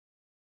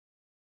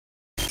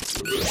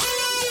The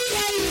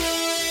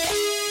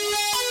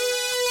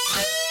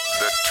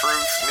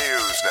Truth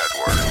News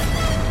Network.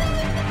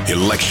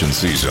 Election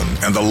season,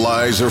 and the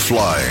lies are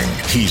flying.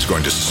 He's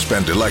going to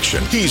suspend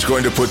election. He's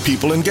going to put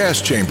people in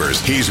gas chambers.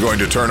 He's going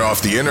to turn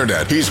off the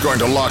internet. He's going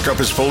to lock up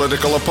his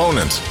political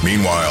opponents.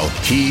 Meanwhile,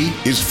 he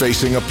is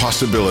facing a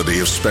possibility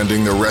of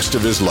spending the rest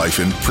of his life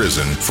in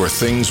prison for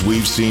things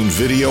we've seen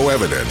video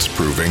evidence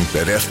proving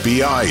that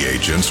FBI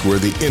agents were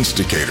the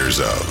instigators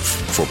of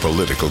for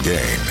political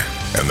gain.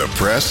 And the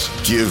press?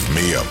 Give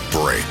me a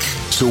break.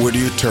 So where do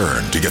you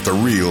turn to get the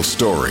real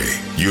story?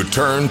 You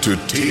turn to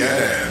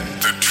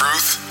TNN, the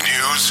Truth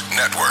News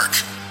Network,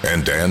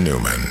 and Dan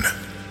Newman.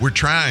 We're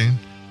trying,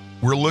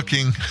 we're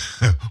looking,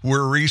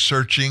 we're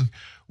researching,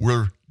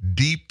 we're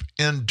deep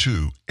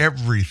into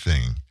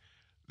everything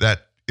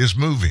that is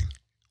moving,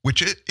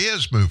 which it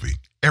is moving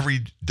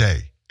every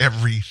day,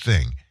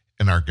 everything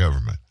in our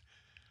government.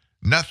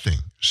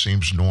 Nothing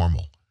seems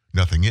normal.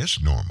 Nothing is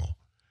normal.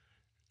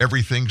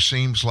 Everything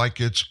seems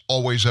like it's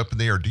always up in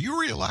the air. Do you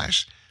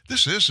realize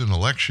this is an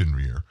election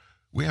year?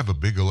 We have a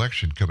big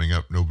election coming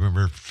up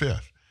November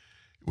 5th.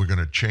 We're going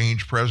to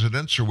change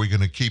presidents, or we're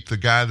going to keep the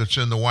guy that's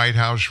in the White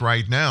House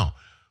right now.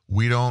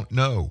 We don't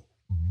know.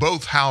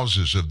 Both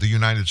houses of the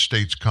United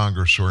States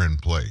Congress are in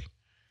play.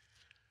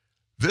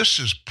 This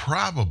is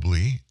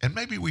probably, and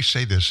maybe we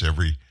say this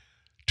every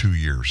 2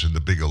 years in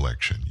the big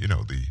election,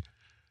 the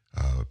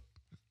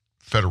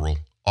federal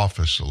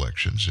office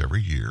elections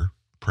every year,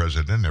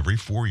 president every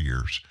 4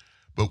 years,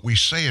 but we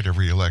say it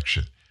every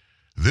election.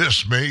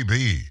 This may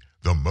be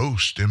the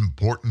most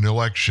important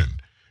election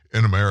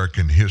in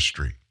American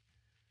history.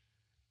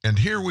 And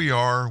here we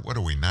are,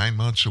 9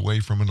 months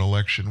away from an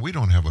election? We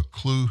don't have a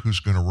clue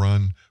who's going to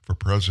run for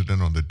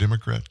president on the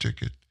Democrat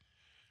ticket.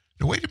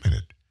 Now, wait a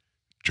minute.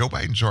 Joe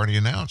Biden's already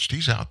announced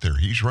he's out there.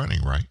 He's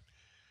running, right?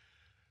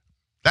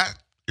 That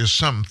is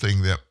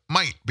something that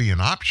might be an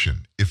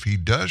option if he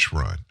does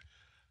run.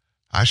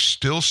 I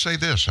still say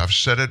this. I've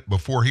said it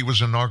before he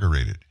was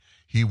inaugurated.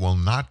 He will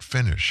not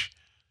finish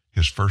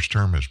his first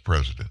term as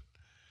president.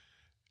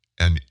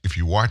 And if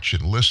you watch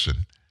and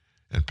listen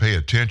and pay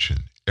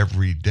attention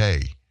every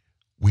day,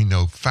 we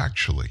know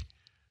factually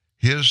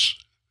his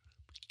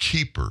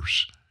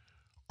keepers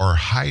are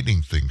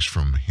hiding things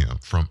from him,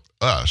 from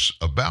us,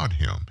 about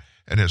him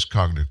and his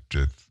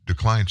cognitive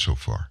decline so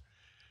far.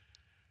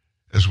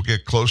 As we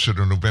get closer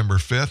to November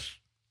 5th,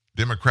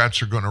 Democrats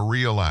are going to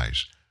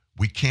realize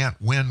we can't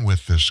win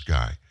with this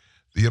guy.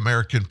 The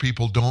American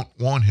people don't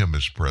want him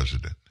as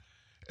president,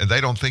 and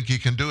they don't think he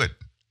can do it,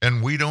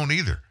 and we don't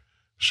either.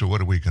 So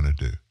what are we going to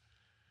do?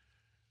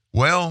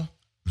 Well,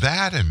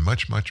 that and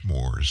much, much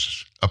more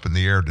is up in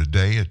the air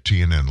today at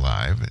TNN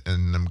Live,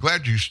 and I'm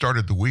glad you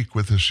started the week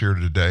with us here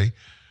today.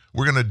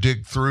 We're going to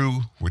dig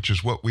through, which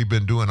is what we've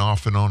been doing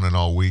off and on and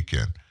all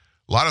weekend.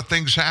 A lot of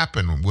things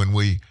happen when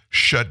we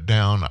shut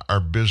down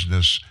our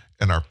business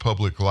and our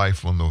public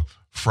life on the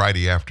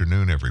Friday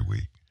afternoon every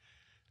week.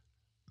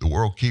 The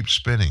world keeps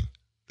spinning.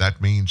 That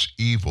means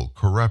evil,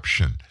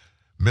 corruption,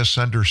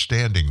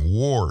 misunderstanding,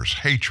 wars,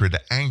 hatred,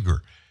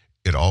 anger.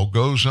 It all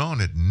goes on.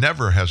 It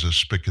never has a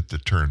spigot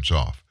that turns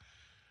off.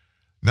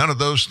 None of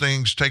those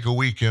things take a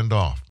weekend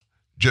off.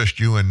 Just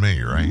you and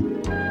me, right?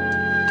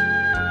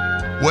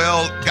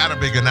 Well, got a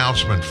big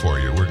announcement for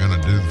you. We're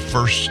going to do the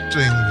first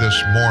thing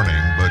this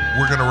morning, but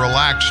we're going to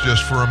relax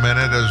just for a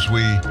minute as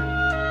we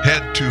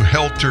head to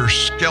Helter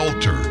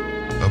Skelter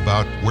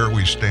about where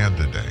we stand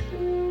today.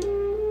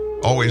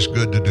 Always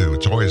good to do.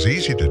 It's always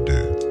easy to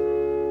do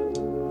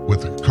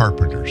with the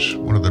Carpenters,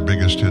 one of their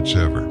biggest hits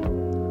ever.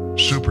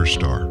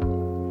 Superstar.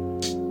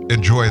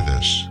 Enjoy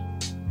this.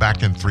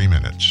 Back in 3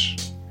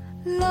 minutes.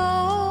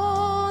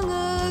 Long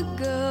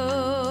ago,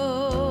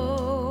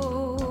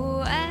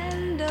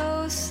 and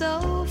oh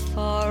so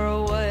far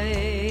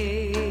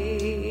away,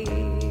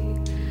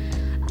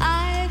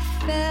 I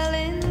fell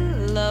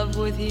in love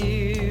with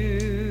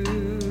you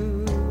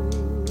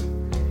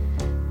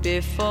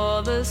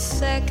before the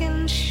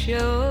second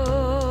show.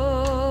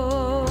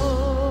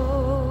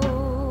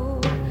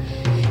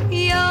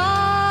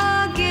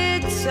 Your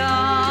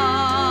guitar,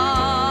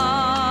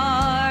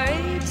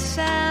 it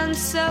sounds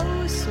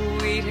so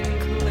sweet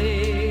and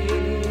clear,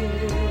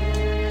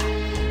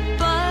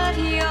 but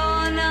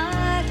you're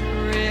not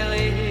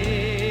really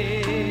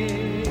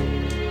here.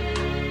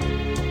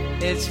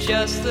 It's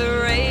just the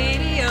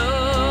radio.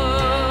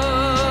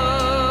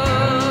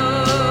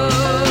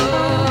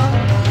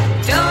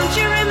 Don't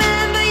you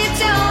remember you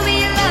told me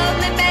you loved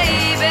me,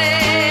 baby?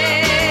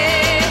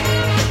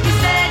 You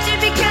said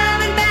you'd be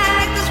coming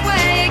back this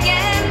way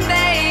again,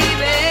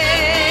 baby.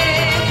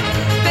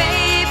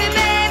 Baby,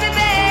 baby,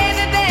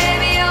 baby,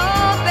 baby,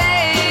 oh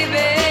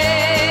baby,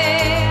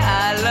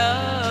 I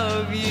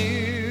love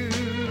you,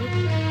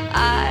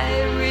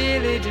 I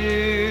really do.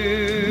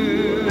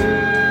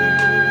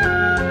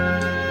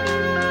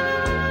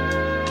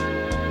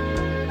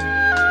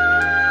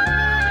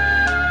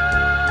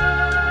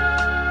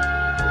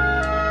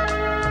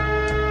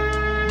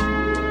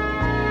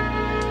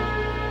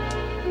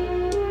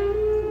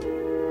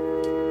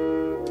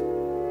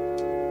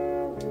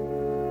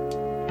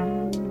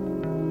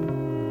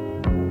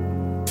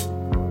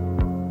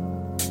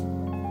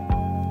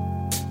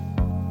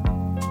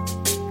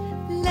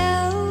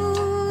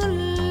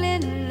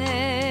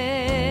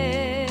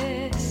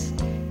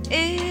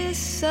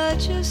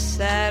 such a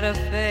sad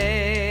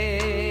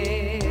affair,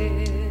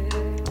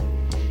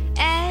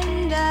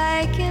 and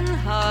I can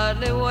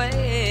hardly wait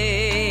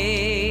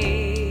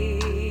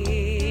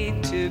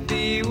to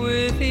be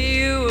with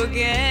you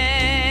again.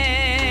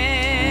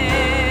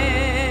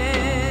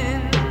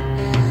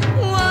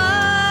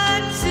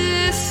 What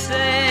to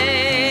say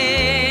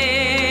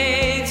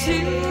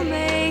to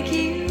make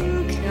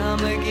you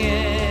come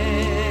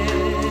again?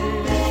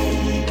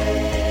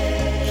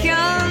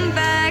 Come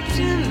back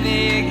to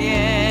me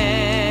again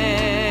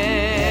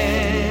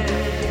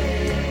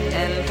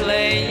and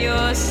play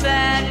your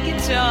sad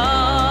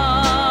guitar.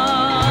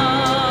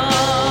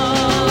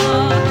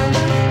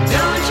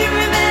 Don't you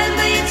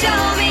remember you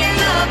told me you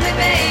loved me,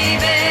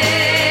 baby?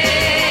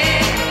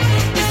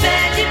 You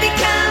said you'd be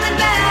coming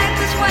back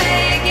this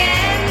way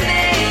again,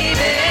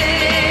 baby.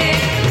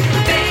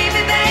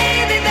 Baby,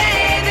 baby,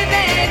 baby,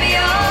 baby,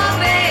 oh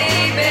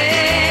baby,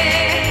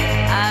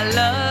 I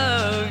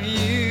love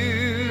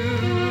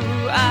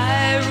you,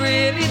 I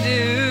really do.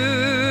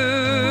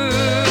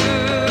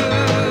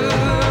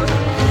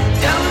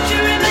 Don't you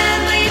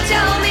remember you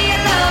told me you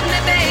loved me,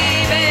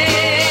 baby?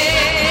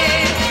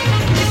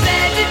 You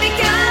said you'd be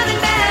coming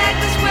back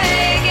this way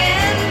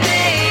again,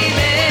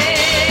 baby.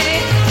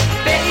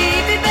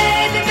 Baby,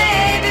 baby,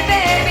 baby,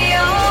 baby,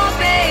 oh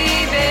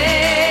baby,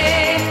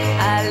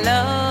 I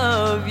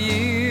love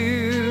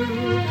you,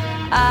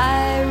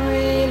 I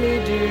really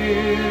do.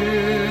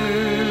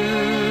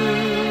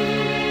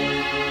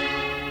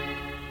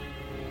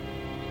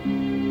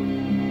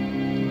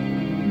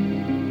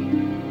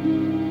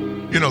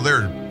 You know,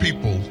 there are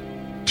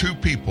two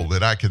people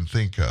that I can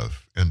think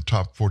of in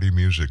top 40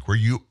 music where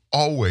you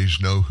always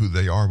know who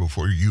they are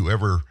before you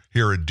ever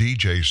hear a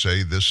DJ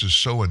say, this is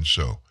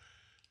so-and-so.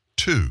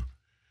 Two.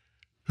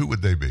 Who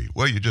would they be?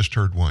 Well, you just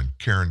heard one,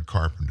 Karen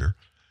Carpenter.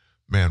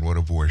 Man, what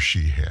a voice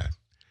she had.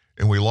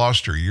 And we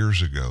lost her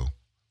years ago.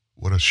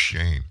 What a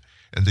shame.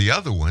 And the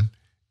other one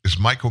is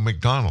Michael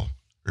McDonald.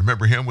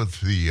 Remember him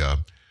with the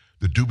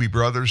Doobie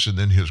Brothers and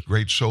then his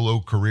great solo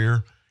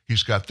career?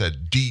 He's got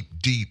that deep,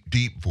 deep,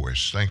 deep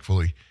voice.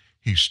 Thankfully,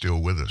 he's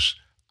still with us.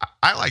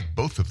 I like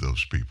both of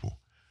those people.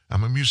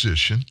 I'm a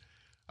musician.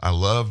 I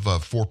love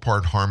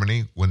four-part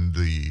harmony. When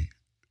the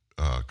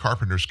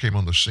Carpenters came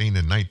on the scene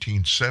in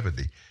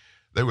 1970,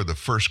 they were the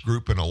first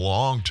group in a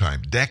long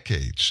time,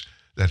 decades,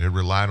 that had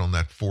relied on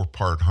that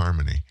four-part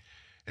harmony.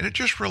 And it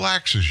just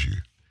relaxes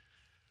you.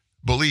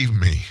 Believe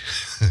me,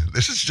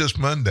 this is just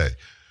Monday.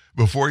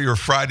 Before your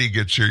Friday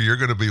gets here, you're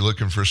going to be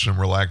looking for some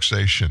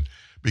relaxation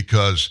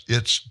because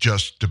it's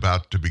just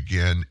about to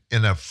begin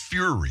in a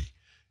fury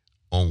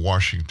on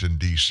Washington,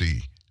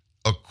 D.C.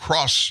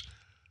 Across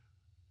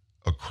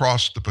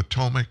the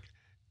Potomac,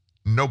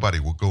 nobody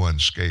will go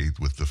unscathed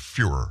with the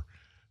furor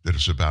that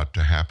is about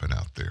to happen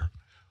out there.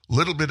 A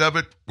little bit of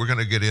it we're going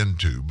to get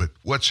into, but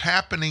what's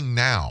happening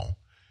now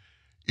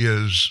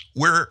is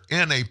we're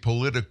in a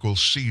political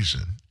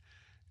season.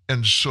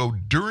 And so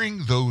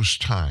during those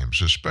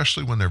times,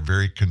 especially when they're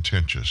very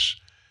contentious,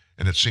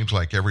 and it seems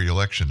like every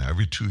election now,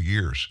 every 2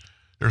 years,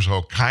 there's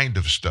all kind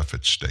of stuff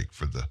at stake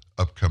for the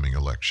upcoming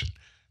election.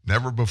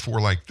 Never before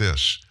like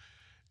this.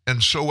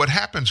 And so what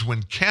happens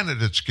when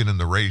candidates get in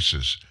the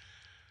races,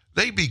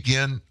 they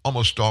begin,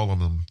 almost all of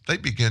them, they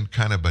begin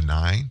kind of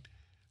benign,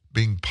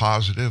 being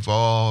positive.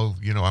 Oh,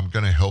 you know, I'm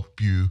going to help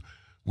you.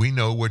 We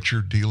know what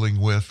you're dealing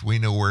with. We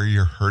know where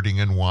you're hurting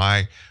and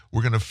why.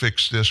 We're going to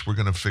fix this. We're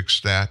going to fix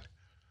that.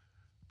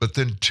 But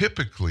then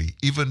typically,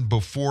 even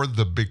before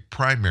the big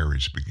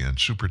primaries begin,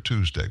 Super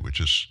Tuesday,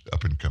 which is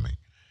up and coming,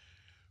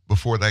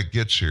 before that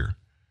gets here,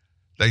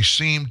 they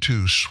seem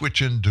to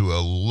switch into a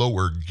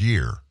lower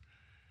gear.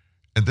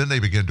 And then they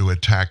begin to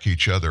attack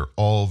each other,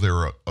 all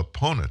their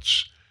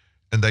opponents.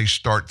 And they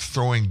start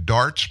throwing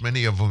darts.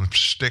 Many of them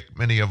stick,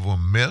 many of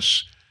them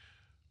miss.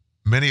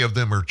 Many of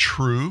them are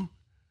true.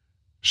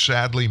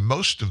 Sadly,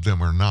 most of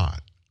them are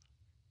not.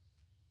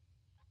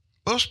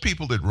 Most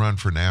people that run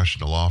for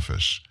national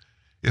office,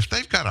 if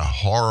they've got a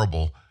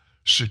horrible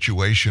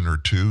situation or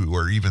two,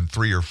 or even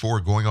 3 or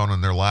 4 going on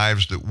in their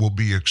lives that will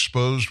be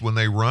exposed when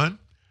they run,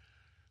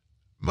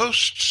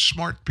 most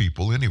smart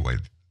people anyway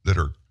that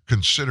are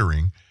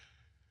considering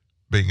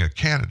being a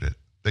candidate,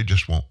 they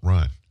just won't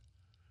run.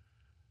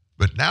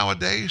 But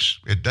nowadays,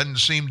 it doesn't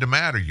seem to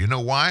matter. You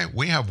know why?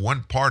 We have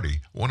one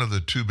party, one of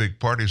the 2 big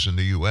parties in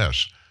the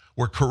U.S.,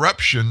 where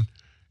corruption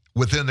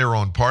within their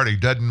own party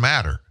doesn't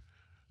matter.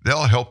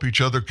 They'll help each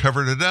other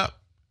cover it up.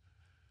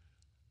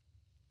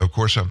 Of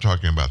course, I'm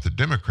talking about the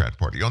Democrat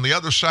Party. On the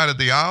other side of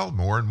the aisle,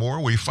 more and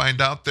more, we find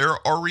out there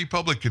are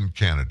Republican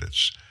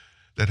candidates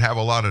that have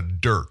a lot of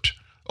dirt,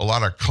 a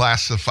lot of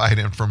classified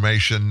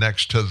information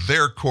next to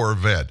their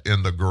Corvette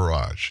in the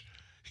garage.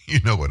 You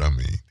know what I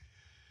mean.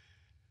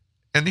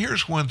 And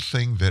here's one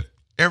thing that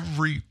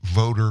every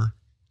voter,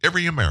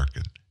 every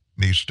American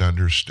needs to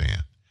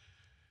understand.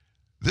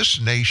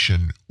 This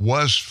nation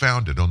was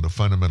founded on the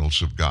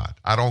fundamentals of God.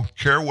 I don't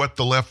care what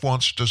the left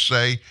wants to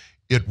say,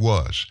 it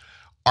was.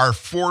 Our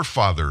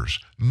forefathers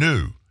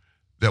knew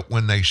that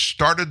when they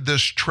started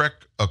this trek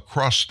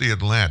across the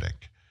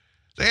Atlantic,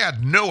 They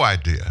had no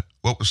idea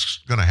what was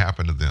going to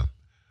happen to them.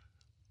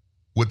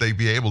 Would they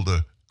be able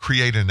to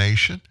create a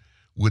nation?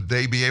 Would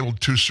they be able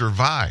to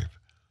survive?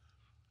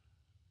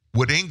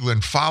 Would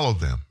England follow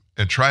them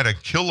and try to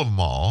kill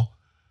them all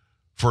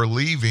for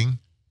leaving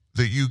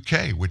the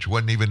UK, which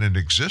wasn't even in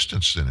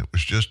existence then? It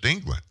was just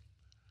England.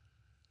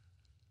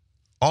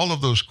 All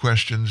of those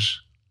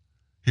questions,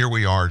 here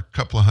we are, a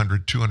couple of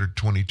 100,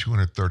 220,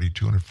 230,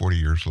 240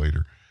 years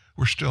later.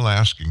 We're still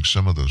asking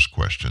some of those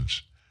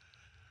questions.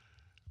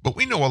 But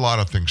we know a lot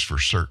of things for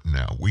certain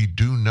now. We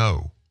do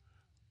know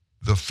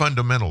the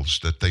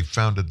fundamentals that they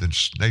founded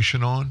this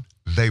nation on,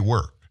 they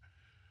work.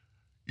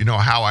 You know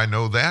how I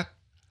know that?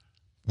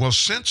 Well,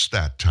 since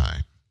that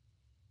time,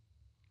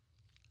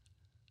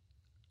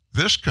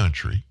 this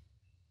country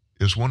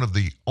is one of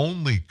the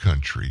only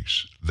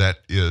countries that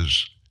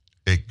is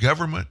a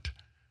government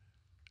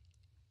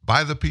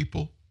by the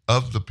people,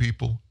 of the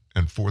people,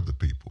 and for the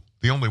people.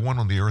 The only one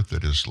on the earth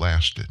that has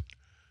lasted.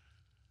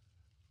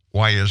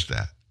 Why is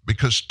that?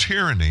 Because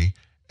tyranny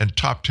and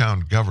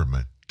top-down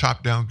government,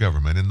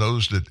 and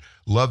those that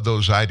love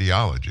those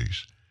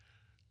ideologies,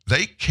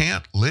 they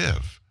can't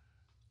live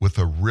with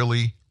a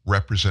really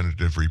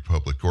representative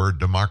republic or a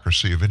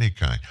democracy of any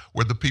kind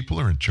where the people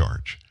are in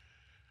charge.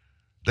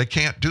 They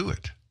can't do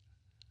it.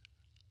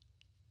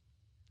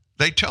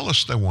 They tell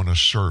us they want to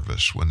serve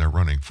us when they're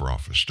running for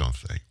office,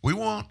 don't they? We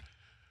want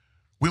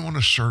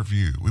to serve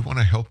you. We want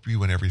to help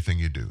you in everything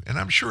you do. And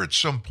I'm sure at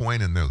some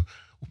point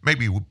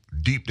maybe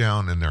deep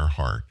down in their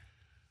heart,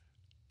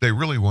 they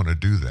really want to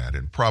do that.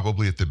 And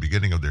probably at the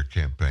beginning of their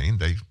campaign,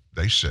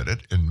 they said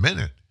it and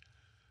meant it.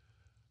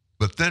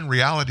 But then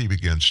reality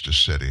begins to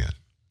set in.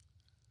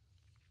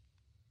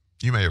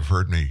 You may have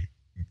heard me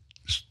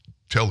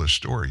tell this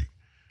story,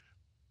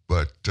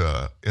 but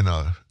in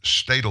a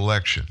state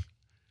election,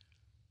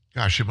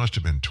 gosh, it must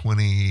have been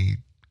 20,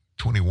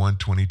 21,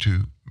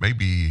 22,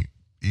 maybe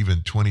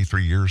even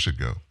 23 years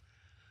ago.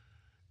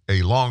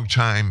 A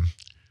longtime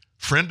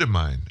friend of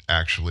mine,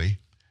 actually,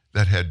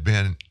 that had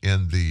been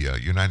in the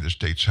United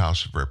States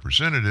House of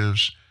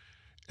Representatives,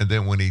 and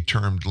then when he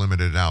termed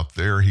limited out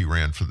there, he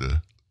ran for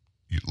the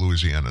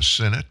Louisiana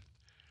Senate.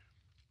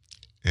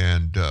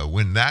 And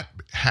when that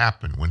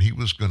happened, when he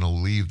was going to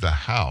leave the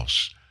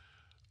House,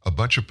 a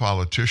bunch of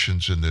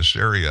politicians in this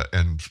area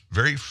and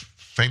very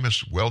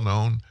famous,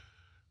 well-known,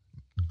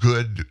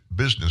 good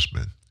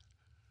businessmen,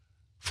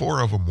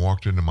 4 of them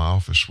walked into my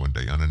office one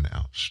day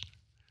unannounced.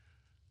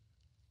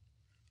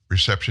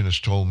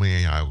 Receptionist told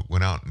me, I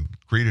went out and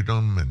greeted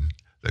them, and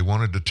they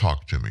wanted to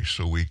talk to me.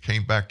 So we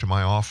came back to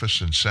my office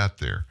and sat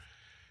there.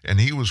 And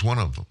he was one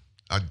of them.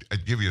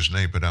 I'd give you his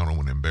name, but I don't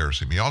want to embarrass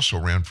him. He also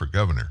ran for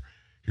governor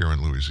here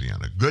in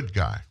Louisiana. Good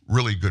guy,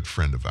 really good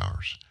friend of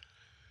ours,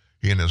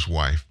 he and his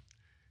wife.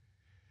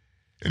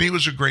 And he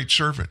was a great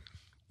servant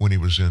when he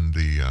was in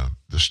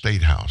the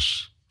state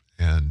house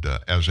and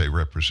as a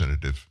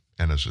representative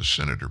and as a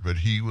senator. But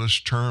he was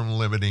term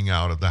limiting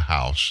out of the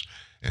House,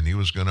 and he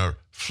was going to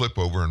flip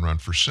over and run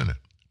for Senate,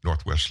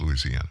 Northwest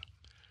Louisiana.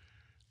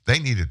 They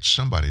needed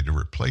somebody to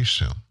replace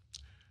him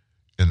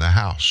in the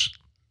House,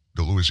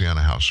 the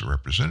Louisiana House of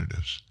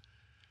Representatives.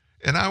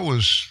 And I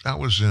was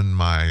in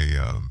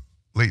my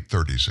late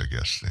 30s, I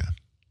guess, then.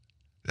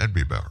 That'd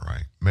be about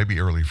right. Maybe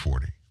early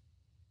 40.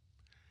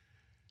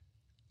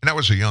 And I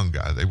was a young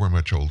guy. They were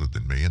much older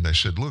than me. And they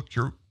said, look,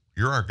 you're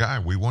our guy.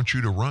 We want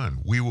you to run.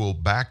 We will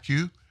back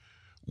you.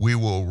 We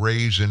will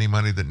raise any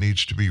money that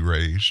needs to be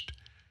raised.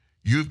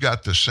 You've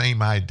got the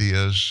same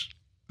ideas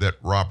that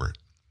Robert,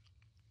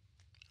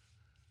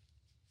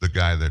 the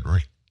guy that,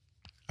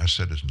 I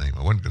said his name.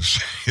 I wasn't going to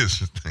say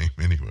his name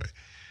anyway.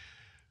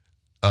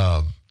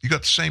 You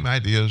got the same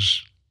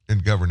ideas in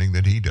governing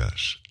that he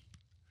does.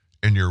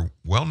 And you're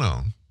well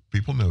known.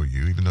 People know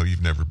you, even though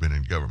you've never been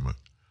in government.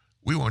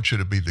 We want you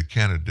to be the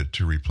candidate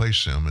to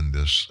replace him in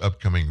this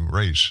upcoming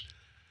race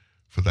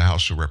for the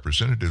House of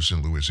Representatives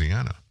in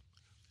Louisiana.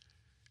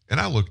 And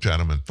I looked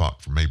at him and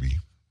thought for maybe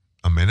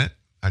a minute.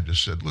 I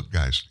just said, look,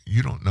 guys,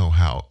 you don't know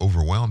how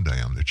overwhelmed I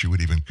am that you would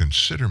even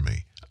consider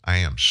me. I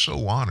am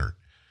so honored.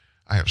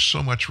 I have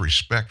so much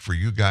respect for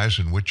you guys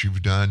and what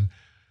you've done.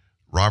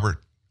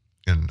 Robert,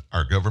 in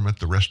our government,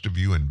 the rest of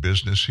you in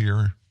business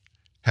here,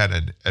 had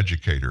an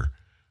educator,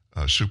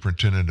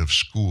 superintendent of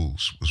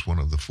schools was one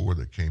of the 4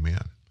 that came in.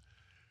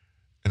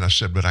 And I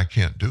said, but I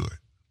can't do it.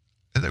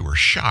 And they were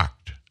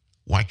shocked.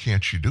 Why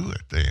can't you do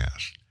it? They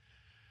asked.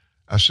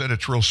 I said,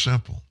 it's real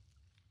simple.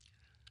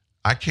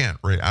 I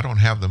don't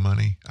have the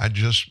money.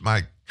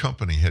 My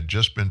company had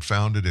just been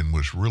founded and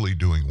was really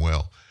doing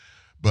well.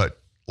 But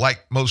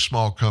like most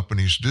small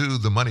companies do,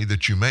 the money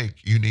that you make,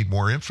 you need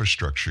more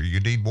infrastructure. You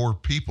need more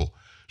people.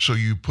 So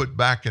you put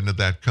back into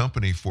that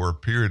company for a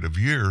period of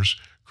years,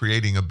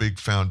 creating a big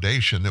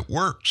foundation that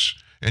works,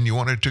 and you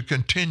want it to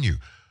continue.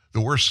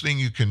 The worst thing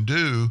you can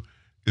do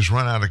is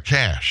run out of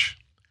cash.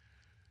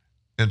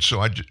 And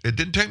so it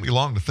didn't take me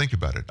long to think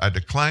about it. I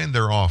declined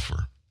their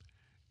offer,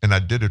 and I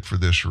did it for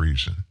this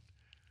reason.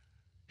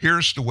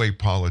 Here's the way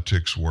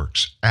politics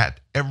works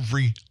at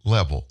every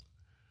level.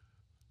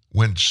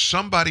 When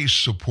somebody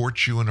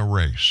supports you in a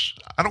race,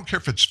 I don't care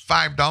if it's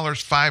 $5,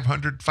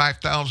 $500,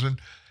 $5,000,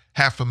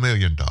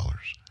 $500,000.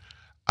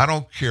 I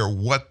don't care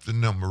what the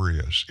number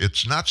is.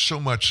 It's not so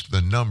much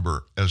the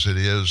number as it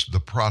is the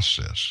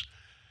process.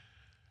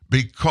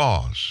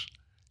 Because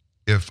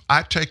if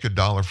I take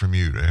 $1 from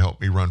you to help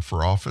me run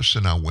for office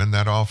and I win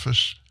that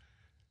office,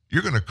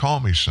 you're going to call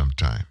me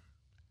sometime.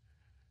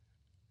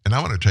 And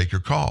I want to take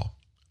your call.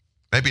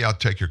 Maybe I'll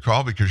take your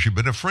call because you've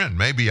been a friend.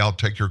 Maybe I'll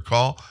take your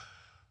call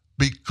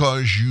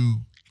because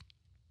you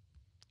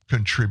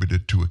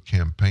contributed to a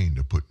campaign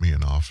to put me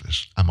in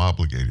office. I'm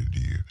obligated to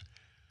you.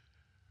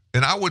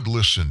 And I would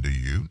listen to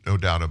you, no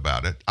doubt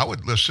about it. I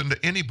would listen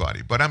to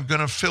anybody, but I'm going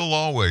to feel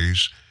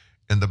always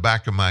in the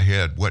back of my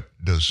head, what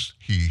does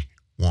he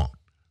want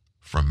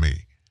from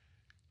me?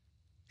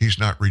 He's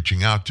not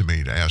reaching out to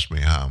me to ask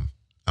me how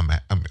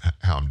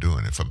I'm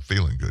doing, if I'm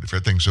feeling good, if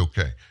everything's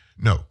okay.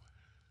 No,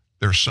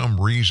 there's some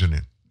reason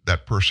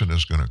that person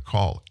is going to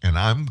call, and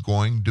I'm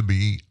going to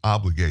be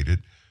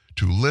obligated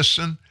to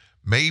listen.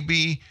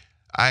 Maybe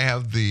I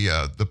have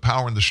the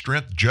power and the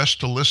strength just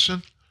to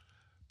listen,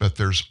 but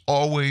there's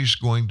always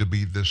going to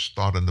be this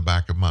thought in the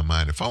back of my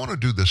mind. If I want to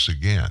do this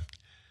again,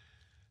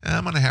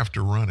 I'm going to have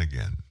to run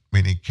again,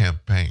 meaning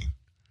campaign.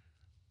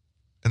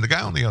 And the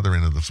guy on the other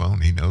end of the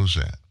phone, he knows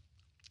that.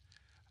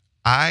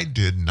 I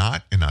did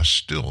not, and I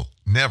still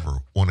never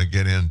want to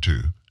get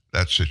into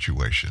that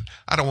situation.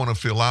 I don't want to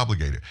feel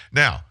obligated.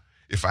 Now,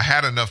 if I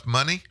had enough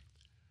money,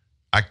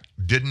 I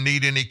didn't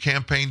need any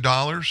campaign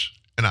dollars,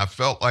 and I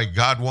felt like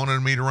God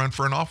wanted me to run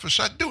for an office,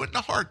 I'd do it in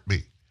a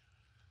heartbeat.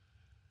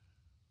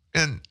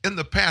 And in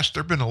the past,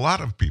 there have been a lot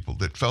of people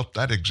that felt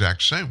that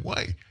exact same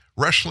way.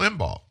 Rush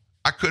Limbaugh,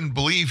 I couldn't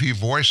believe he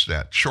voiced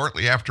that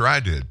shortly after I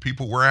did.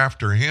 People were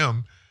after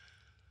him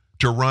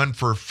to run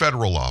for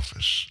federal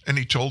office. And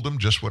he told them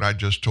just what I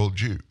just told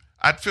you.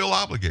 I'd feel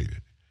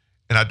obligated,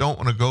 and I don't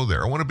want to go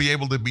there. I want to be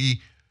able to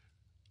be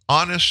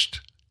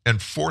honest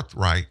and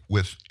forthright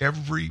with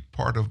every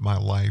part of my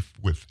life,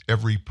 with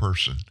every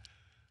person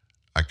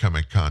I come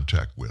in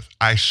contact with.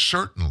 I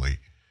certainly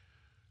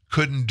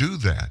couldn't do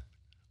that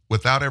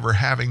without ever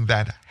having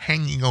that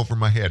hanging over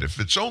my head. If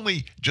it's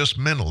only just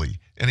mentally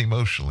and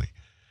emotionally,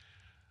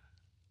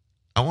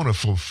 I want to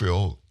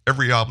fulfill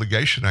every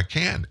obligation I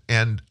can.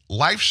 And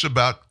life's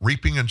about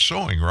reaping and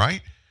sowing,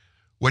 right?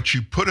 What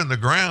you put in the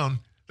ground,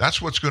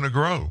 that's what's going to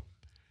grow.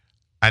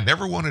 I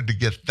never wanted to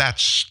get that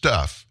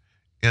stuff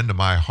into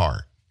my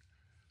heart.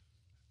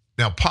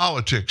 Now,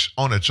 politics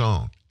on its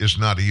own is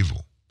not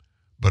evil,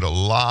 but a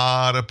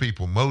lot of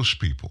people, most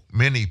people,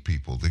 many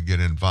people that get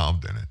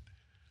involved in it,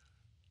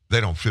 they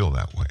don't feel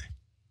that way.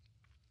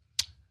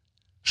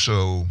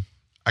 So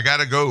I got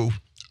to go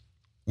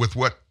with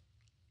what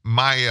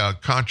my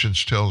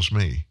conscience tells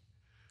me.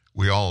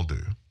 We all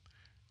do.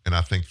 And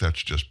I think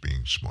that's just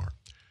being smart.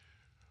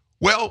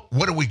 Well,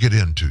 what do we get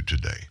into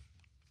today?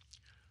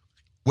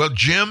 Well,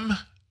 Jim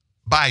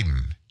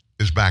Biden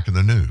is back in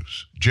the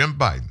news. Jim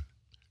Biden,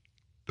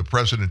 the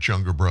president's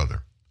younger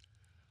brother.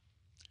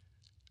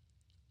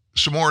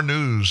 Some more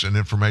news and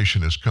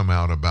information has come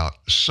out about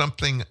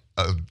something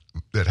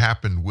that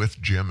happened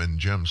with Jim and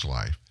Jim's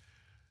life,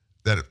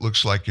 that it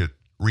looks like it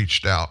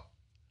reached out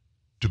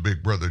to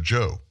Big Brother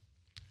Joe.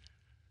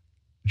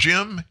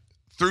 Jim,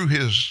 through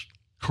his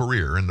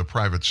career in the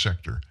private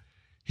sector,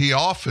 he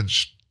often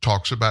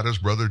talks about his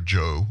brother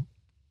Joe,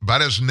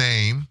 about his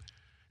name,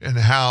 and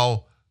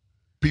how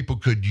people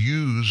could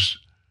use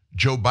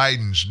Joe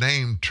Biden's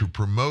name to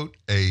promote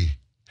a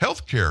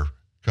healthcare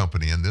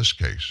company in this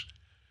case.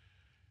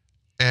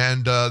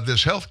 And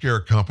this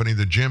healthcare company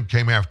that Jim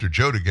came after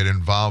Joe to get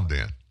involved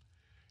in,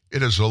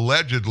 it is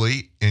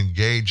allegedly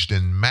engaged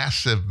in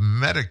massive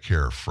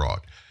Medicare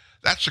fraud.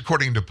 That's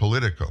according to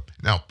Politico.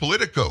 Now,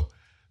 Politico,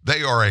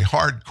 they are a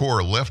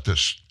hardcore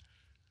leftist,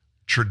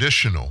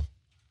 traditional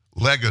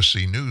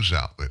legacy news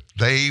outlet.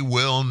 They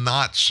will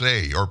not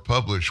say or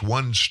publish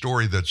one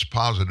story that's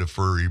positive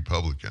for a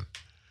Republican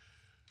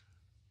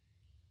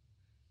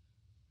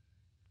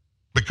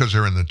because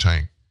they're in the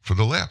tank for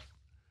the left.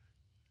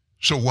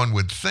 So one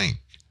would think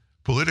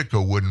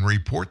Politico wouldn't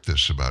report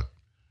this about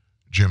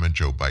Jim and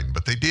Joe Biden,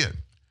 but they did.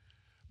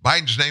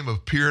 Biden's name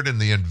appeared in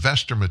the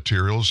investor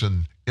materials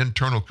and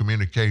internal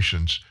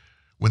communications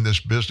when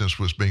this business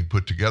was being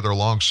put together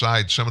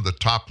alongside some of the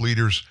top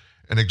leaders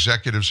and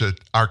executives at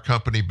our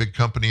company, big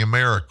company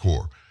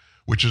AmeriCorps,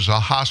 which is a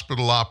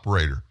hospital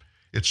operator.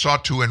 It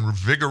sought to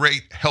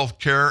invigorate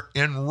healthcare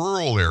in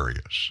rural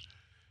areas.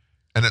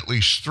 And at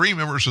least 3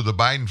 members of the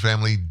Biden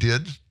family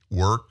did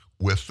work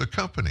with the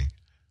company.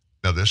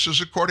 Now, this is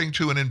according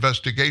to an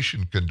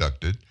investigation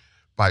conducted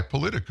by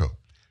Politico.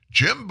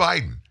 Jim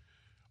Biden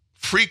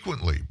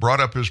frequently brought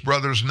up his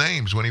brother's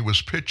names when he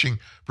was pitching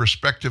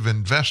prospective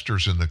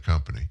investors in the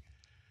company,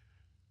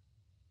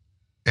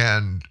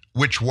 and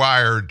which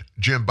wired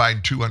Jim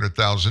Biden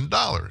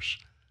 $200,000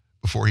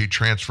 before he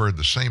transferred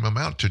the same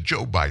amount to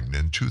Joe Biden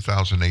in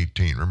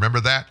 2018.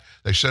 Remember that?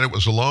 They said it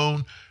was a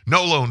loan,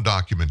 no loan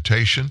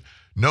documentation,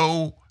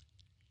 no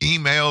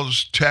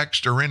emails,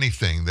 text, or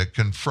anything that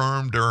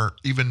confirmed or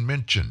even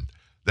mentioned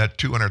that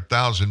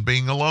 $200,000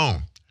 being a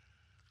loan.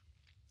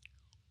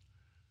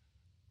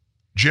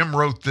 Jim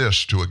wrote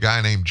this to a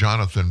guy named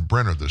Jonathan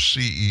Brenner, the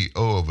CEO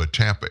of a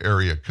Tampa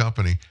area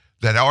company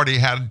that already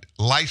had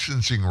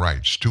licensing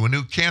rights to a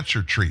new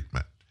cancer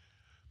treatment.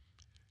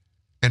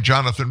 And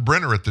Jonathan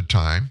Brenner at the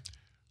time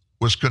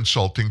was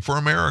consulting for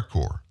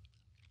AmeriCorps.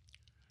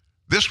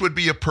 This would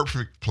be a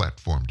perfect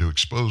platform to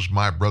expose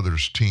my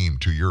brother's team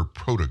to your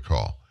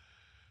protocol.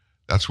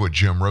 That's what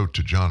Jim wrote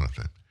to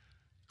Jonathan.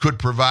 Could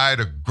provide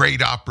a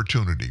great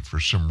opportunity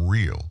for some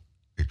real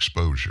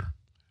exposure.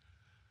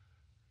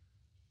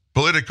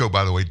 Politico,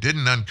 by the way,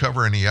 didn't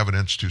uncover any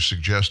evidence to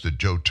suggest that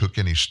Joe took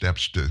any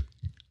steps to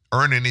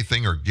earn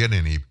anything or get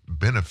any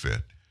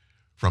benefit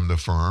from the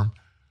firm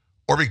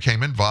or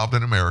became involved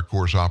in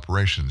AmeriCorps'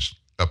 operations.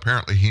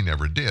 Apparently, he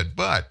never did.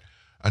 But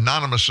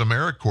anonymous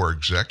AmeriCorps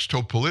execs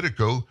told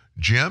Politico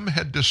Jim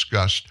had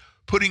discussed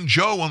putting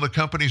Joe on the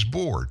company's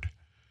board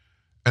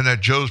and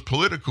that Joe's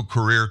political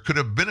career could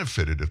have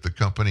benefited if the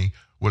company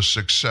was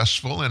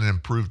successful and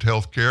improved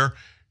health care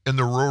in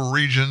the rural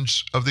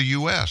regions of the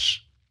U.S.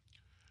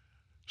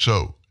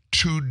 So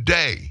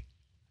today,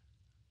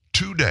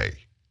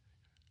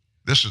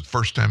 this is the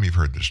first time you've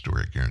heard this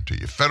story, I guarantee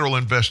you. Federal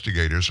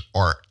investigators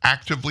are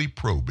actively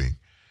probing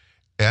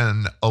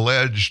an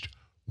alleged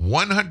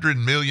 $100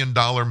 million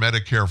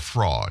Medicare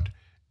fraud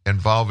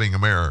involving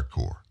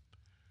AmeriCorps.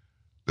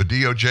 The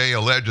DOJ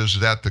alleges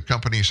that the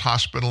company's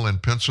hospital in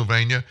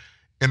Pennsylvania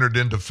entered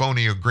into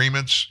phony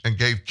agreements and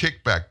gave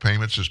kickback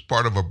payments as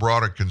part of a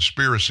broader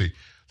conspiracy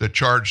that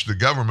charged the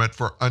government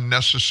for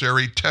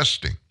unnecessary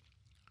testing.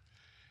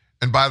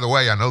 And by the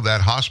way, I know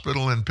that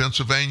hospital in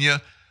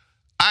Pennsylvania,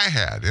 I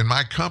had in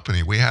my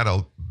company, we had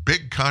a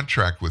big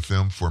contract with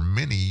them for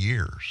many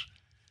years.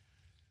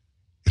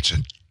 It's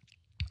in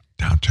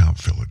downtown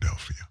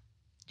Philadelphia.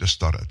 Just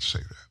thought I'd say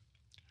that.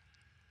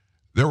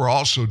 There were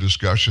also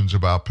discussions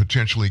about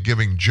potentially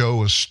giving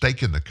Joe a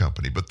stake in the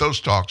company, but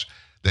those talks,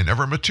 they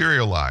never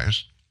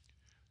materialized.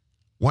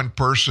 One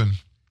person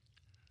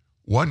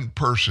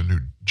who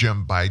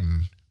Jim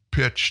Biden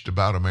pitched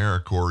about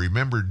AmeriCorps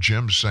remembered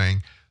Jim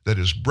saying that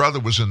his brother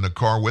was in the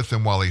car with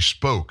him while he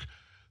spoke.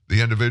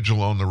 The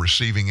individual on the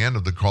receiving end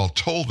of the call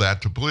told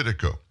that to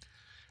Politico.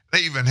 They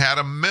even had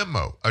a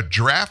memo, a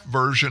draft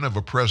version of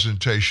a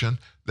presentation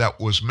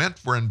that was meant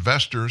for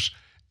investors,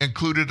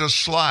 included a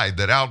slide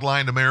that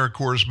outlined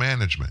AmeriCorps'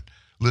 management,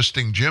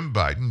 listing Jim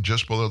Biden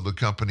just below the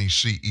company's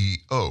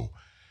CEO.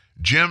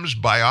 Jim's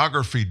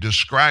biography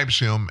describes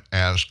him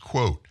as,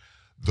 quote,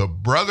 the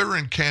brother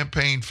and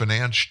campaign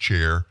finance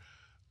chair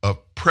of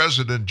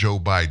President Joe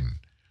Biden,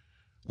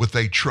 with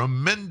a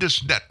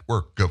tremendous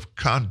network of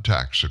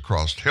contacts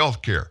across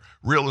healthcare,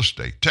 real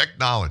estate,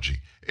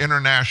 technology,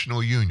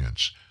 international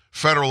unions,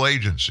 federal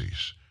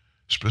agencies,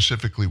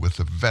 specifically with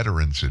the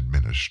Veterans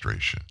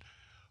Administration,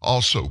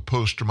 also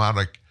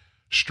post-traumatic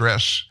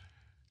stress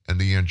and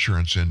the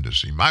insurance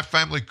industry. My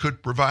family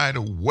could provide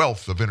a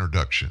wealth of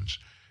introductions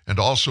and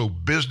also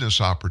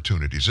business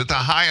opportunities at the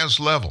highest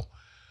level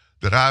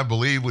that I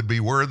believe would be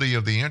worthy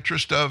of the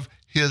interest of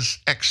His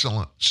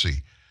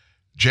Excellency.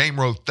 James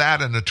wrote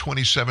that in a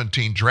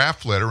 2017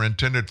 draft letter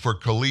intended for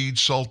Khalid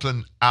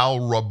Sultan Al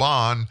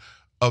Raban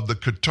of the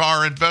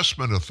Qatar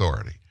Investment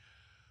Authority.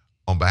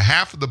 On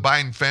behalf of the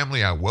Biden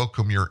family, I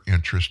welcome your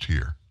interest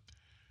here.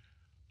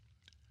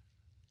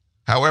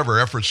 However,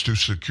 efforts to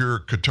secure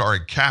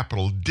Qatari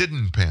capital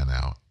didn't pan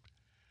out,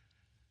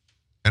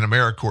 and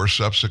AmeriCorps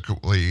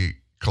subsequently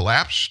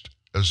collapsed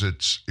as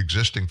its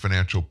existing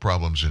financial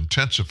problems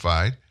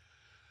intensified.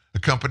 The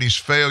company's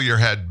failure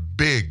had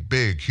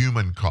big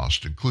human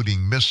costs,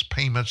 including missed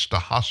payments to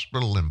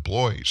hospital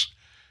employees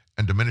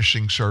and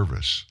diminishing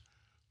service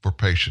for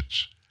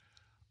patients.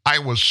 I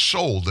was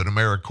sold that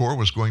AmeriCorps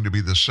was going to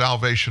be the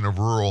salvation of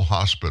rural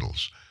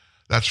hospitals.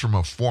 That's from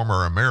a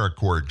former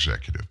AmeriCorps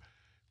executive,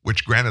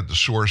 which granted the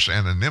source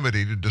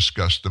anonymity to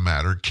discuss the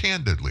matter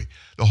candidly.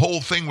 The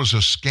whole thing was a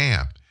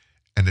scam,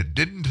 and it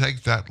didn't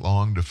take that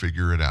long to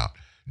figure it out.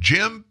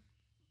 Jim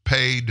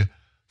paid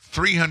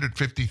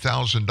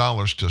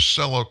 $350,000 to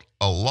settle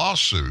a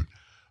lawsuit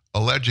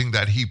alleging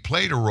that he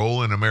played a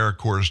role in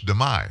AmeriCorps'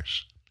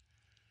 demise.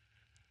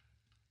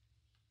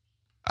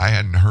 I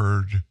hadn't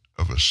heard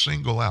of a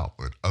single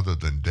outlet other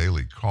than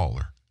Daily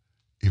Caller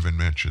even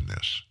mention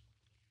this.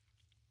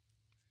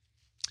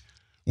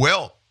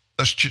 Well,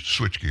 let's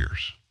switch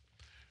gears.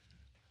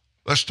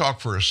 Let's talk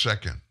for a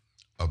second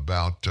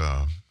about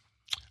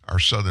our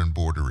southern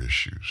border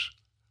issues.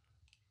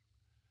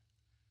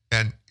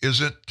 And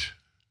isn't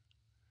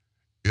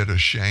it a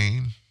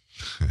shame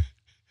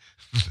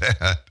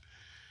that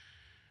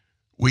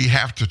we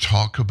have to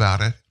talk about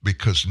it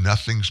because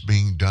nothing's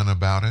being done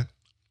about it?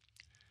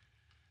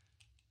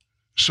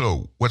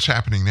 So what's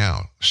happening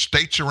now?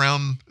 States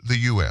around the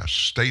U.S.,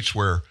 states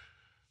where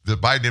the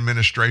Biden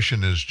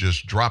administration is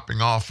just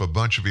dropping off a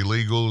bunch of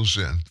illegals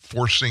and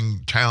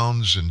forcing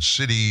towns and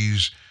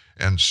cities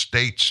and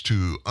states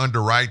to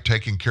underwrite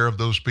taking care of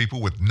those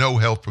people with no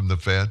help from the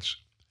feds.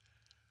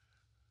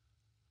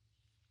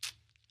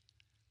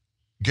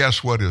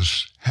 guess what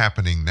is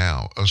happening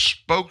now? A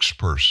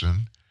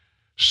spokesperson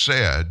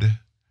said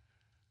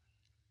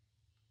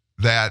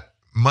that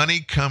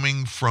money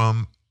coming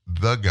from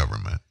the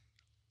government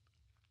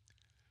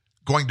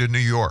going to New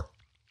York.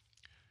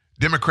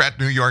 Democrat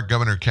New York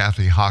Governor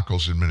Kathy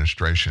Hochul's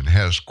administration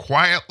has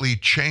quietly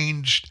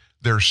changed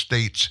their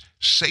state's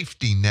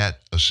safety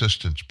net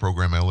assistance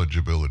program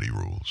eligibility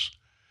rules.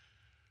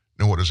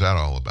 Now, what is that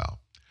all about?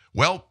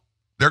 Well,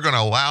 they're going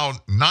to allow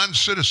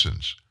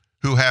non-citizens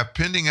who have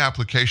pending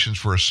applications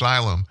for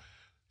asylum,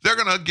 they're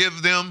going to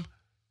give them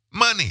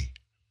money,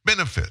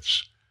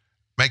 benefits,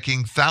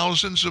 making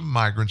thousands of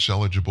migrants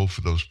eligible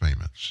for those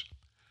payments.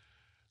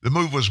 The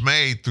move was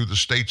made through the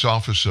state's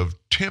Office of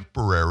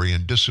Temporary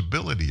and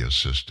Disability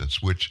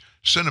Assistance, which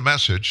sent a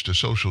message to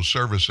social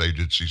service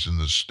agencies in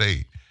the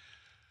state,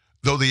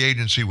 though the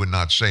agency would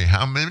not say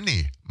how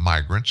many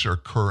migrants are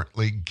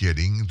currently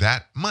getting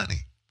that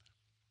money.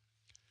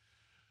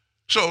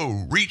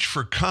 So, reach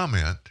for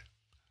comment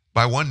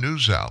by one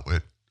news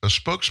outlet. A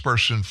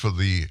spokesperson for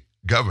the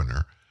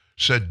governor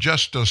said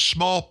just a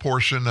small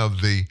portion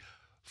of the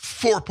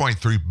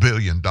 $4.3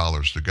 billion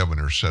the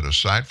governor set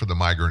aside for the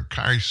migrant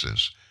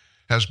crisis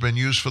has been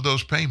used for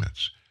those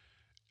payments,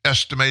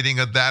 estimating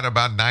that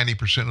about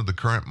 90% of the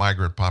current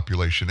migrant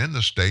population in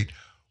the state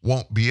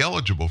won't be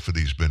eligible for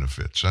these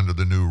benefits under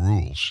the new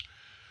rules.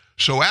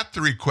 So at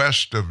the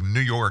request of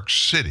New York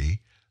City,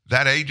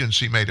 that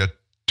agency made a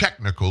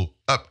technical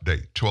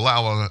update to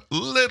allow a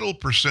little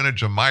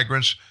percentage of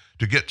migrants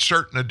to get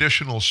certain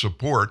additional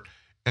support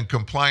in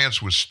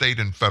compliance with state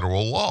and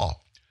federal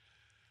law.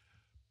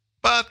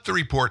 But the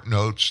report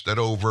notes that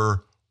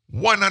over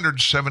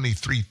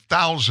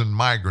 173,000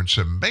 migrants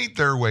have made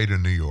their way to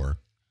New York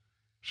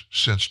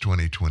since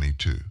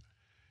 2022,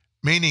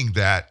 meaning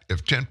that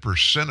if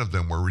 10% of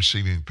them were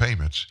receiving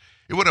payments,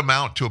 it would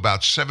amount to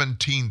about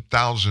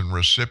 17,000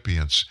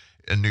 recipients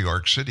in New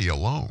York City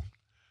alone.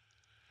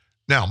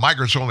 Now,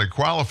 migrants only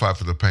qualify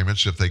for the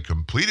payments if they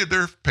completed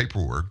their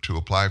paperwork to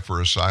apply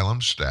for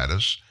asylum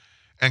status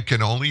and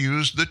can only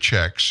use the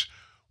checks,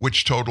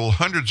 which total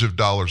hundreds of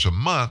dollars a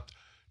month,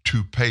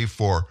 to pay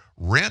for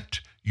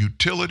rent,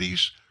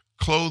 utilities,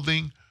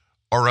 clothing,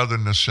 or other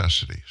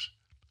necessities.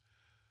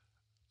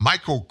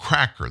 Michael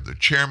Cracker, the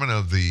chairman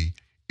of the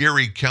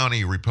Erie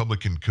County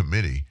Republican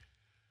Committee,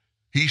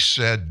 he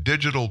said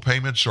digital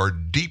payments are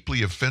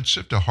deeply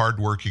offensive to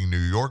hardworking New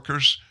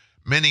Yorkers,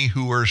 many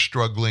who are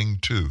struggling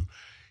too.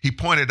 He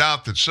pointed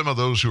out that some of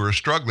those who are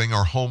struggling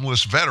are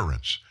homeless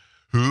veterans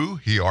who,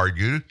 he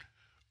argued,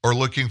 are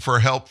looking for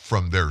help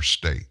from their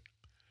state.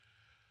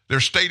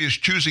 Their state is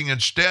choosing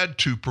instead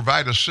to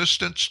provide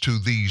assistance to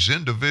these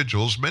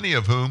individuals, many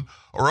of whom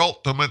are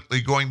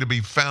ultimately going to be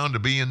found to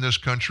be in this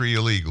country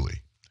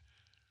illegally.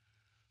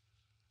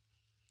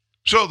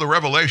 So the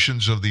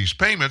revelations of these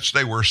payments,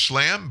 they were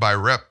slammed by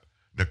Rep.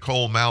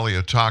 Nicole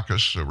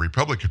Maliotakis, a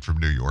Republican from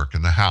New York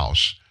in the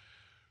House.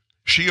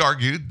 She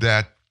argued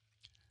that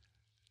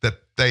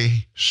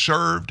they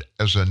served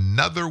as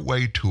another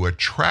way to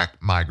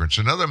attract migrants,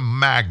 another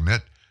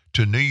magnet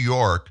to New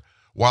York,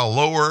 while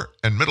lower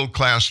and middle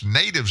class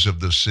natives of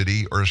the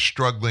city are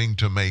struggling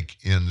to make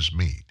ends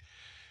meet.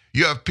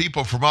 You have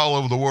people from all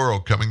over the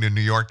world coming to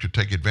New York to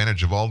take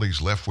advantage of all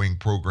these left-wing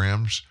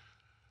programs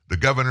the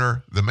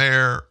governor, the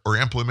mayor are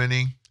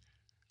implementing,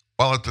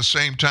 while at the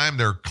same time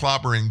they're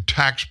clobbering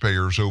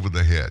taxpayers over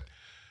the head.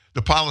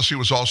 The policy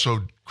was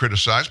also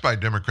criticized by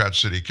Democrat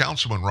City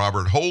Councilman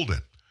Robert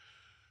Holden,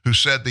 who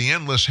said the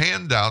endless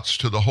handouts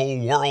to the whole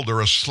world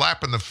are a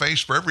slap in the face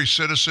for every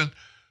citizen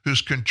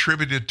who's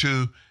contributed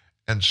to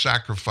and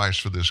sacrificed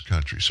for this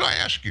country. So I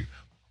ask you,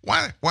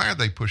 why are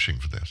they pushing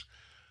for this?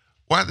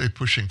 Why are they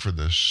pushing for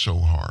this so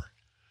hard?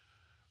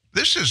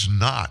 This is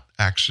not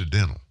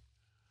accidental.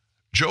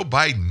 Joe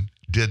Biden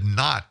did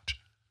not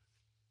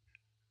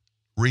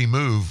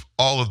remove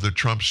all of the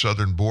Trump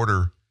southern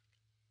border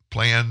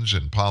plans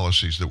and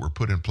policies that were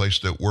put in place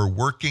that were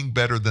working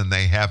better than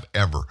they have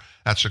ever.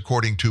 That's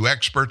according to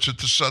experts at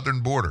the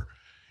southern border.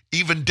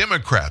 Even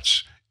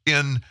Democrats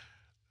in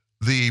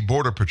the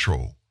Border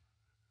Patrol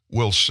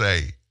will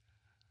say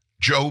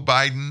Joe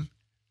Biden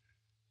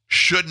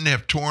shouldn't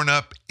have torn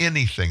up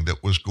anything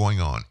that was going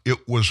on.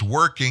 It was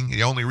working.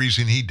 The only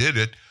reason he did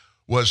it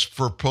was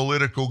for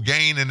political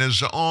gain in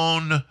his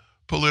own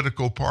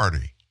political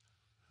party.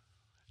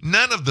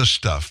 None of the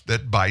stuff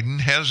that Biden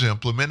has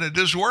implemented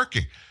is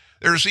working.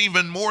 There's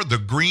even more, the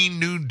Green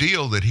New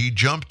Deal that he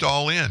jumped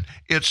all in.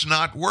 It's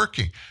not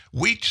working.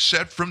 We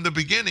said from the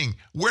beginning,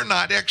 we're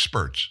not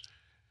experts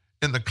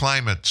in the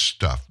climate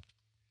stuff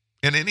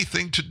and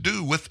anything to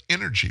do with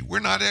energy. We're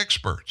not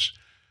experts.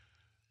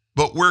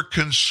 But we're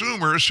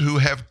consumers who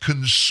have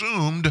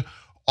consumed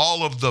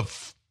all of the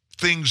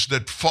things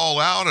that fall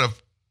out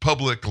of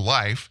public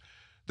life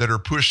that are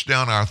pushed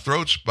down our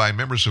throats by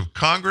members of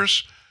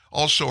Congress,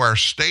 also our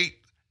state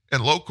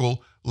and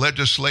local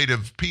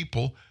legislative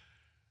people.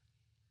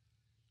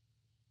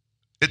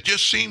 It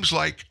just seems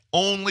like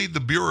only the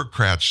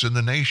bureaucrats in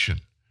the nation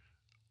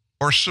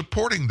are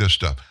supporting this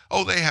stuff.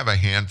 Oh, they have a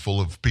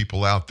handful of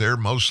people out there,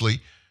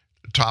 mostly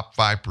top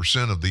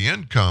 5% of the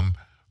income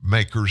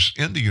makers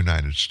in the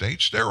United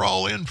States, they're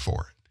all in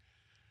for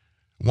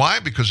it. Why?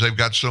 Because they've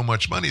got so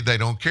much money, they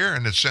don't care,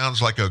 and it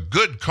sounds like a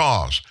good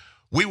cause.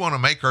 We want to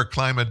make our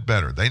climate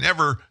better. They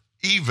never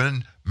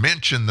even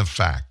mention the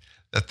fact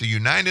that the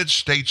United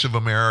States of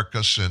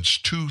America since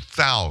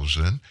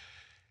 2000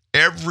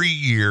 every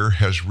year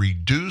has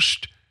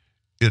reduced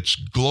its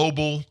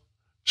global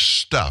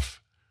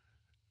stuff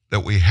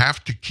that we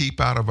have to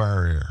keep out of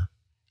our air.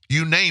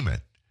 You name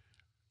it.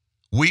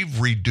 We've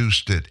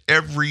reduced it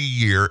every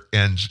year,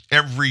 and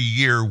every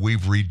year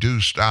we've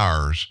reduced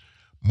ours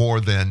more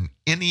than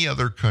any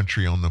other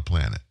country on the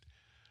planet.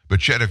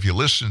 But yet, if you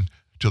listen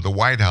to the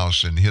White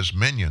House and his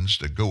minions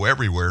that go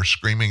everywhere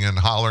screaming and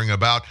hollering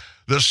about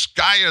the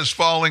sky is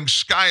falling,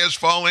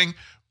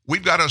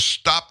 we've got to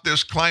stop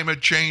this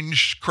climate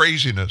change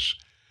craziness.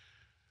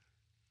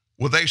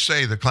 Well, they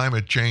say the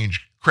climate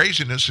change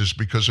craziness is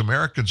because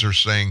Americans are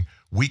saying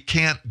we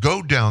can't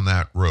go down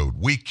that road.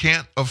 We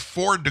can't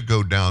afford to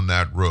go down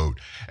that road.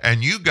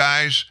 And you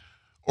guys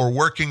are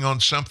working on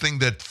something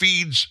that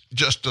feeds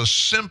just a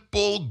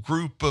simple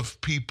group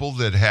of people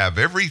that have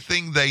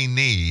everything they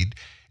need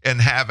and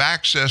have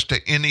access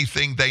to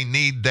anything they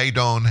need they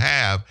don't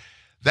have.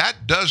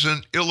 That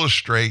doesn't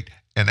illustrate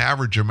an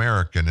average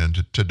American in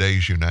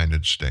today's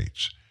United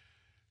States.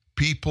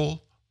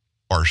 People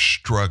are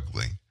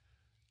struggling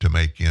to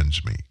make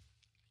ends meet.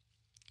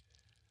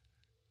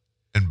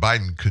 And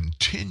Biden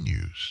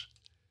continues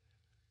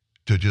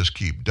to just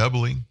keep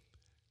doubling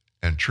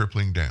and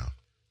tripling down.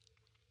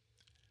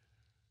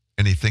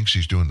 And he thinks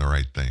he's doing the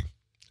right thing.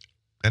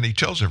 And he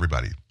tells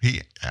everybody,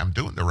 I'm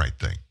doing the right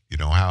thing. You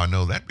know how I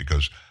know that?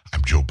 Because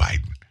I'm Joe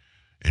Biden.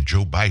 And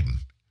Joe Biden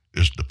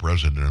is the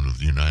president of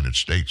the United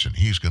States, and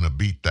he's going to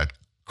beat that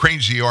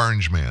crazy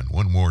orange man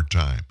one more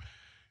time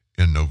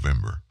in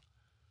November.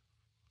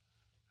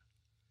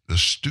 The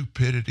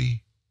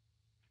stupidity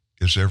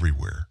is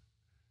everywhere,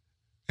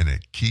 and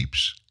it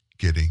keeps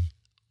getting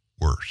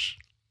worse.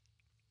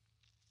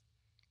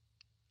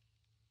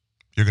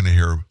 You're going to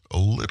hear a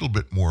little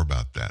bit more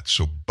about that,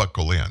 so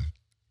buckle in.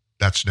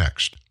 That's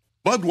next.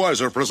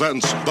 Budweiser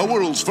presents the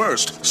world's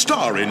first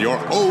star in your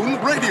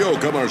own radio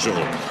commercial.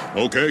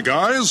 Okay,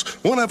 guys,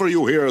 whenever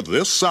you hear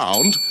this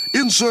sound,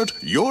 insert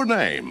your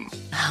name.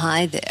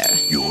 Hi there.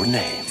 Your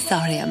name.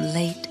 Sorry I'm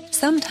late.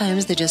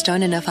 Sometimes there just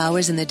aren't enough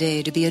hours in the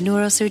day to be a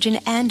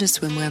neurosurgeon and a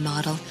swimwear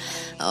model.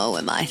 Oh,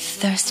 am I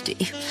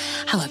thirsty?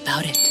 How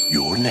about it?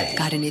 Your name.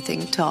 Got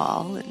anything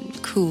tall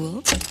and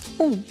cool?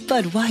 Oh,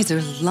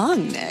 Budweiser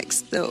long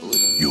necks, though.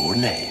 Your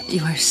name.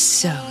 You are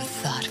so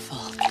thoughtful.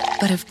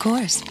 But of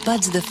course,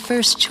 Bud's the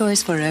first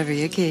choice for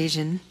every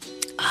occasion.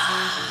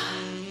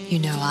 You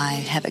know, I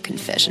have a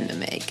confession to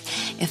make.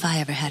 If I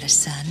ever had a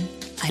son,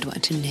 I'd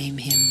want to name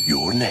him.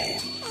 Your name.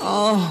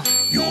 Oh.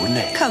 Your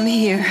name. Come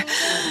here.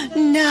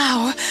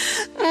 Now.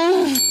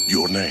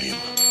 Your name.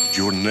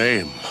 Your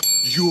name.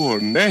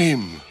 Your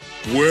name.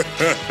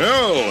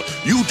 Well,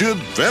 you did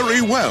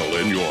very well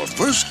in your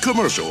first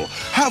commercial.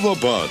 Have a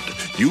Bud.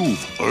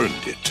 You've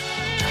earned it.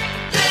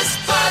 This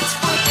Bud's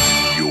for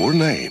Your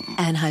name.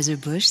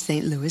 Anheuser-Busch,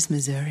 St. Louis,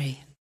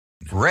 Missouri.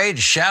 Raid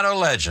Shadow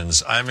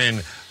Legends. I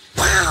mean,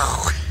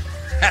 wow.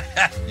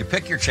 You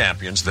pick your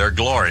champions. They're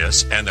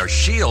glorious. And their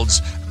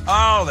shields,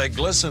 oh, they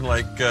glisten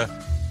like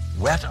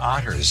wet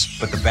otters.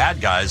 But the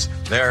bad guys,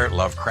 they're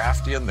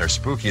Lovecraftian. They're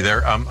spooky.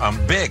 They're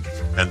big.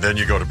 And then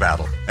you go to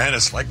battle. And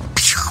it's like...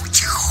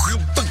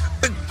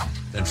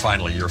 Then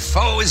finally, your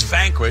foe is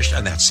vanquished,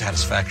 and that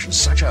satisfaction's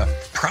such a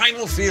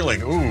primal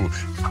feeling. Ooh.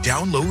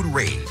 Download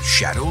Raid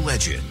Shadow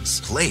Legends.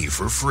 Play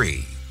for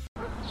free.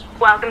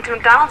 Welcome to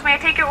McDonald's. May I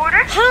take your order?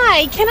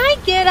 Hi, can I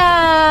get a...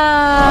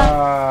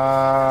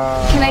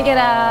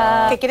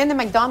 Get in the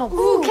McDonald's.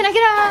 Ooh, can I get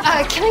a...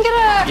 Yeah, can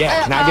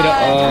I get a...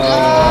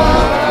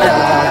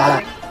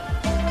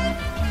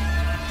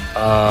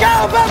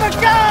 Go, Bubba,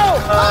 go!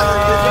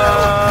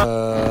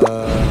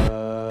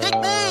 Pick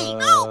me!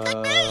 No, pick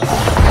me!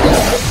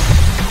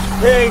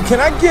 Hey, can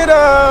I get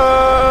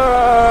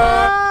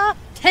a...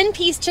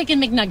 10-piece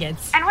chicken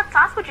McNuggets. And what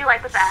sauce would you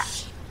like with that?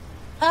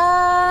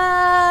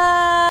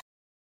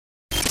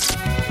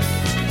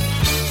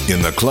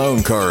 In the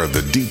clown car of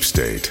the deep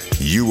state,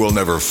 you will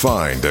never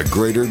find a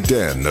greater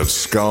den of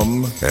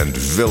scum and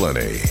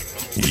villainy.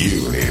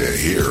 You need a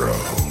hero.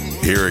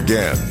 Here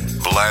again,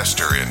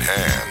 blaster in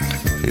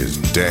hand, is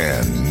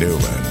Dan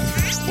Newman.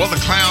 Well, the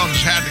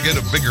clowns had to get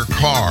a bigger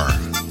car.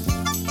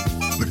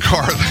 The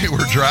car they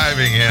were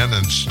driving in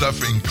and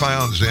stuffing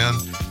clowns in,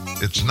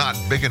 it's not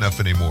big enough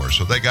anymore.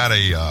 So they got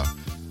a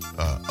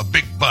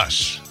big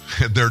bus.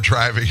 And they're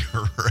driving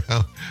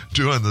around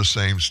doing the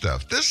same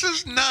stuff. This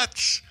is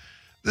nuts.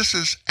 This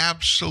is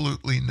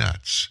absolutely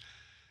nuts.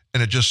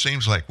 And it just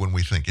seems like when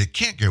we think it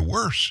can't get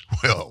worse,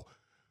 well,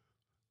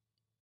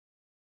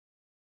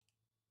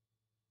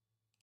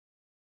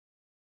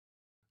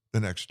 the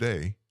next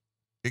day,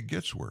 it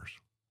gets worse.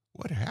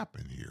 What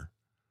happened here?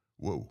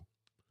 Whoa.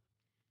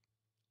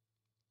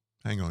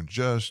 Hang on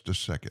just a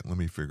second. Let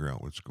me figure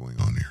out what's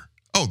going on here.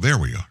 Oh, there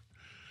we are.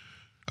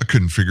 I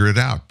couldn't figure it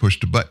out.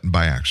 Pushed a button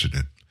by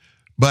accident.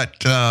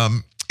 But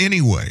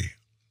anyway,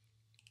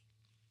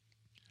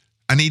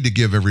 I need to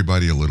give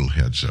everybody a little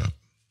heads up.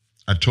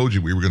 I told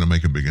you we were going to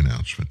make a big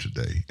announcement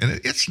today,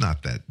 and it's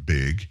not that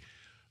big.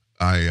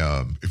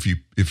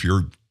 If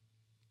you're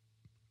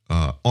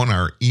on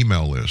our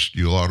email list,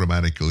 you'll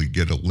automatically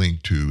get a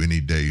link to any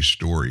day's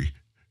story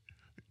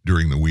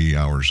during the wee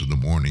hours of the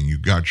morning. You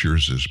got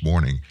yours this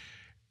morning,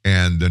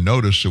 and the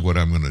notice of what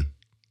I'm going to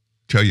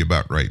tell you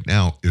about right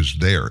now is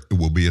there. It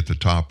will be at the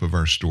top of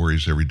our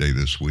stories every day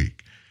this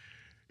week.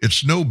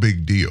 It's no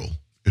big deal.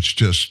 It's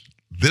just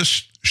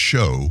this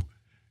show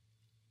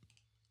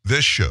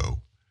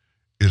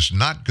is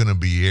not going to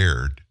be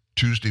aired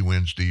Tuesday,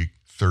 Wednesday,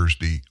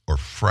 Thursday, or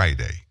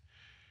Friday.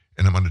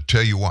 And I'm going to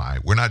tell you why.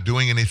 We're not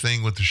doing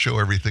anything with the show.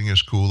 Everything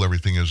is cool.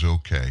 Everything is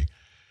okay.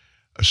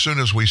 As soon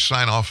as we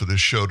sign off of this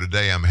show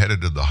today, I'm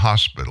headed to the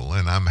hospital,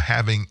 and I'm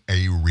having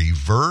a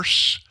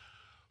reverse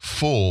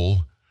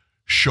full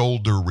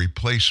shoulder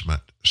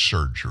replacement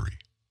surgery.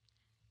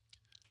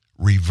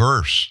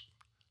 Reverse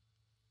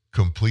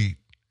complete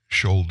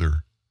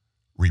shoulder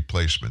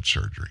replacement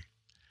surgery.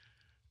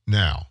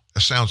 Now,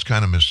 that sounds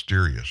kind of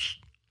mysterious.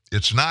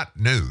 It's not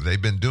new.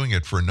 They've been doing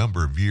it for a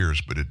number of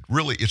years, but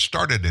it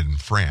started in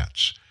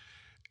France.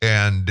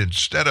 And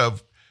instead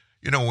of,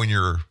 when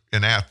you're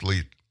an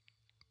athlete,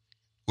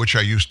 which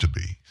I used to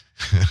be,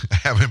 I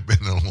haven't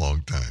been in a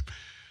long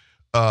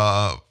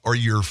time, or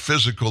you're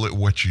physical at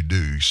what you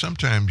do,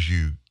 sometimes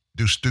you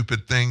do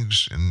stupid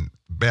things and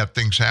bad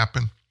things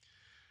happen.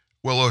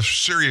 Well, a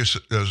series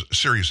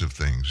of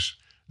things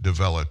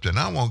developed, and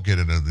I won't get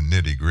into the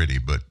nitty-gritty,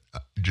 but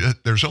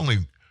there's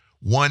only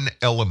one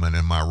element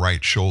in my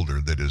right shoulder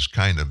that is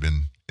kind of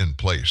in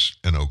place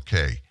and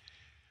okay.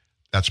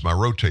 That's my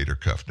rotator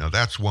cuff. Now,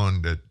 that's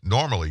one that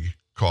normally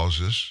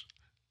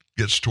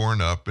gets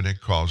torn up, and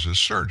it causes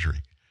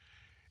surgery.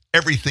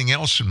 Everything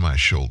else in my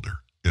shoulder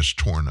is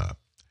torn up.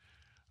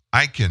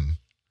 I can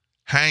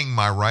hang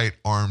my right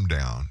arm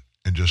down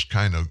and just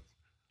kind of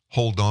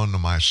hold on to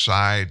my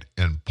side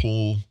and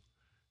pull,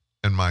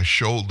 and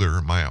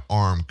my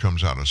arm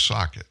comes out of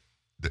socket.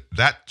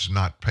 That's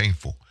not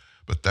painful,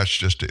 but that's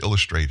just to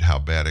illustrate how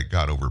bad it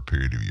got over a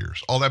period of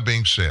years. All that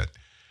being said,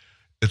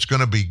 it's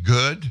going to be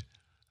good.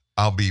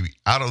 I'll be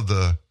out of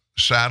the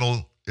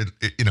saddle.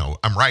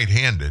 I'm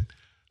right-handed,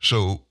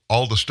 so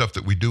all the stuff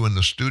that we do in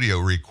the studio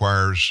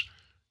requires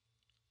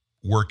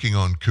working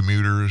on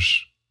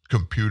computers,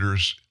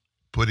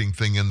 putting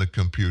thing in the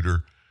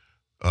computer,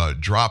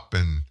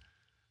 dropping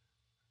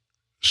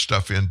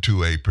stuff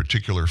into a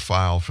particular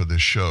file for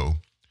this show.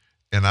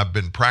 And I've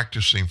been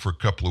practicing for a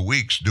couple of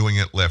weeks doing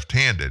it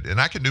left-handed,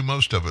 and I can do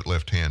most of it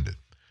left-handed.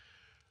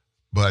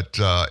 But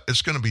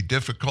it's going to be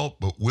difficult,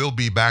 but we'll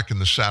be back in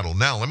the saddle.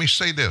 Now, let me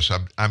say this.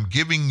 I'm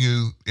giving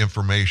you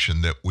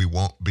information that we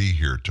won't be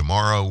here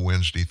tomorrow,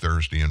 Wednesday,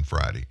 Thursday, and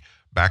Friday.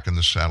 Back in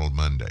the saddle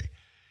Monday.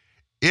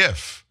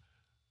 If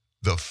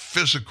the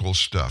physical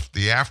stuff,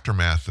 the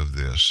aftermath of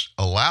this,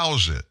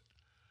 allows it,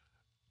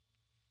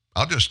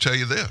 I'll just tell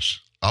you this.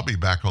 I'll be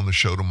back on the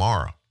show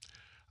tomorrow.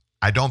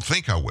 I don't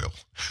think I will.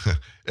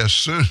 As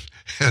soon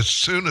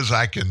as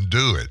I can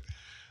do it,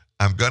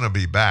 I'm going to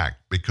be back,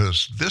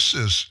 because this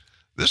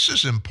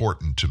is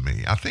important to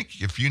me. I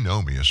think if you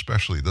know me,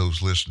 especially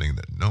those listening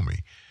that know me,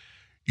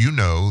 you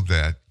know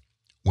that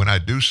when I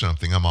do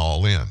something, I'm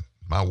all in.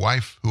 My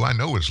wife, who I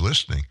know is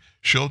listening,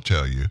 she'll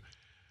tell you,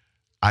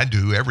 I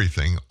do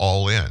everything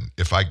all in.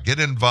 If I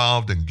get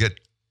involved and get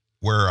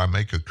where I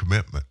make a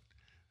commitment,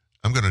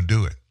 I'm going to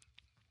do it.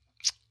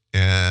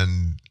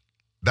 And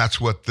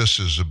that's what this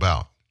is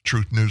about.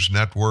 Truth News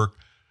Network,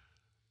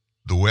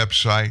 the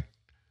website,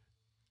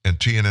 and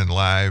TNN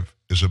Live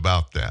is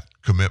about that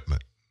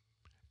commitment.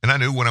 And I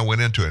knew when I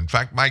went into it. In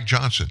fact,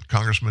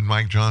 Congressman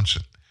Mike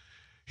Johnson,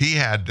 he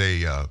had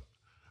a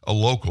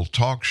local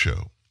talk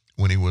show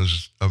when he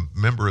was a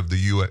member of the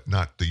U.S.,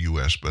 not the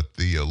U.S., but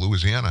the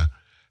Louisiana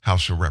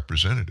House of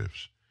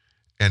Representatives.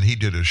 And he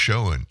did a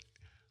show, and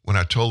when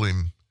I told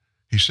him,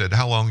 he said,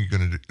 how long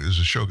is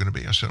the show going to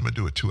be? I said, I'm going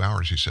to do it 2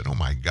 hours. He said, oh,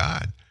 my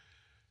God.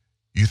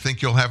 You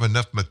think you'll have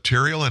enough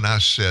material? And I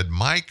said,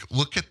 Mike,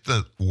 look at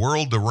the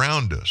world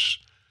around us.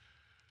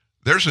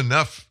 There's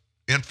enough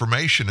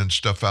information and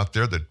stuff out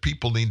there that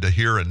people need to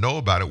hear and know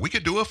about it. We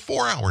could do a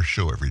 4-hour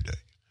show every day.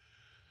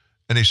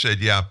 And he said,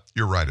 yeah,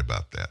 you're right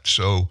about that.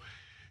 So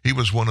he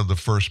was one of the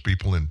first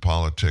people in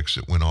politics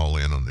that went all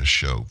in on this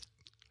show.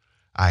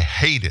 I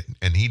hate it,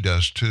 and he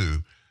does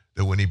too,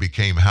 that when he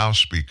became House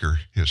Speaker,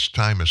 his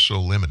time is so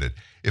limited.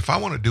 If I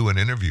want to do an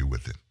interview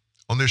with him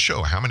on this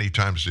show, how many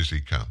times does he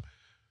come?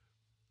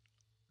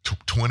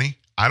 20?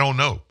 I don't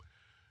know.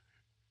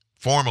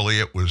 Formally,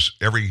 it was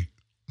every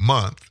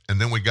month,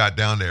 and then we got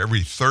down to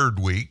every third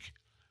week.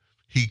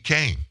 He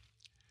came.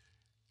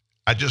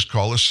 I just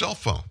call his cell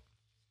phone.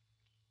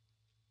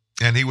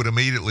 And he would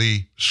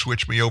immediately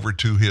switch me over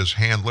to his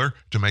handler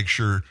to make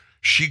sure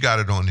she got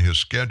it on his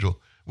schedule.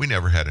 We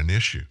never had an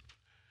issue.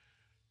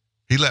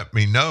 He let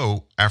me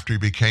know after he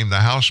became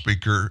the House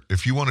Speaker,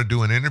 if you want to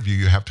do an interview,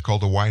 you have to call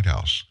the White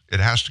House. It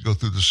has to go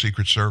through the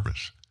Secret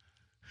Service.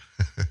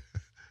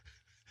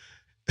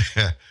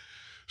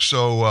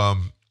 So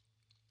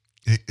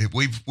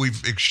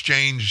we've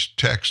exchanged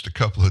text a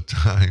couple of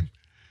times,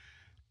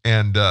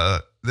 and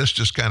this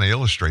just kind of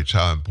illustrates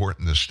how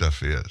important this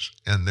stuff is.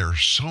 And there are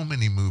so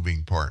many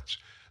moving parts.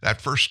 That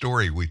first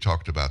story we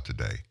talked about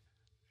today,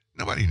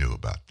 nobody knew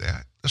about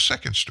that. The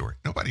second story,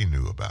 nobody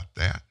knew about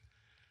that.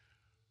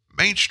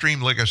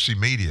 Mainstream legacy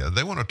media,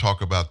 they want to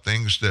talk about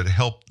things that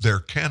help their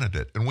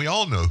candidate. And we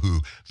all know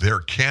who their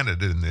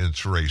candidate in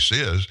this race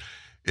is.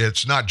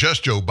 It's not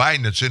just Joe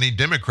Biden, it's any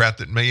Democrat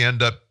that may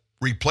end up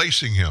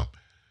replacing him.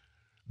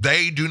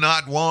 They do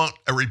not want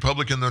a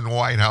Republican in the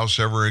White House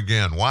ever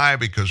again. Why?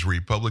 Because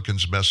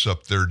Republicans mess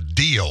up their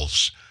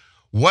deals.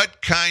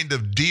 What kind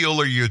of deal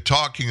are you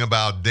talking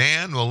about,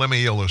 Dan? Well, let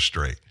me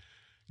illustrate.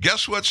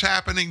 Guess what's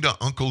happening to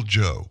Uncle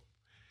Joe?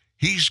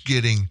 He's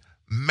getting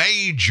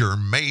major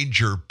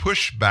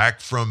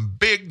pushback from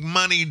big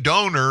money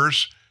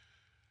donors,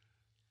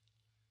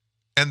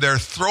 and they're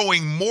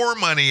throwing more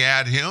money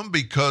at him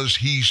because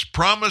he's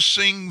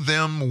promising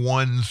them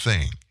one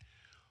thing.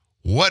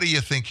 What do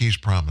you think he's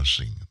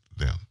promising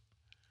them?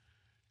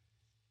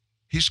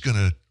 He's going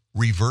to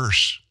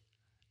reverse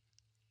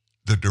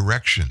the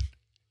direction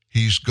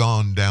he's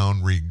gone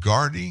down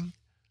regarding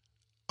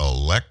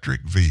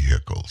electric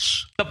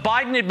vehicles. The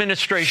Biden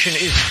administration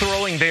is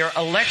throwing their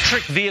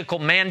electric vehicle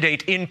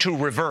mandate into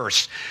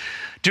reverse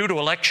due to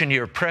election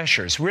year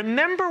pressures.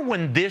 Remember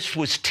when this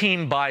was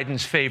Team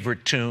Biden's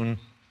favorite tune?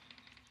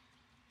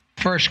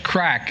 First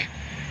crack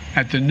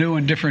at the new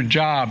and different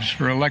jobs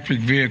for electric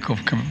vehicle.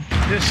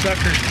 This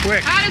sucker's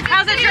quick.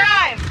 How's it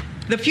drive?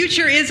 The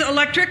future is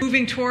electric,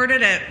 moving toward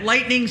it at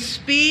lightning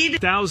speed.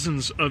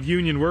 Thousands of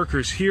union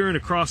workers here and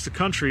across the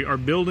country are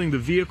building the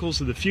vehicles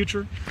of the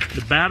future,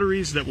 the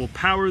batteries that will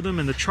power them,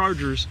 and the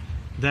chargers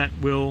that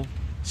will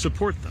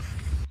support them.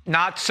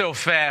 Not so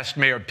fast,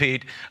 Mayor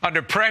Pete.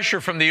 Under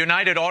pressure from the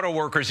United Auto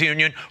Workers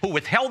Union, who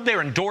withheld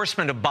their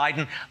endorsement of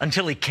Biden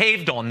until he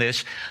caved on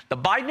this, the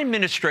Biden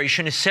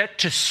administration is set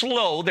to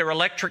slow their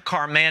electric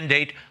car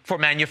mandate for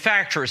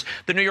manufacturers.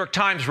 The New York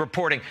Times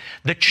reporting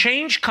the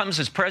change comes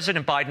as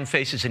President Biden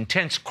faces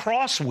intense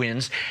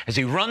crosswinds as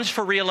he runs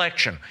for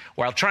re-election.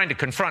 While trying to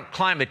confront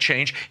climate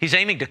change, he's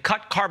aiming to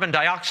cut carbon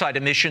dioxide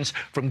emissions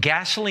from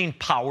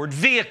gasoline-powered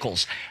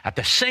vehicles. At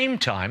the same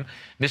time,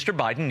 Mr.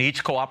 Biden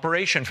needs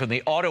cooperation from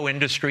the auto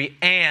industry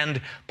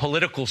and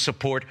political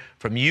support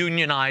from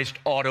unionized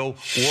auto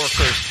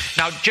workers.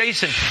 Now,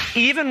 Jason,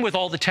 even with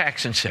all the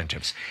tax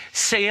incentives,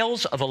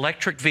 sales of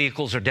electric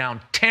vehicles are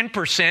down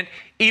 10%,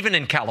 even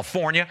in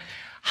California.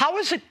 How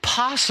is it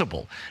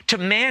possible to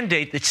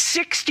mandate that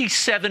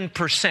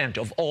 67%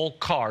 of all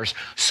cars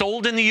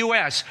sold in the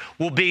U.S.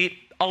 will be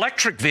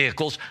electric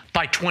vehicles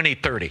by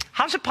 2030?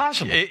 How's it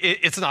possible?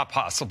 It's not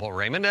possible,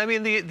 Raymond. I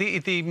mean,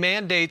 the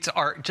mandates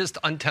are just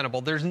untenable.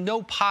 There's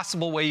no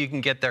possible way you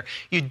can get there.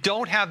 You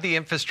don't have the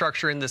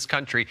infrastructure in this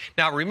country.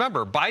 Now,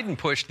 remember, Biden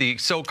pushed the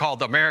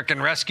so-called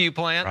American Rescue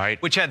Plan,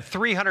 right, which had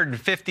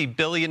 $350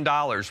 billion.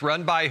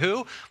 Run by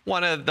who?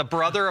 The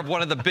brother of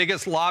one of the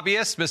biggest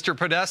lobbyists, Mr.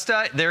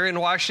 Podesta, there in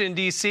Washington,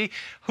 D.C.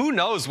 Who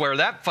knows where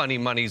that funny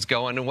money's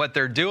going and what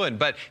they're doing.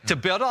 But to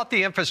build out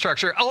the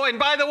infrastructure. Oh, and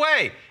by the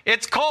way,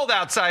 it's cold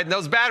outside and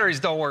those batteries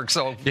don't work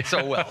so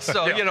well.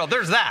 So,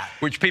 there's that.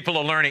 Which people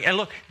are learning. And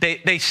look,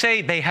 they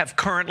say they have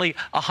currently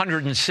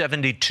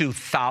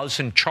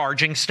 172,000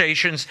 charging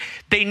stations.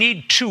 They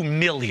need 2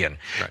 million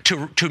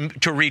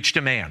to reach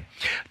demand.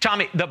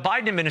 Tommy, the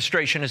Biden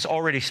administration has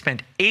already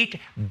spent $8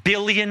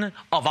 billion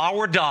of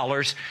our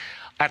dollars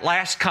at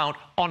last count,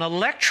 on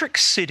electric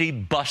city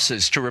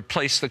buses to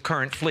replace the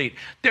current fleet.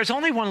 There's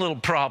only one little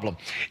problem.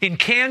 In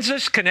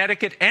Kansas,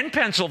 Connecticut, and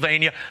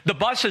Pennsylvania, the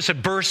buses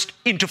have burst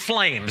into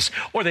flames,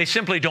 or they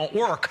simply don't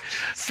work.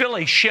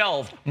 Philly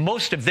shelved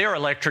most of their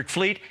electric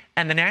fleet,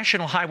 and the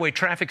National Highway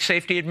Traffic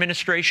Safety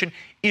Administration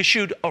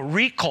issued a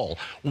recall.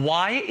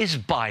 Why is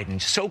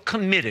Biden so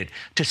committed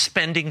to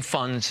spending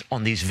funds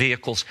on these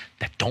vehicles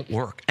that don't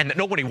work and that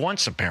nobody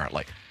wants,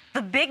 apparently?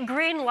 The big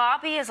green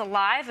lobby is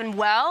alive and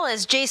well,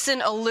 as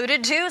Jason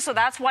alluded to, so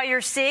that's why you're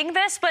seeing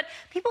this. But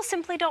people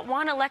simply don't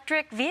want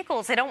electric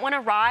vehicles. They don't want to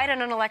ride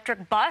in an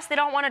electric bus. They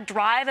don't want to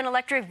drive an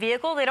electric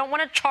vehicle. They don't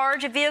want to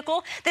charge a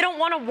vehicle. They don't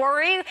want to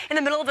worry in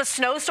the middle of a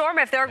snowstorm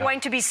if they're going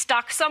to be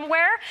stuck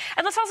somewhere.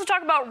 And let's also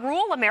talk about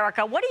rural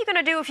America. What are you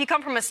going to do if you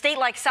come from a state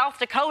like South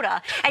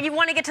Dakota and you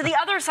want to get to the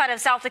other side of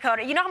South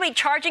Dakota? You know how many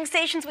charging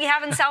stations we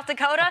have in South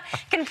Dakota?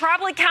 Can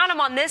probably count them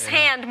on this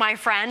hand, my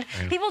friend.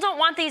 People don't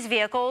want these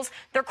vehicles.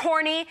 They're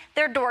corny,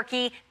 they're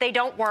dorky, they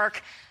don't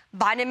work.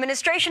 Biden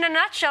administration in a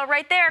nutshell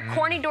right there.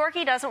 Corny,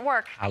 dorky, doesn't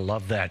work. I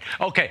love that.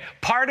 Okay,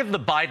 part of the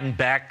Biden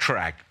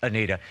backtrack,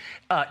 Anita,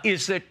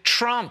 is that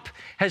Trump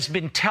has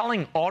been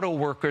telling auto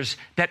workers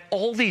that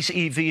all these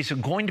EVs are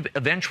going to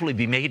eventually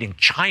be made in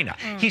China.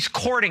 He's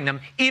courting them,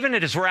 even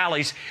at his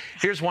rallies.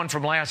 Here's one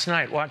from last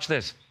night. Watch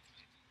this.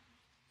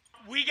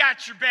 We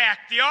got your back.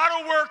 The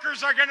auto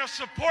workers are going to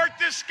support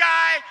this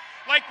guy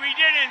like we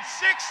did in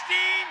 16,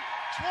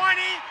 20.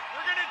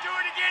 We're going to do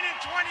it again in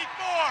 24.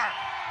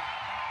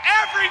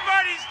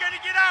 Everybody's going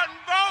to get out and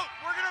vote.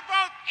 We're going to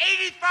vote.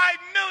 85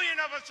 million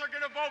of us are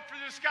going to vote for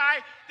this guy.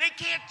 They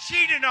can't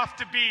cheat enough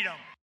to beat him.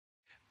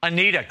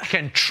 Anita,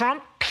 can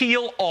Trump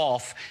peel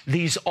off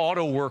these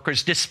auto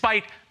workers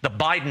despite the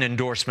Biden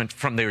endorsement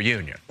from their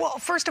union? Well,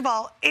 first of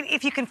all,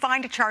 if you can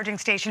find a charging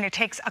station, it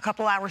takes a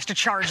couple hours to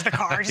charge the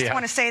car. I just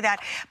want to say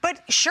that.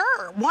 But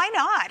sure, why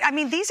not? I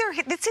mean, this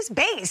is his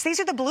base. These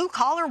are the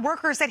blue-collar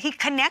workers that he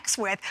connects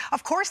with.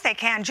 Of course they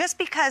can. Just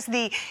because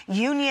the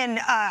union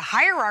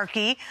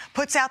hierarchy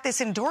puts out this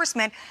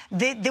endorsement,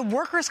 the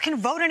workers can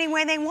vote any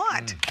way they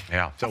want.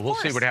 Yeah, so we'll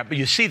see what happens.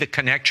 You see the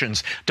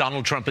connections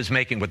Donald Trump is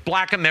making with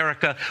Black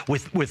America,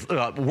 with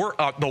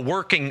the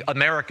working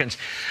Americans.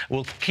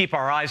 We'll keep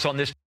our eyes on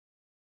this.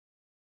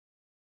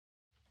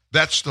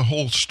 That's the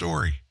whole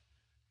story.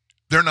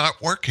 They're not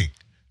working.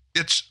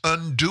 It's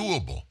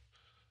undoable.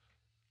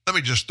 Let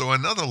me just throw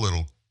another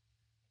little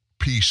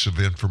piece of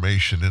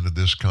information into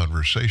this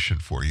conversation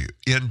for you.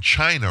 In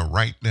China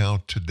right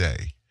now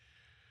today,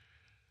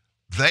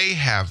 they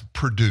have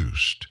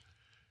produced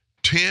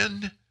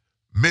 10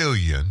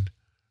 million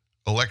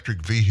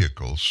electric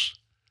vehicles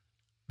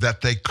that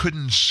they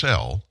couldn't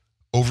sell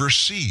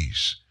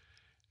overseas.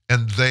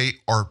 And they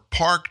are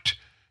parked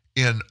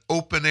in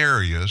open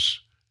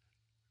areas,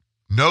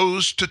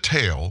 nose to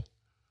tail,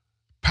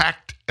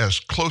 packed as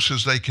close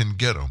as they can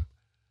get them,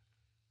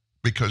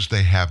 because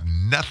they have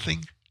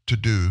nothing to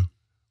do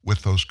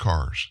with those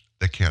cars.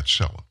 They can't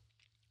sell them.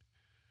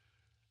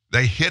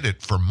 They hid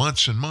it for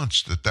months and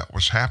months that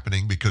was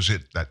happening because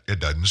it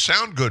doesn't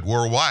sound good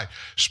worldwide,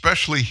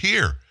 especially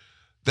here.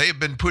 They have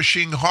been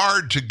pushing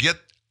hard to get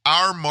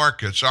our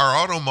markets, our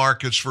auto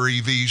markets for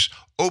EVs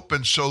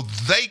open so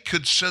they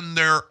could send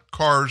their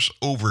cars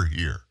over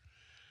here.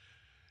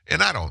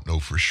 And I don't know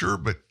for sure,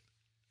 but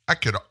I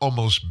could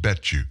almost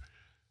bet you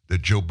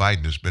that Joe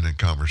Biden has been in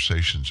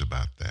conversations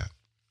about that.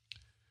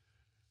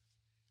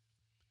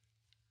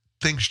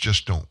 Things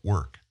just don't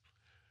work.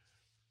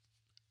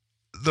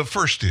 The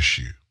first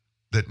issue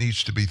that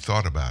needs to be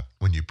thought about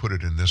when you put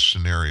it in this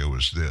scenario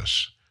is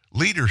this.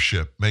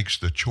 Leadership makes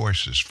the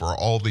choices for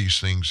all these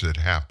things that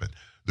happen,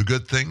 the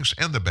good things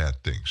and the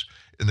bad things.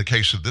 In the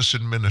case of this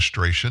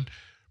administration,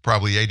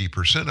 probably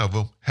 80% of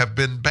them have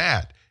been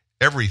bad.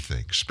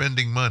 Everything,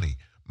 spending money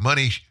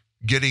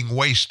getting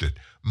wasted,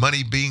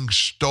 money being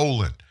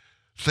stolen,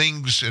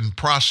 things and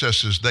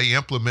processes they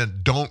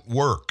implement don't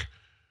work.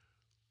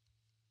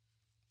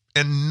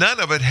 And none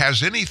of it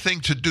has anything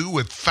to do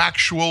with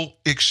factual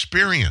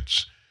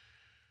experience.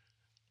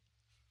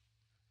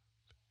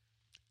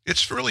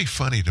 It's really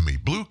funny to me.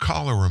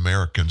 Blue-collar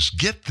Americans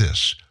get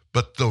this,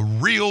 but the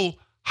real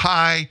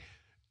high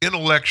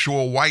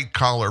intellectual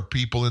white-collar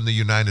people in the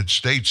United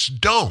States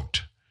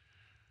don't.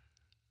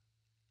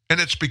 And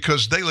it's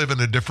because they live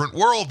in a different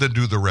world than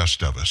do the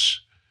rest of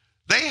us.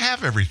 They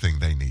have everything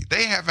they need.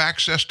 They have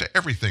access to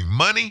everything.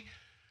 Money,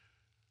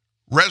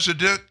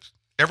 resident,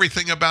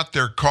 everything about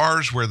their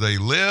cars, where they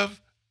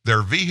live,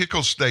 their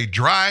vehicles they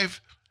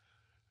drive.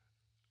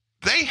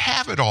 They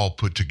have it all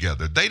put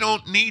together. They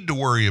don't need to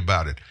worry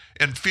about it.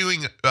 And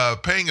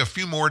paying a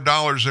few more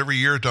dollars every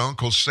year to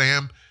Uncle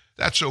Sam,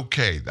 that's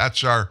okay.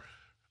 That's not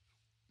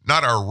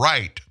our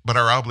right, but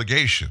our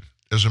obligation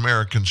as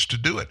Americans to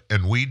do it.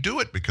 And we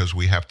do it because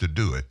we have to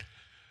do it.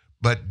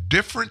 But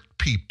different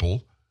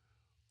people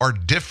are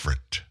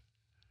different.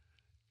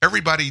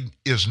 Everybody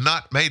is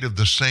not made of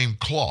the same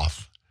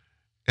cloth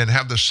and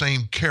have the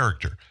same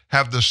character,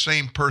 have the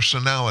same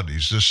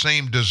personalities, the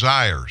same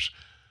desires,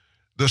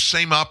 the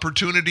same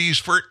opportunities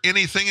for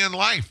anything in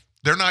life.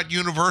 They're not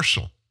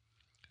universal.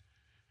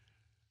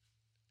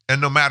 And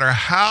no matter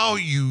how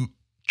you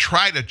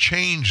try to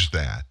change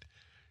that,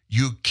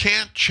 you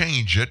can't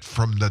change it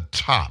from the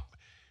top.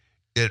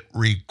 It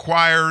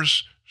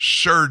requires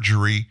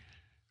surgery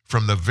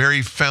from the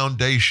very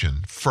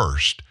foundation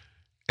first,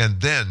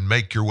 and then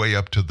make your way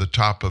up to the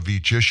top of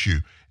each issue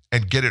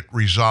and get it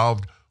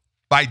resolved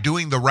by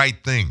doing the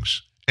right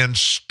things and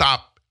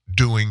stop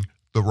doing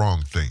the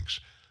wrong things.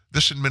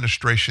 This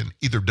administration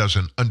either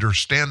doesn't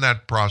understand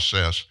that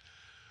process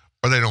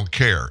or they don't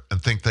care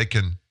and think they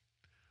can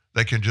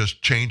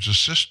just change the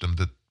system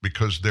that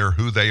because they're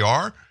who they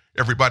are,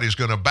 everybody's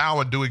going to bow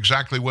and do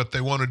exactly what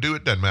they want to do.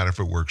 It doesn't matter if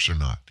it works or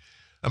not.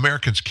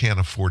 Americans can't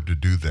afford to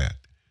do that.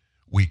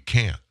 We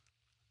can't.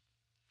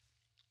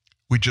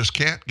 We just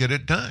can't get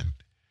it done.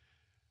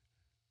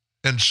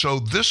 And so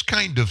this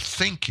kind of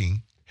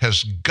thinking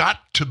has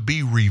got to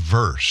be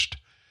reversed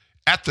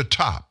at the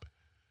top.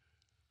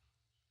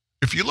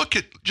 If you look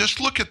at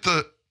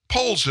the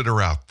polls that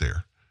are out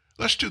there.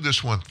 Let's do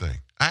this one thing.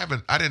 I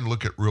didn't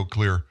look at Real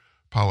Clear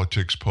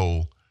Politics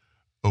poll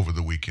over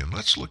the weekend.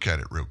 Let's look at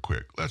it real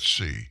quick. Let's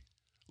see.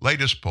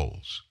 Latest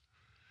polls.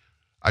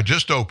 I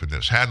just opened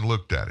this, hadn't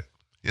looked at it.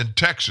 In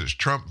Texas,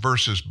 Trump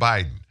versus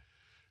Biden.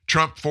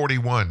 Trump 48,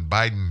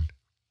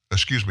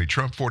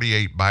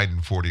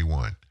 Biden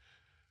 41.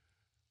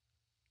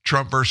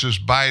 Trump versus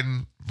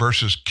Biden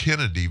versus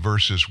Kennedy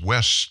versus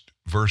West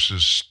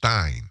versus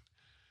Stein.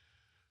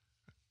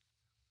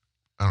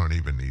 I don't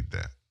even need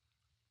that.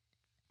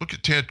 Look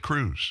at Ted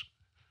Cruz.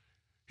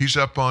 He's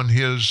up on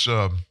his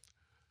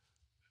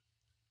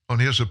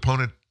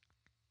opponent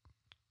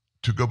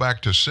to go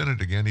back to Senate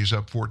again. He's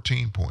up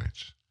 14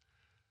 points.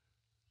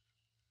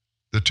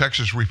 The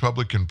Texas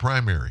Republican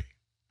primary,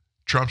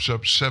 Trump's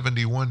up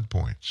 71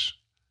 points.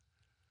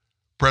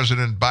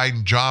 President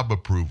Biden job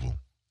approval,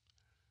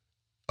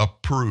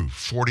 approved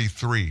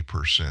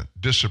 43%,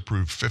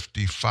 disapproved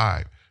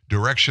 55%.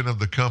 Direction of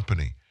the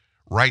company,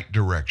 right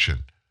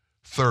direction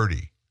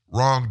 30%,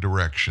 wrong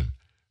direction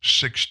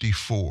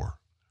 64%.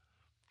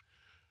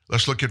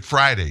 Let's look at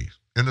Friday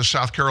in the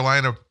South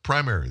Carolina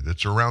primary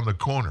that's around the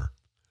corner.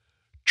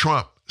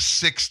 Trump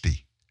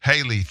 60,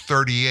 Haley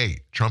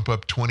 38, Trump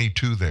up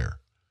 22 there.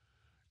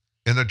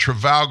 In the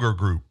Trafalgar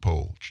Group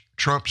poll,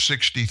 Trump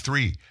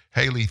 63,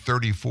 Haley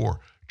 34,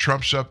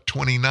 Trump's up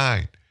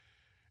 29.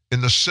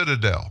 In the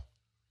Citadel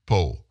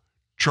poll,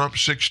 Trump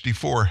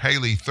 64,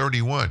 Haley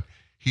 31,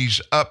 he's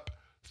up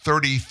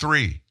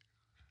 33.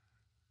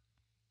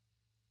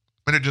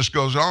 And it just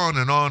goes on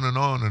and on and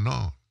on and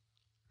on.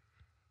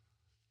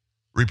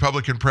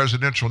 Republican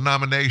presidential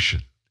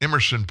nomination,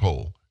 Emerson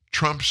poll,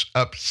 Trump's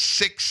up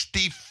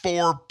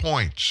 64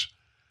 points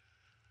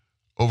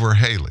over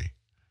Haley.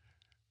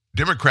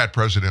 Democrat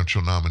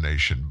presidential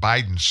nomination,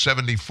 Biden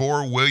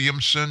 74,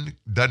 Williamson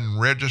doesn't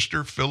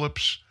register,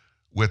 Phillips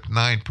with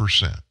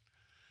 9%.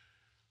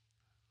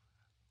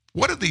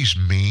 What do these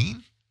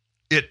mean?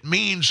 It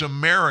means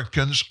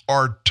Americans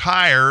are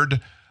tired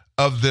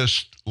of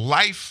this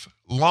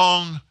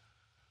lifelong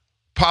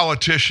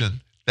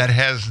politician that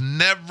has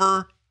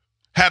never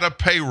had a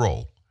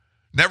payroll,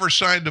 never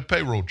signed a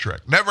payroll check,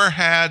 never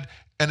had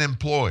an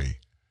employee.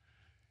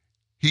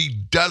 He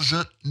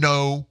doesn't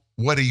know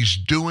what he's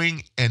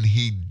doing, and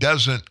he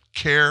doesn't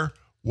care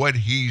what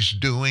he's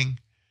doing,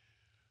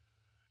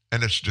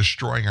 and it's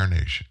destroying our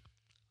nation.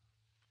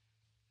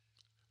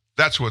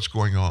 That's what's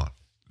going on.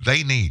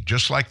 They need,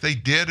 just like they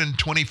did in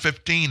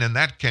 2015 in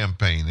that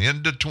campaign,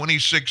 into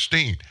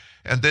 2016,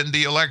 and then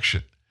the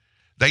election,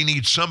 they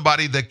need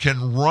somebody that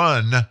can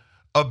run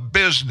a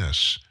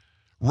business,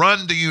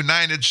 run the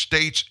United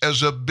States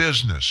as a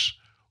business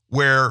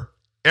where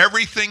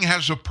everything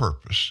has a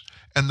purpose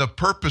and the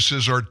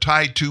purposes are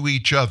tied to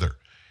each other.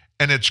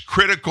 And it's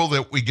critical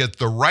that we get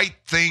the right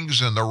things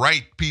and the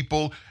right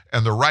people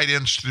and the right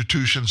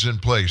institutions in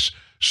place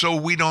so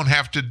we don't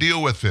have to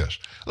deal with this.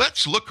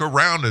 Let's look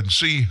around and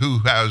see who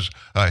has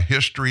a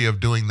history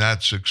of doing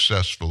that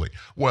successfully.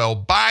 Well,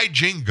 by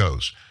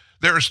jingos,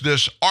 there's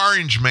this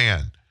orange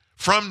man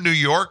from New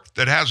York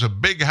that has a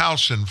big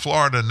house in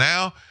Florida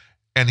now,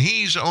 and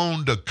he's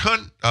owned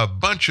a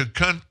bunch of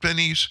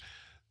companies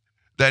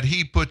that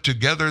he put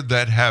together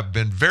that have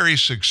been very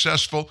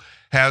successful,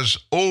 has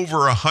over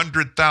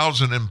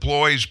 100,000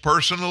 employees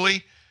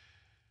personally,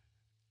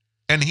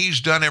 and he's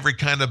done every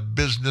kind of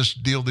business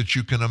deal that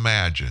you can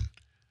imagine.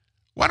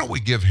 Why don't we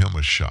give him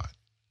a shot?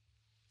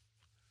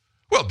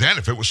 Well, Dan,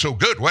 if it was so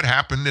good, what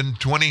happened in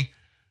 2020?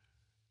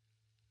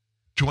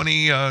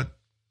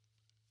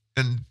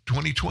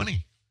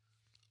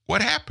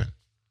 What happened?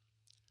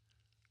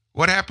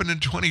 What happened in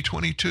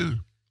 2022?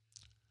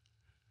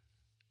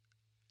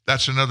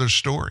 That's another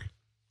story.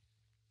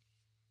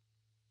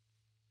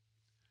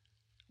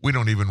 We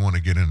don't even want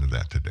to get into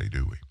that today,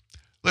 do we?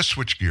 Let's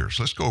switch gears.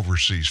 Let's go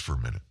overseas for a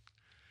minute.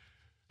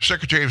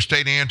 Secretary of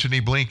State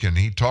Antony Blinken,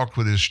 he talked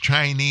with his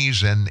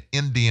Chinese and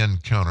Indian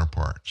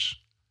counterparts.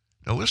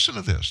 Now listen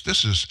to this.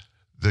 This is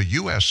the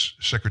U.S.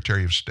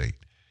 Secretary of State.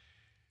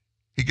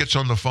 He gets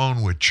on the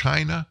phone with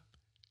China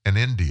and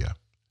India.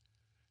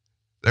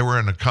 They were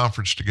in a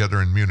conference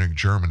together in Munich,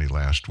 Germany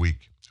last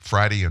week,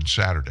 Friday and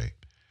Saturday.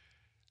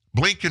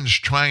 Blinken's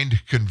trying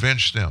to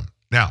convince them.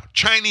 Now,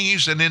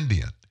 Chinese and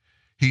Indian,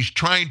 he's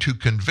trying to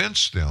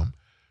convince them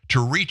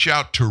to reach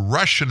out to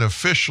Russian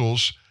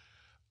officials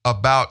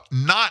about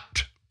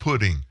not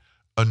putting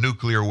a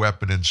nuclear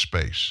weapon in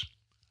space.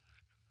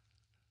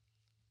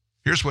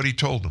 Here's what he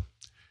told them.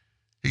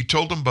 He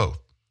told them both,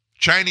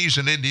 Chinese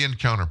and Indian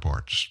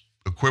counterparts,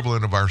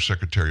 equivalent of our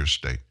Secretary of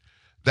State,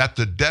 that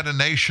the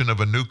detonation of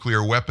a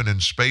nuclear weapon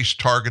in space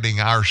targeting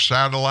our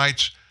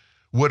satellites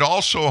would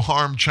also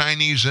harm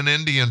Chinese and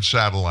Indian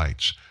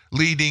satellites,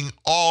 leading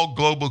all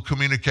global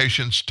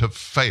communications to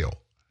fail.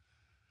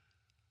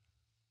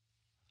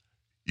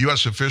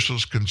 U.S.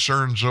 officials'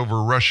 concerns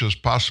over Russia's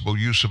possible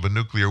use of a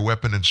nuclear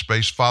weapon in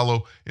space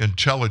follow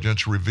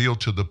intelligence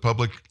revealed to the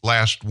public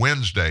last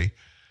Wednesday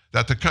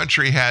that the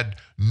country had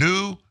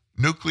new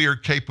nuclear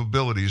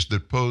capabilities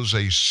that pose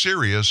a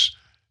serious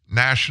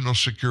national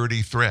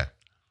security threat.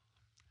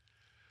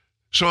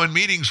 So in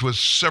meetings with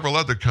several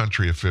other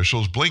country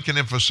officials, Blinken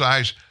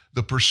emphasized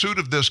the pursuit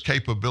of this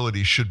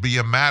capability should be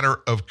a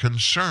matter of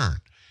concern.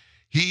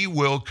 He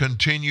will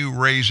continue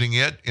raising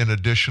it in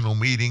additional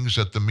meetings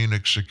at the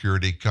Munich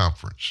Security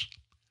Conference.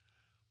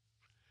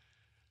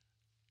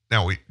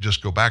 Now, we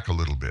just go back a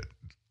little bit.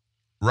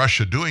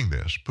 Russia doing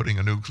this, putting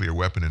a nuclear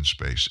weapon in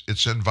space,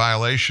 it's in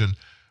violation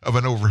of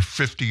an over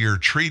 50-year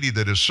treaty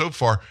that has so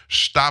far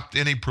stopped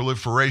any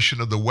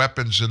proliferation of the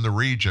weapons in the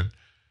region.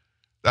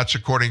 That's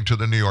according to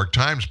the New York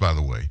Times, by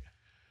the way.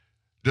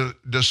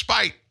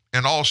 Despite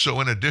And also,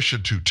 in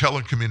addition to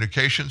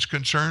telecommunications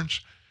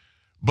concerns,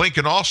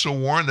 Blinken also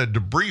warned that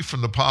debris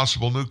from the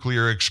possible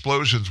nuclear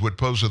explosions would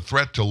pose a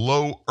threat to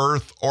low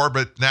Earth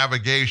orbit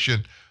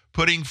navigation,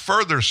 putting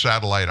further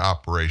satellite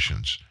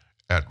operations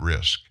at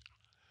risk.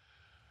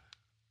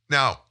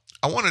 Now,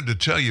 I wanted to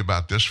tell you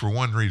about this for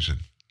one reason,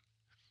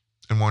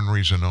 and one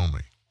reason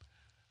only.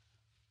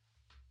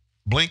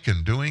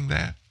 Blinken doing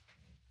that,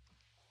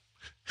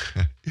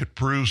 it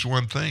proves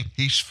one thing.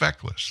 He's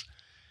feckless.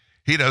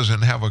 He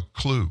doesn't have a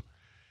clue.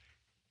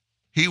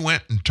 He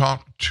went and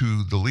talked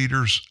to the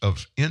leaders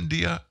of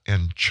India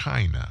and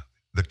China,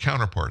 the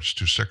counterparts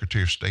to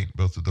Secretary of State in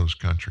both of those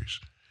countries.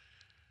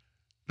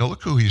 Now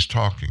look who he's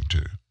talking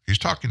to. He's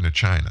talking to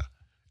China,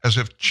 as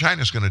if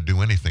China's going to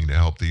do anything to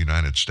help the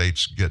United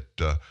States get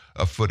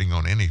a footing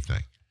on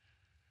anything.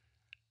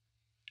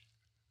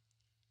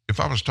 If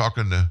I was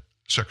talking to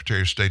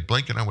Secretary of State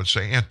Blinken, I would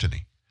say,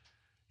 Anthony,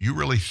 you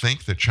really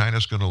think that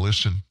China's going to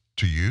listen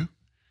to you?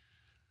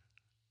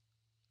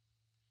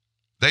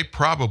 They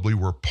probably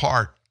were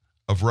part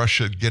of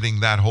Russia getting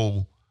that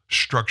whole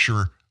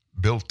structure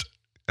built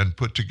and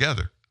put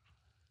together.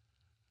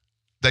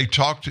 They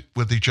talked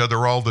with each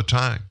other all the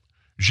time.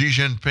 Xi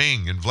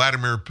Jinping and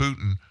Vladimir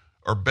Putin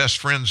are best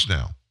friends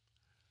now.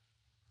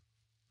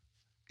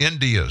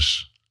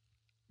 India's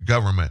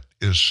government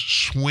is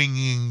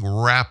swinging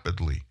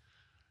rapidly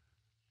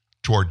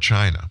toward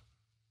China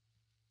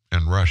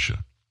and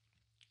Russia.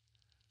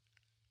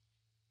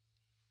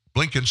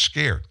 Blinken's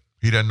scared.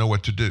 He doesn't know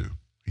what to do.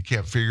 He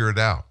can't figure it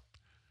out.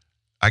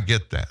 I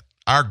get that.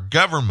 Our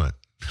government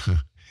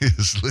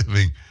is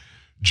living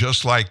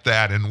just like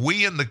that. And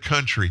we in the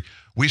country,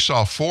 we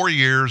saw 4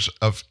 years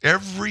of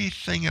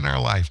everything in our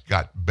life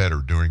got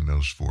better during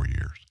those 4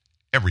 years.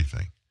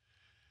 Everything.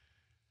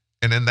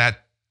 And in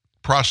that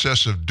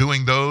process of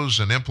doing those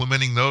and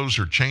implementing those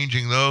or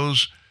changing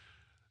those,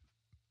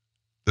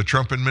 the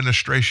Trump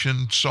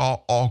administration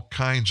saw all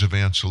kinds of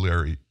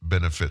ancillary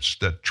benefits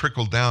that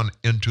trickled down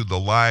into the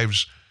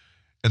lives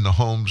and the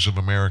homes of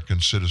American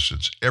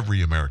citizens.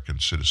 Every American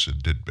citizen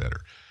did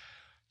better.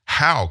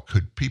 How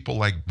could people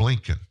like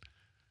Blinken,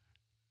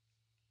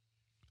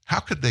 how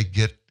could they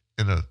get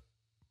in a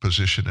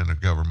position in a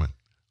government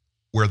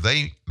where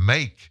they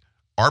make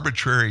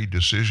arbitrary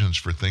decisions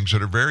for things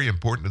that are very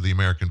important to the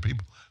American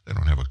people? They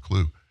don't have a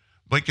clue.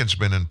 Blinken's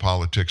been in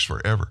politics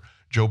forever.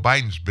 Joe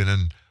Biden's been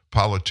in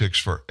politics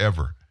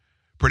forever.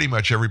 Pretty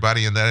much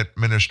everybody in that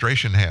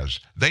administration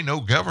has. They know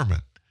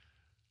government,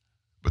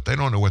 but they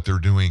don't know what they're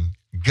doing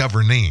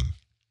governing.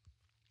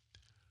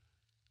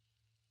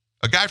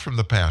 A guy from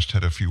the past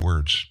had a few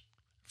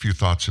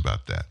thoughts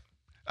about that.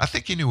 I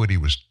think he knew what he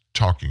was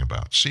talking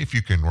about. See if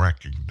you can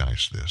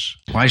recognize this.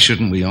 Why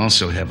shouldn't we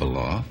also have a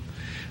law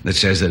that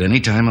says that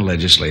any time a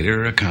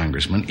legislator or a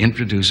congressman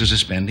introduces a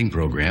spending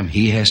program,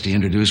 he has to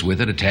introduce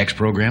with it a tax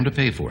program to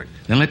pay for it?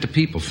 Then let the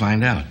people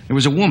find out. There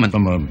was a woman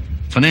from a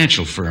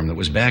financial firm that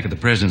was back at the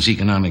President's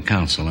Economic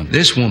Council, and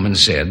this woman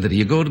said that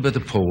you go to the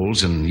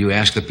polls and you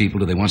ask the people,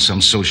 do they want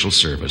some social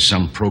service,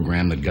 some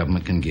program that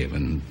government can give?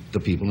 And the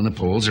people in the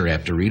polls are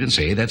apt to read and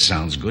say, hey, that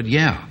sounds good,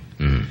 yeah.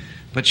 Mm.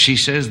 But she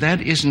says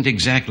that isn't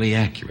exactly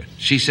accurate.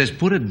 She says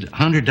put a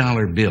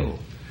 $100 bill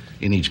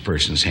in each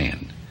person's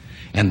hand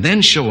and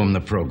then show them the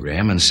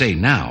program and say,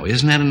 now,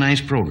 isn't that a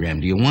nice program?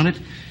 Do you want it?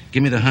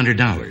 Give me the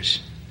 $100.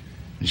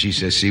 And she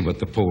says, see what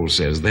the poll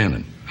says then,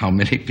 and how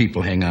many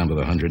people hang on to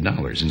the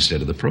 $100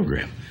 instead of the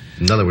program.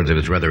 In other words, if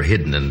it's rather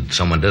hidden and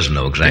someone doesn't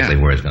know exactly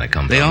where it's going to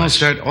come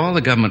from. All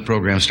the government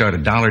programs start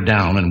 $1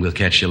 down and we'll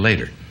catch you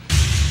later.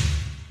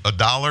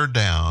 $1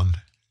 down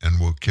and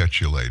we'll catch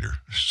you later.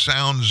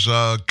 Sounds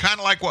kind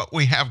of like what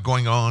we have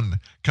going on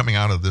coming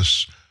out of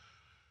this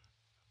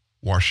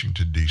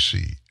Washington,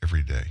 D.C.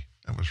 every day.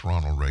 That was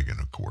Ronald Reagan,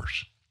 of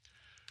course.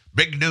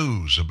 Big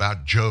news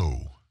about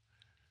Joe.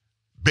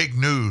 Big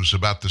news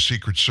about the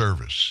Secret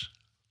Service.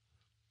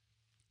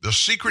 The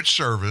Secret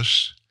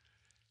Service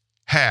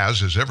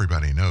has, as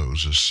everybody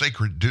knows, a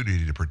sacred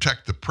duty to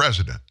protect the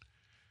president.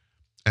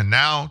 And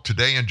now,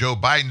 today in Joe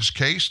Biden's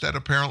case, that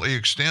apparently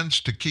extends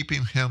to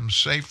keeping him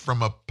safe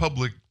from a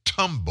public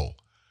tumble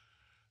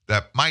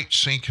that might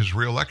sink his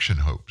reelection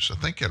hopes. I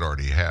think it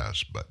already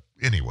has, but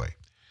anyway.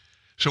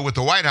 So with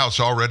the White House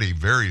already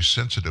very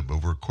sensitive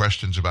over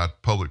questions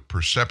about public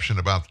perception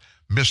about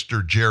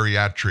Mr.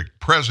 Geriatric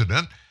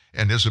President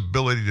and his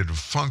ability to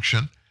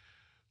function,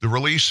 the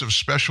release of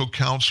Special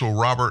Counsel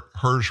Robert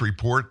Hur's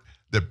report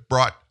that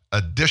brought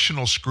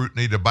additional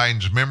scrutiny to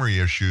Biden's memory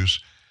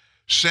issues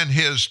sent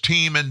his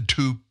team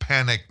into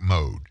panic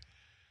mode.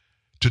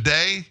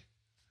 Today,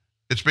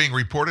 it's being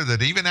reported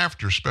that even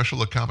after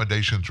special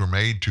accommodations were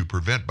made to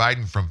prevent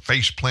Biden from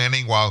face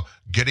planting while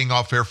getting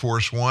off Air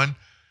Force One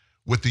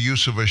with the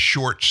use of a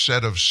short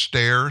set of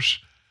stairs,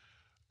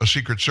 a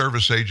Secret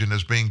Service agent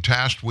is being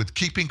tasked with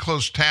keeping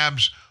close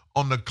tabs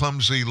on the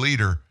clumsy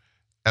leader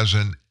as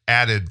an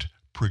added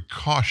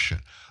precaution.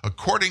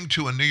 According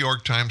to a New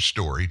York Times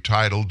story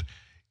titled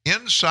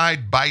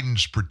Inside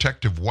Biden's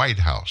Protective White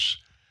House,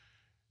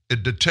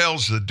 it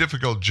details the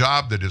difficult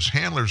job that his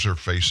handlers are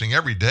facing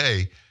every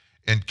day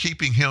and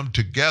keeping him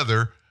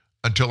together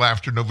until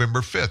after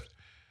November 5th.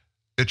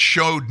 It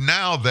showed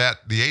now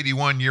that the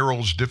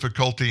 81-year-old's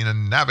difficulty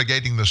in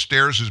navigating the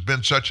stairs has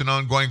been such an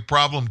ongoing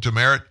problem to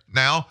merit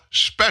now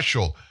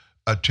special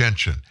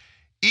attention.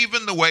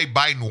 Even the way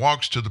Biden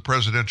walks to the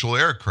presidential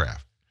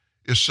aircraft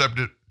is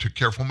subject to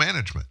careful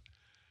management.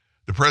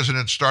 The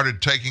president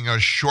started taking a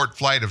short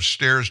flight of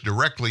stairs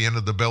directly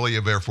into the belly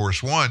of Air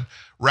Force One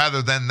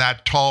rather than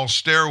that tall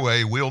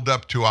stairway wheeled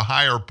up to a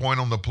higher point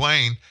on the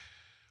plane.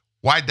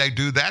 Why'd they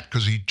do that?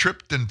 Because he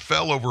tripped and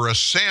fell over a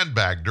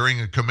sandbag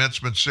during a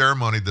commencement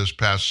ceremony this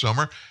past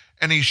summer,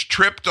 and he's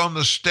tripped on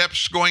the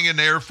steps going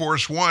into Air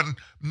Force One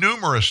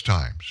numerous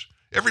times.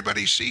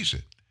 Everybody sees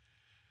it.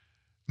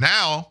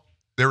 Now,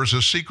 there is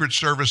a Secret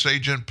Service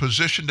agent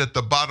positioned at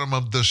the bottom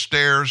of the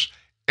stairs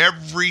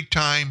every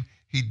time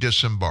he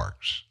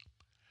disembarks.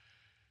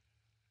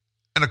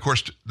 And of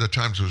course, the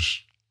Times was,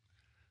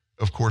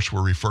 of course,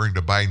 we're referring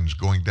to Biden's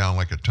going down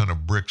like a ton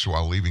of bricks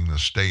while leaving the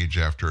stage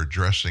after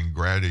addressing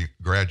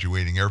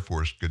graduating Air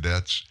Force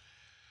cadets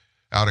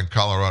out in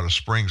Colorado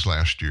Springs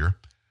last year.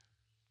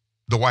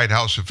 The White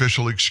House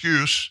official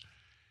excuse,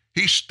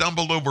 he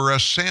stumbled over a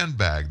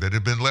sandbag that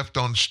had been left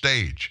on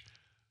stage.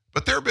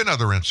 But there have been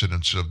other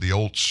incidents of the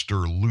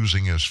oldster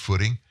losing his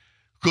footing,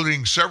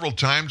 including several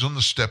times on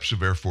the steps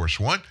of Air Force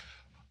One.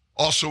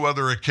 Also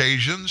other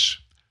occasions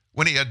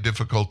when he had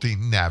difficulty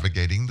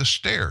navigating the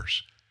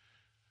stairs.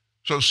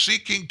 So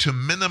seeking to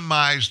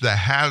minimize the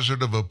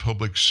hazard of a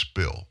public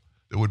spill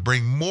that would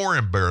bring more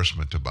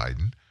embarrassment to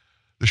Biden,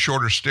 the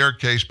shorter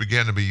staircase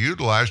began to be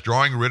utilized,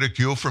 drawing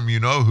ridicule from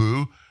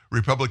you-know-who,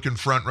 Republican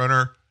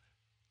frontrunner,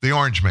 the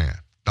Orange Man,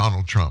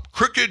 Donald Trump.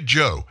 Crooked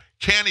Joe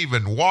can't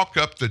even walk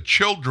up the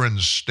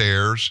children's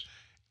stairs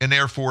in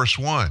Air Force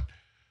One.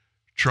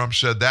 Trump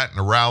said that in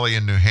a rally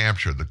in New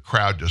Hampshire. The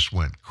crowd just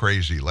went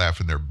crazy,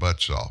 laughing their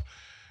butts off.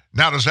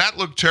 Now, does that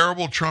look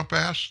terrible, Trump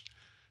asked,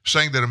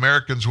 saying that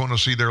Americans want to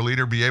see their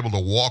leader be able to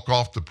walk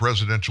off the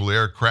presidential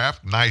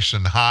aircraft nice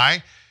and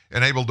high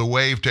and able to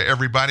wave to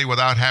everybody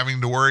without having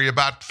to worry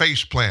about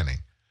face planting.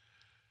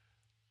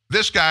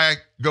 This guy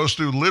goes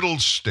through little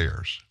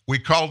stairs. We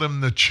called them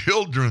the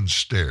children's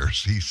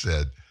stairs, he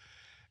said.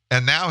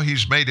 And now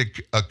he's made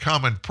a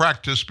common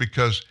practice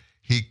because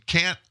he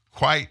can't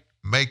quite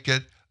make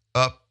it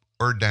up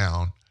or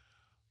down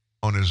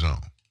on his own.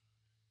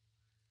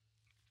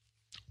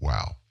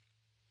 Wow.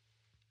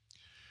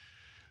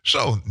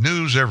 So,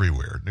 news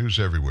everywhere.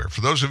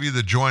 For those of you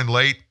that joined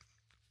late,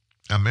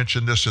 I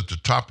mentioned this at the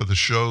top of the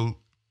show.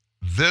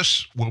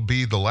 This will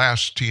be the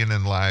last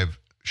TNN Live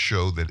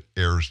show that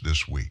airs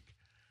this week.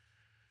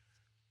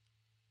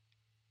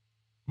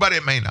 But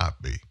it may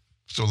not be.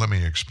 So let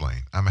me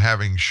explain. I'm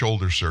having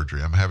shoulder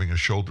surgery. I'm having a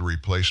shoulder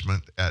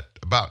replacement at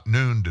about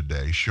noon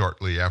today.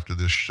 Shortly after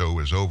this show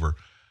is over,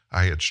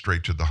 I head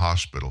straight to the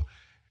hospital.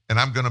 And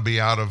I'm going to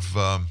be out of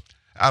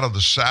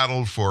the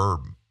saddle for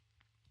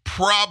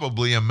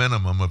probably a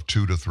minimum of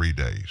 2 to 3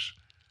 days.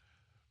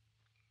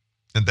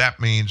 And that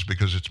means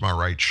because it's my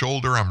right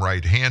shoulder, I'm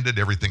right-handed.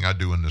 Everything I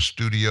do in the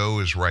studio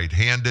is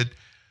right-handed.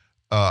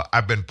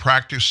 I've been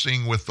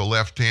practicing with the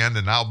left hand,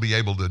 and I'll be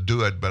able to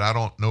do it, but I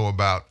don't know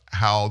about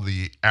how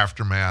the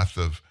aftermath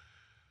of,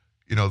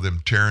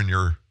 them tearing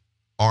your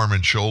arm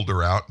and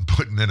shoulder out and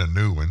putting in a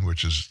new one,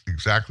 which is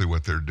exactly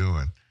what they're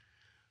doing,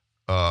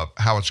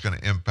 how it's going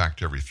to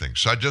impact everything.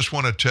 So I just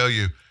want to tell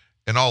you,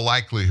 in all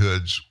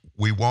likelihoods,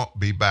 we won't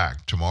be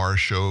back. Tomorrow's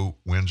show,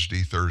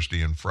 Wednesday,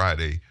 Thursday, and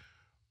Friday,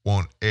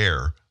 won't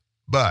air,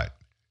 but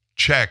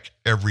check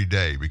every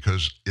day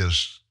because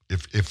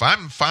if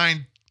I'm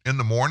fine in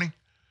the morning,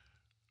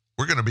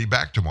 we're going to be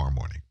back tomorrow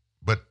morning.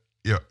 But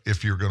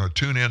if you're going to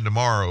tune in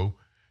tomorrow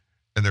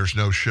and there's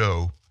no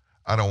show,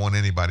 I don't want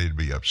anybody to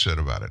be upset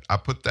about it. I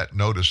put that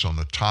notice on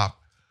the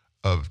top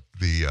of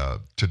the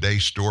Today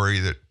story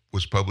that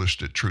was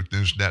published at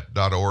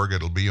truthnewsnet.org.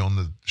 It'll be on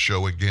the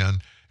show again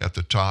at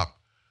the top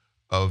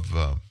of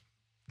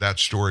that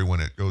story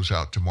when it goes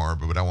out tomorrow,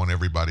 but I want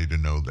everybody to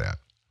know that.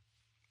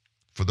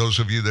 For those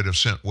of you that have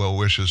sent well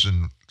wishes,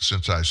 and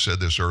since I said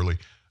this early,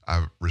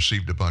 I've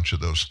received a bunch of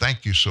those.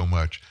 Thank you so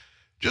much.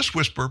 Just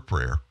whisper a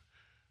prayer.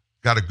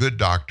 Got a good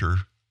doctor,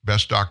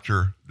 best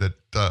doctor that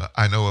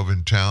I know of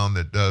in town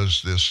that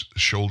does this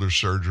shoulder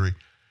surgery.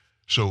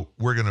 So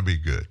we're going to be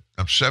good.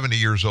 I'm 70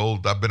 years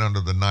old. I've been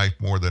under the knife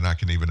more than I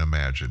can even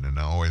imagine, and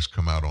I always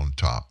come out on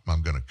top.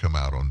 I'm going to come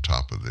out on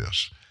top of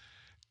this,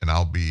 and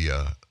I'll be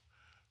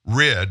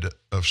rid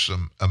of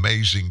some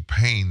amazing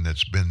pain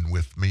that's been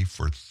with me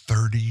for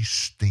 30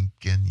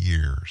 stinking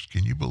years.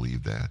 Can you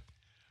believe that?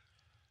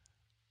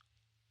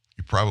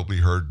 You probably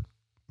heard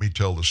me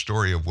tell the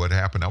story of what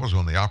happened. I was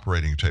on the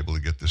operating table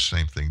to get this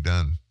same thing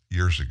done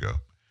years ago.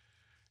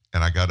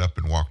 And I got up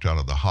and walked out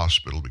of the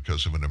hospital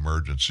because of an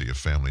emergency, a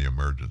family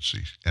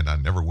emergency. And I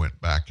never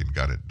went back and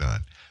got it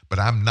done. But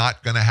I'm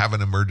not going to have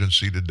an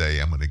emergency today.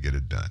 I'm going to get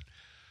it done.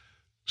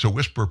 So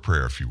whisper a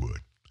prayer if you would.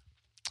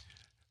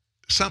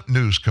 Some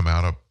news come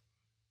out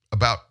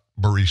about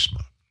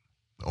Burisma.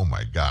 Oh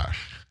my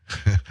gosh.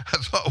 I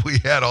thought we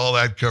had all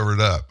that covered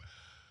up.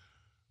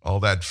 All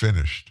that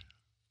finished.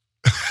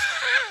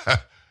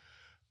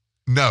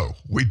 No,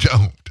 we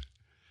don't.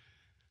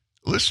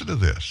 Listen to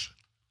this.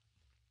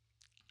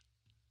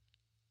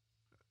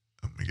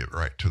 Let me get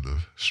right to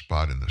the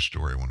spot in the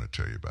story I want to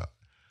tell you about.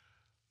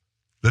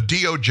 The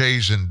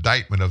DOJ's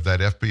indictment of that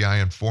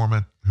FBI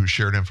informant who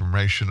shared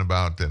information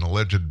about an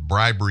alleged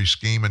bribery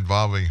scheme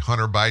involving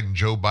Hunter Biden,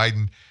 Joe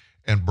Biden,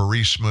 and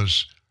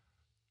Burisma's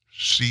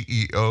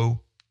CEO.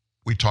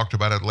 We talked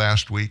about it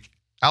last week.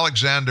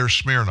 Alexander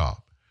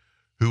Smirnov,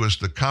 who is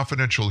the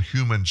confidential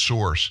human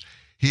source.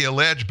 He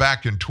alleged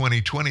back in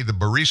 2020 the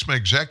Burisma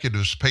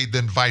executives paid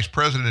then Vice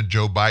President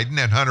Joe Biden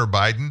and Hunter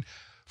Biden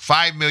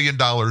 $5 million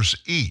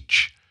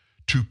each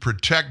to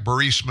protect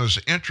Burisma's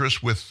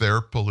interests with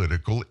their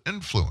political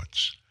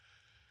influence.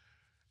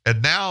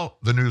 And now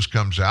the news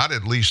comes out,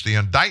 at least the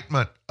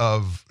indictment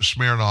of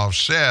Smirnov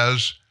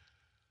says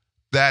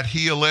that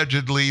he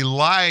allegedly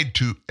lied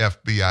to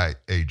FBI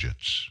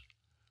agents.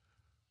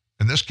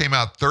 And this came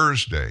out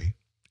Thursday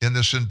in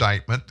this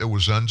indictment that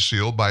was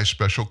unsealed by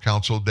special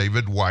counsel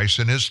David Weiss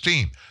and his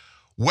team.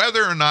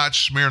 Whether or not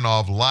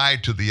Smirnov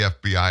lied to the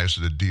FBI, as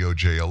the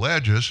DOJ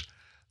alleges,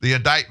 the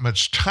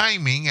indictment's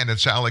timing and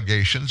its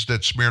allegations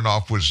that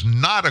Smirnov was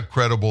not a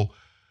credible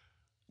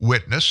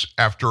witness,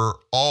 after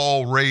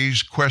all,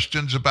 raised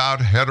questions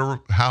about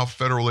how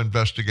federal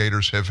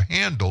investigators have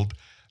handled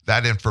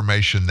that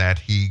information that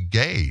he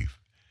gave.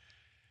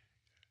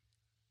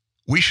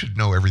 We should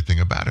know everything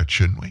about it,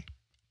 shouldn't we?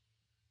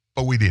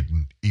 But we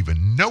didn't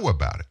even know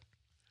about it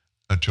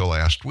until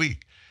last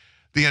week.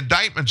 The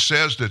indictment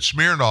says that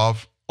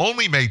Smirnov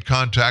only made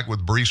contact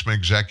with Burisma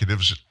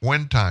executives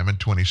one time in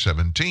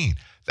 2017.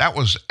 That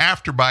was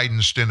after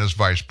Biden's stint as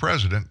vice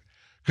president.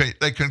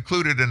 They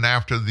concluded, and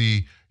after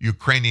the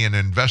Ukrainian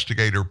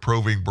investigator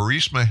probing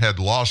Burisma had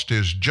lost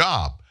his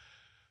job.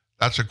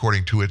 That's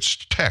according to its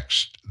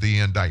text, the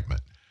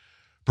indictment.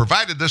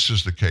 Provided this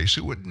is the case,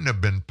 it wouldn't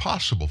have been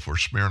possible for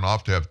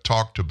Smirnov to have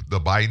talked to the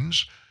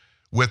Bidens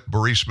with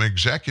Burisma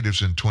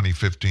executives in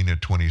 2015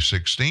 and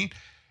 2016,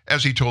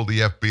 as he told the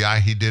FBI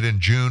he did in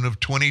June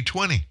of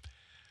 2020.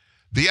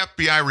 The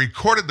FBI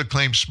recorded the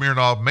claim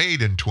Smirnov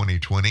made in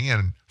 2020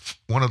 in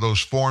one of those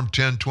Form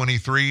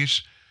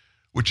 1023s,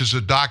 which is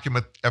a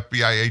document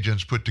FBI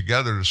agents put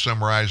together to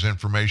summarize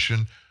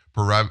information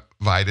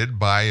provided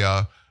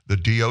by the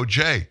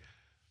DOJ.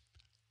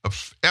 A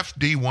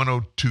FD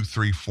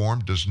 1023 form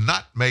does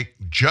not make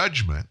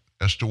judgment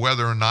as to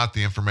whether or not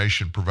the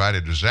information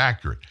provided is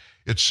accurate.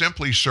 It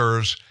simply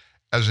serves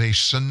as a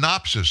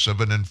synopsis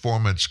of an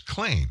informant's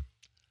claim.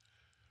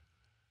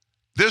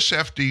 This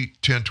FD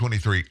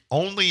 1023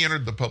 only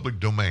entered the public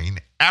domain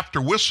after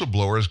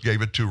whistleblowers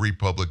gave it to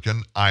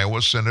Republican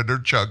Iowa Senator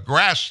Chuck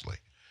Grassley,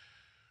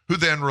 who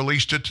then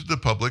released it to the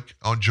public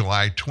on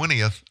July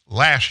 20th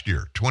last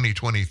year,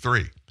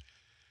 2023.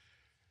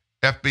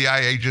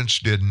 FBI agents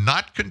did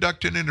not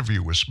conduct an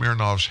interview with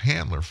Smirnov's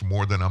handler for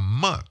more than a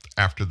month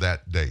after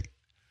that date.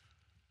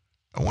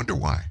 I wonder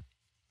why.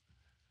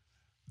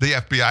 The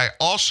FBI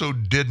also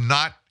did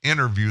not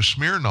interview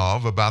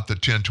Smirnov about the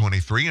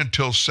 1023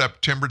 until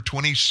September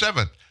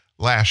 27th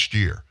last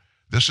year.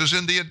 This is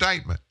in the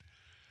indictment.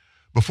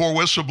 Before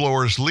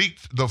whistleblowers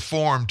leaked the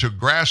form to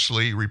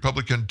Grassley,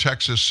 Republican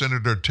Texas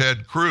Senator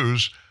Ted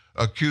Cruz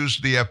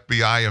accused the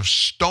FBI of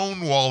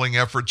stonewalling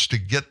efforts to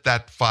get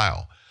that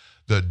file.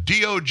 The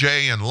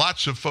DOJ and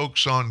lots of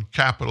folks on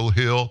Capitol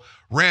Hill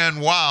ran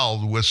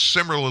wild with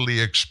similarly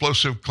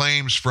explosive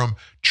claims from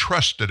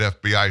trusted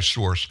FBI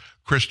source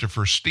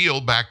Christopher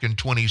Steele back in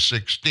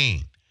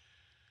 2016.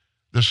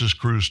 This is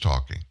Cruz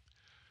talking.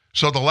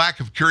 So the lack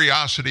of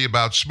curiosity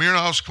about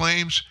Smirnov's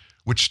claims,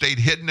 which stayed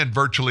hidden and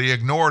virtually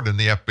ignored in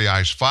the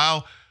FBI's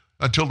file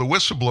until the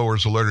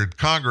whistleblowers alerted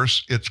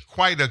Congress, it's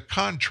quite a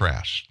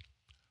contrast.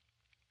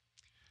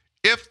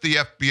 If the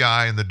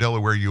FBI and the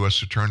Delaware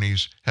U.S.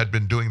 attorneys had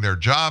been doing their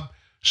job,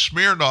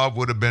 Smirnov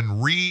would have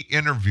been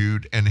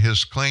re-interviewed and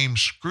his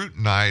claims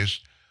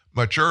scrutinized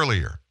much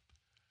earlier.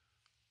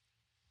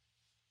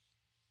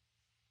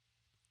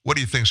 What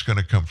do you think is going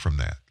to come from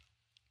that?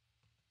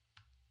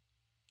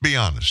 Be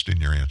honest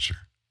in your answer.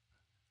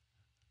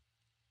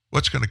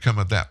 What's going to come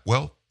of that?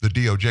 Well, the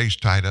DOJ's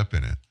tied up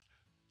in it.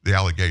 The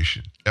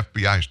allegation.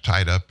 FBI's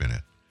tied up in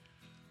it.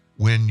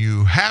 When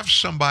you have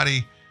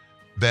somebody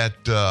that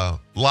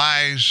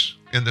lies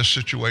in this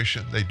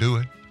situation, they do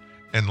it,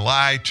 and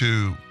lie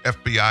to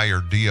FBI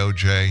or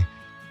DOJ,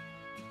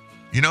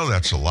 you know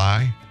that's a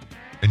lie,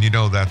 and you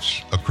know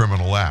that's a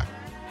criminal act.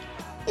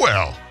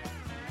 Well,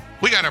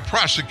 we got to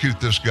prosecute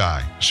this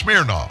guy,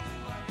 Smirnov.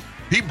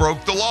 He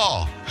broke the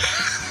law.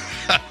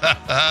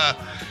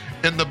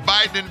 In the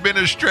Biden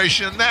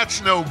administration,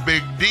 that's no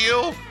big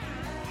deal.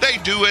 They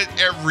do it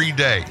every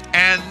day,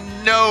 and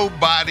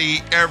nobody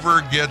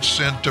ever gets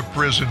sent to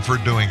prison for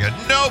doing it.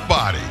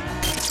 Nobody.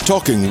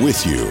 Talking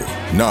with you,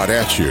 not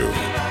at you.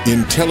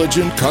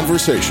 Intelligent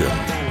conversation.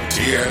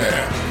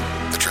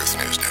 TNN, the Truth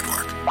News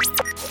Network.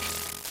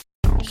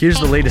 Here's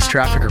the latest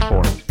traffic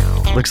report.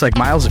 Looks like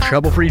miles of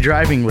trouble-free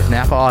driving with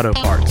Napa Auto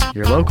Parts.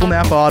 Your local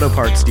Napa Auto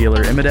Parts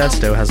dealer in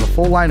Modesto has a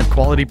full line of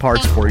quality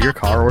parts for your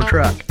car or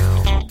truck.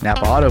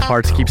 Napa Auto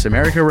Parts keeps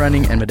America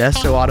running, and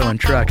Modesto Auto and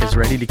Truck is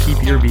ready to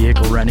keep your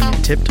vehicle running in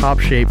tip-top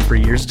shape for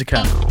years to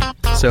come.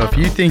 So if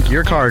you think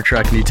your car or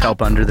truck needs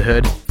help under the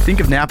hood, think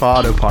of Napa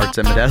Auto Parts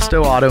at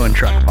Modesto Auto and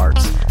Truck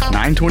Parts,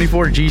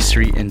 924 G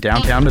Street in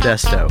downtown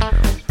Modesto,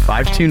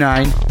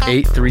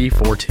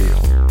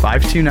 529-8342,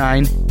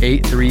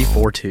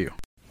 529-8342.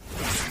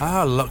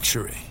 Ah,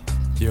 luxury.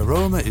 The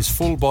aroma is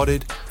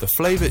full-bodied, the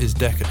flavor is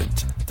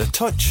decadent, the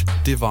touch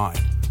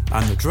divine,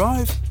 and the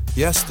drive?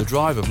 Yes, the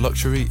drive of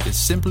luxury is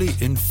simply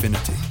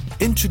infinity.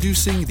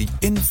 Introducing the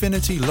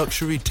Infinity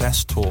Luxury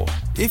Test Tour.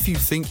 If you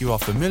think you are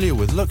familiar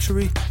with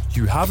luxury,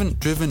 you haven't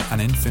driven an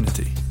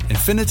Infinity.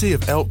 Infinity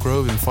of Elk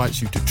Grove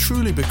invites you to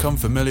truly become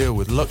familiar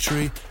with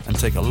luxury and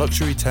take a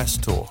luxury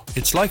test tour.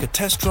 It's like a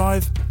test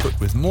drive, but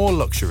with more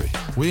luxury.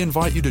 We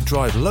invite you to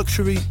drive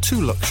luxury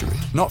to luxury,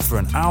 not for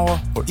an hour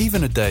or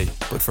even a day,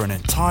 but for an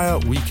entire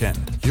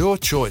weekend. Your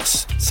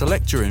choice.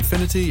 Select your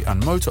Infinity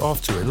and motor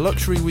off to a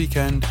luxury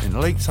weekend in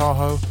Lake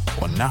Tahoe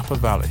or Napa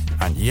Valley.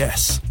 And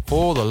yes,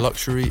 all the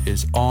luxury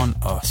is on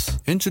us.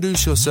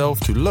 Introduce yourself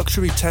to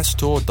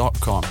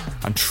luxurytesttour.com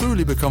and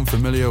truly become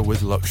familiar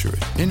with luxury.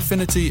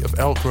 Infinity of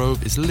Elk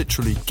Grove is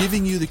literally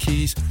giving you the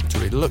keys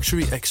to a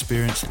luxury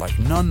experience like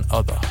none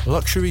other.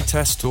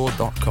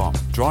 Luxurytesttour.com.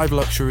 Drive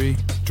luxury,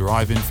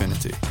 drive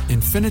infinity.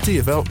 Infinity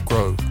of Elk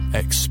Grove.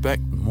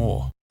 Expect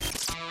more.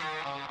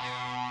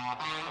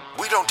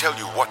 We don't tell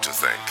you what to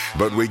think,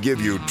 but we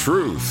give you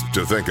truth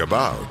to think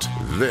about.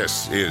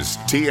 This is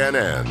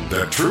TNN,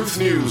 the Truth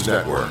News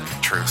Network.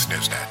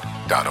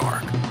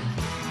 TruthNewsNet.org.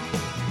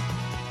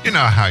 You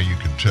know how you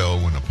can tell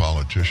when a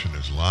politician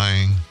is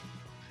lying?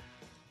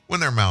 When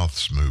their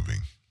mouth's moving.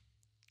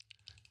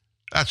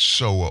 That's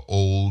so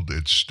old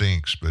it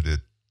stinks, but it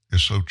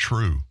is so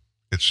true.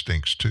 It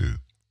stinks too,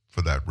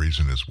 for that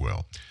reason as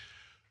well.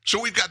 So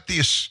we've got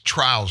these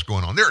trials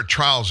going on. There are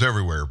trials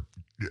everywhere.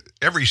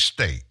 Every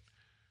state,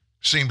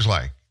 seems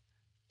like.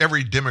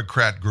 Every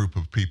Democrat group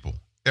of people.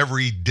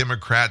 Every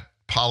Democrat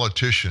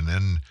politician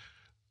in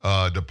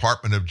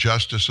Department of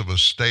Justice of a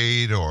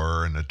state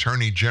or an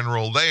attorney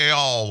general, they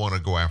all want to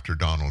go after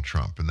Donald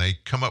Trump. And they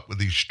come up with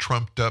these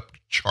trumped up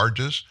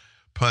charges,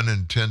 pun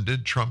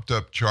intended, trumped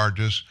up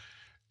charges,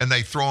 and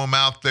they throw them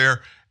out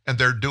there, and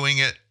they're doing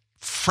it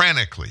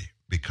frantically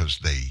because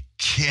they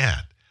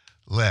can't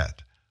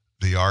let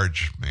the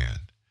Arge man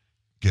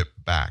get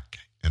back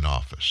in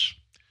office.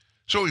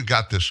 So we've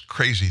got this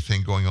crazy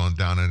thing going on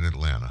down in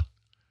Atlanta.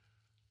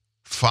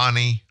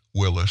 Fani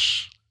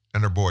Willis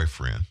and her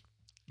boyfriend,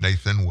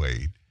 Nathan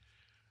Wade,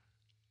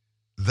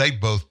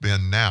 they've both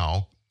been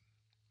now,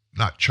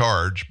 not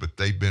charged, but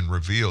they've been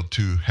revealed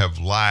to have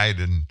lied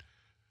in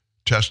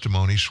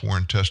testimony,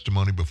 sworn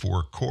testimony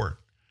before a court.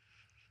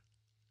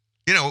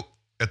 You know,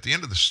 at the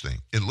end of this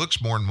thing, it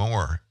looks more and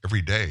more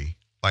every day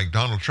like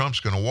Donald Trump's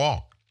going to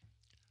walk.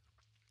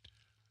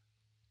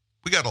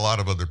 We got a lot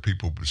of other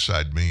people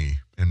beside me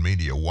in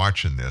media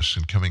watching this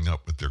and coming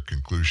up with their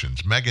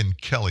conclusions. Megyn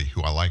Kelly,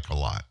 who I like a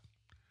lot,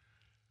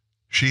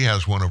 she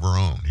has one of her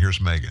own. Here's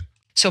Megyn.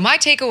 So my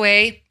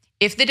takeaway,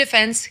 if the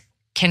defense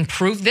can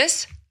prove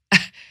this,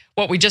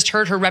 what we just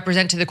heard her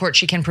represent to the court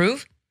she can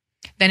prove,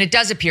 then it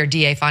does appear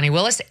DA Fani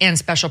Willis and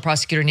Special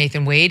Prosecutor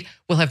Nathan Wade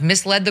will have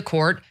misled the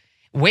court,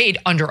 Wade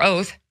under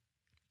oath,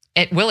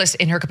 at Willis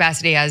in her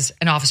capacity as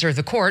an officer of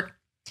the court,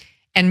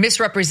 and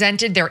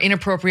misrepresented their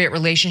inappropriate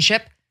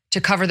relationship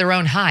to cover their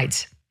own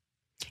hides.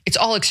 It's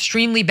all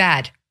extremely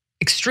bad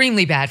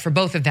for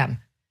both of them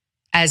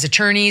as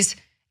attorneys,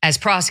 as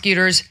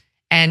prosecutors,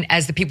 and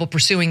as the people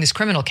pursuing this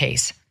criminal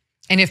case.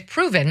 And if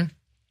proven,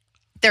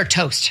 they're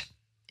toast,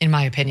 in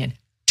my opinion.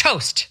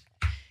 Toast.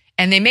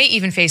 And they may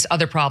even face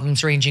other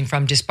problems ranging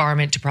from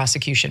disbarment to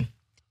prosecution.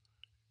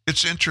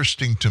 It's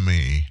interesting to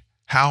me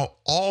how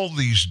all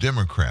these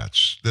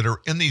Democrats that are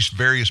in these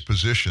various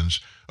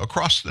positions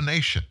across the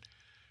nation,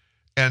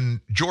 and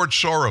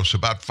George Soros,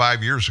 about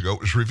 5 years ago,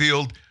 it was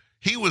revealed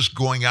he was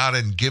going out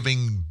and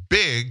giving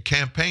big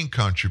campaign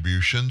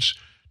contributions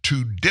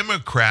to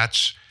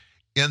Democrats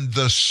in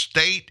the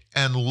state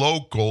and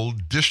local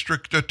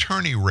district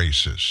attorney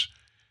races.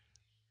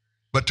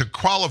 But to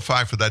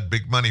qualify for that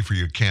big money for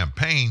your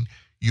campaign,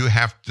 you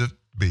have to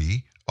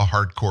be a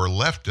hardcore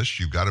leftist.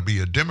 You've got to be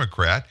a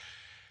Democrat.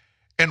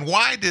 And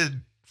why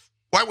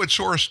would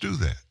Soros do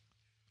that?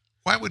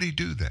 Why would he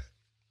do that?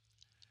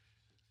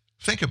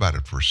 Think about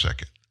it for a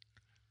second.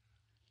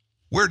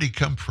 Where did he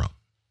come from?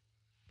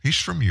 He's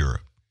from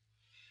Europe.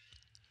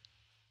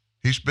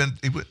 He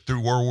went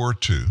through World War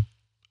II.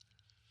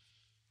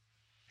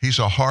 He's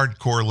a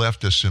hardcore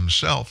leftist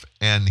himself,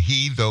 and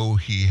though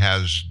he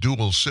has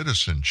dual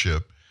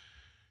citizenship,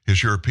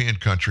 his European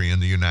country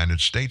and the United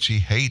States, he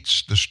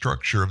hates the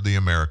structure of the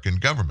American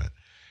government,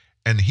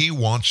 and he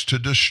wants to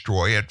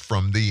destroy it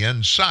from the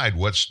inside.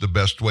 What's the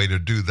best way to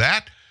do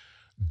that?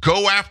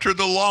 Go after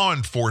the law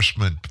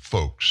enforcement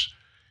folks.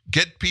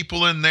 Get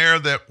people in there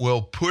that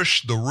will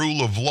push the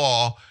rule of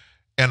law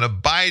and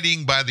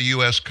abiding by the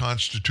U.S.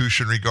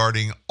 Constitution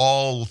regarding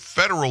all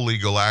federal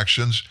legal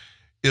actions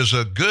is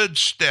a good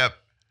step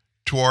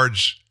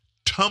towards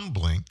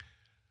tumbling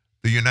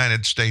the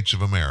United States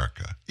of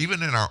America,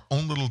 even in our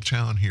own little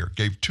town here,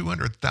 gave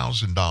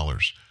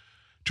 $200,000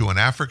 to an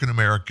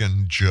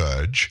African-American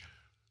judge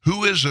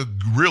who is a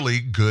really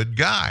good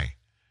guy.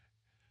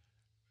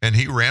 And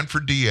he ran for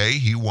DA,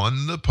 he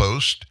won the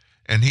post,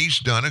 and he's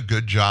done a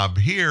good job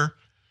here.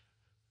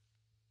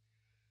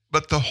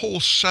 But the whole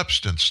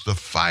substance, the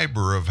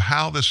fiber of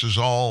how this is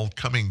all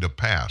coming to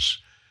pass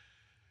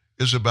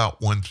is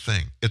about one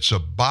thing. It's a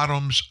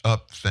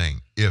bottoms-up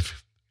thing.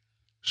 If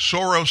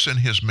Soros and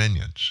his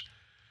minions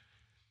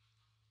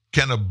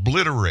can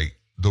obliterate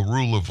the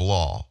rule of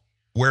law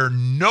where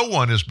no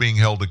one is being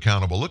held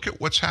accountable, look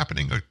at what's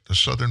happening at the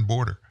southern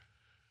border.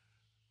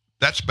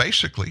 That's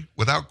basically,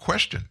 without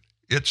question,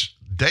 it's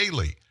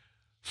daily.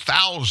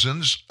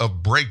 Thousands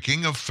of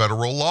breaking of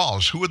federal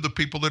laws. Who are the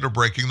people that are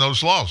breaking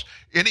those laws?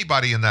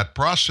 Anybody in that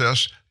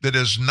process that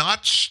is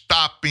not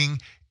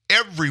stopping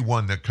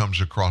everyone that comes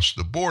across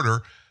the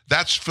border,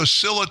 that's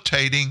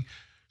facilitating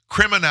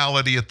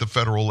criminality at the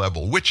federal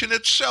level, which in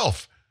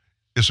itself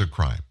is a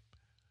crime.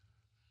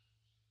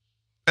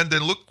 And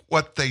then look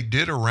what they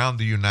did around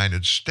the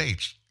United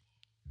States.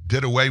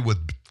 Did away with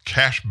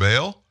cash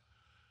bail.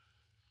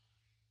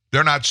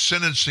 They're not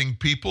sentencing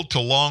people to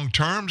long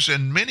terms,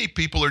 and many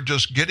people are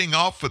just getting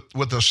off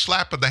with a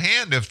slap of the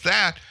hand, if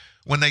that,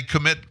 when they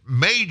commit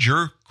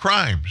major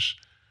crimes.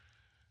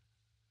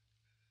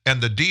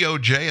 And the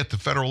DOJ at the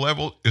federal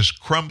level is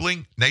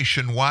crumbling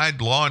nationwide.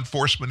 Law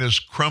enforcement is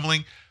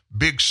crumbling.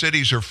 Big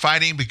cities are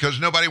fighting because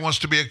nobody wants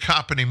to be a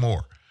cop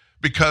anymore,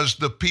 because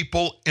the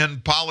people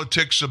in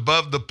politics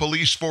above the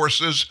police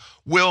forces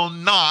will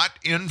not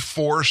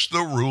enforce the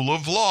rule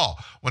of law.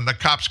 When the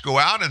cops go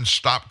out and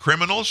stop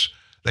criminals,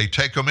 they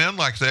take them in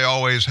like they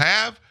always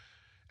have,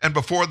 and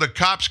before the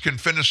cops can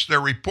finish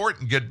their report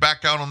and get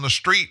back out on the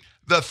street,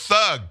 the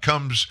thug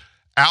comes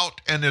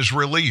out and is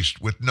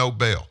released with no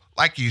bail,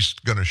 like he's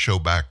going to show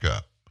back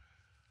up.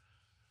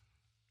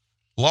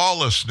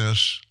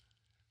 Lawlessness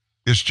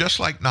is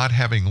just like not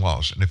having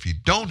laws, and if you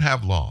don't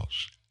have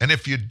laws, and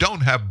if you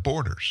don't have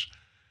borders,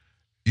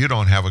 you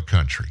don't have a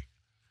country.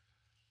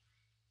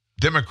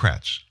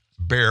 Democrats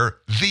bear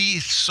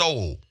the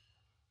sole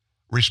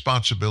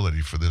responsibility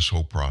for this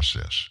whole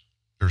process.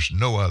 There's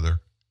no other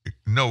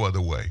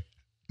way,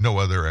 no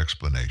other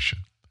explanation.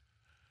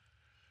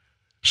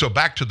 So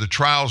back to the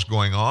trials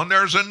going on.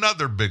 There's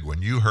another big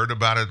one. You heard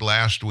about it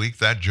last week,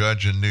 that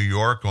judge in New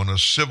York on a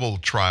civil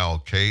trial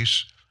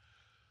case.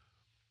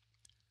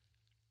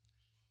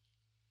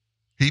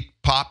 He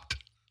popped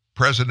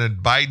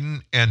President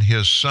Biden and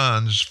his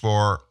sons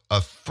for a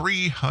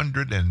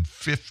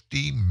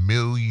 $350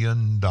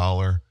 million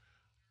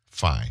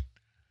fine.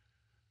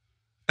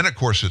 And of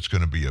course, it's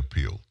going to be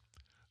appealed.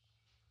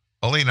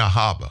 Alina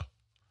Habba,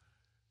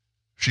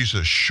 she's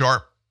a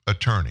sharp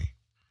attorney.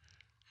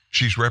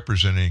 She's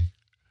representing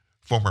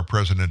former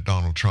President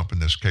Donald Trump in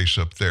this case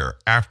up there.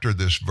 After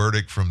this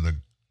verdict from the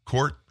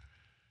court,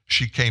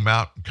 she came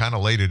out and kind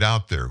of laid it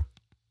out there.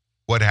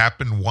 What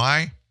happened,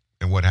 why,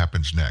 and what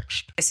happens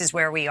next. This is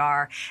where we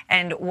are.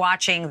 And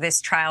watching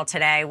this trial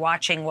today,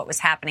 watching what was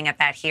happening at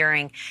that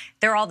hearing,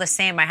 they're all the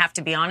same. I have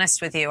to be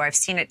honest with you. I've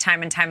seen it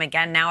time and time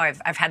again now.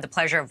 I've had the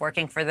pleasure of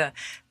working for the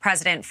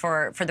president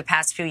for the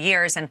past few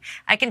years. And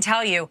I can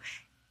tell you,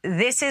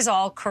 this is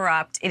all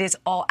corrupt. It is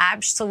all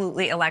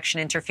absolutely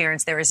election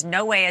interference. There is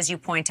no way, as you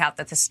point out,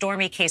 that the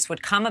Stormy case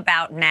would come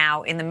about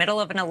now in the middle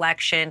of an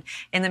election,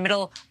 in the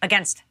middle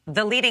against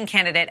the leading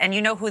candidate. And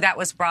you know who that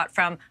was brought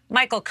from?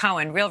 Michael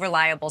Cohen, real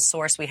reliable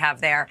source we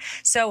have there.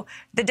 So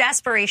the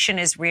desperation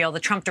is real. The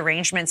Trump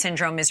derangement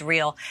syndrome is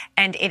real.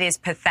 And it is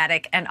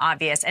pathetic and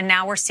obvious. And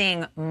now we're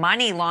seeing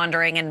money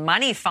laundering and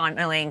money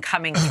funneling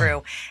coming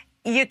through.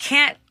 You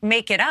can't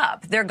make it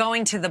up. They're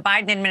going to the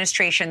Biden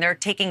administration. They're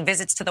taking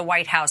visits to the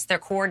White House. They're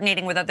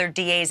coordinating with other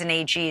DAs and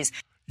AGs.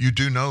 You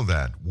do know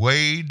that.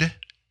 Wade,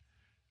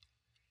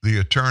 the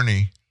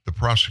attorney, the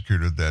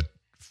prosecutor that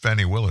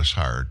Fani Willis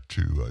hired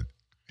to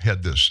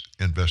head this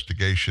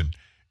investigation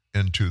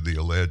into the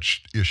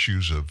alleged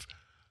issues of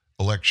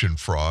election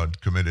fraud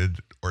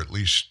committed, or at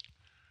least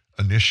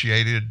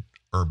initiated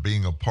or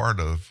being a part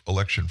of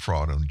election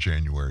fraud on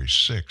January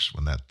 6th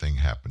when that thing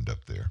happened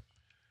up there.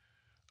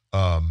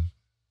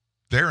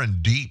 They're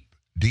in deep,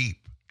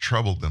 deep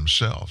trouble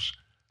themselves.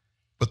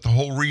 But the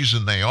whole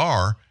reason they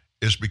are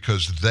is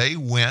because they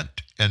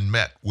went and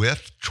met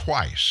with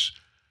twice.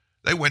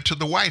 They went to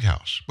the White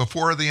House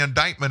before the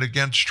indictment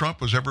against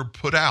Trump was ever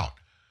put out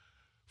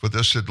for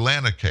this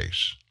Atlanta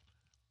case.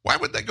 Why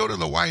would they go to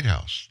the White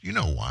House? You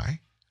know why.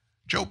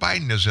 Joe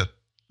Biden is at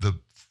the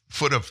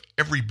foot of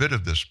every bit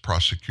of this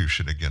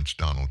prosecution against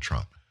Donald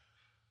Trump.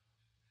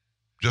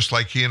 Just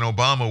like he and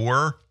Obama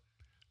were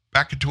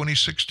back in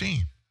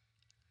 2016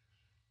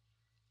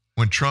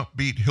 when Trump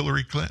beat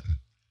Hillary Clinton.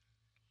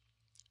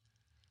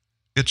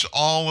 It's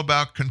all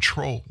about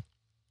control.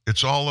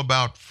 It's all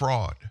about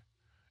fraud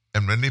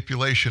and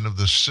manipulation of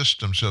the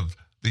systems of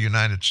the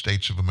United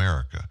States of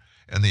America.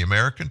 And the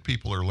American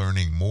people are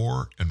learning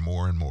more and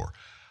more and more.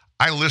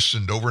 I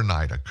listened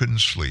overnight. I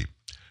couldn't sleep.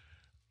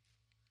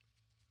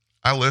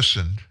 I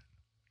listened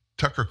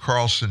Tucker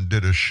Carlson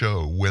did a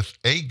show with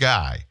a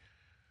guy,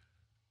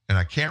 and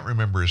I can't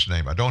remember his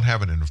name. I don't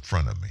have it in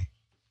front of me.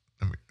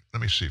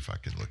 Let me see if I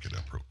can look it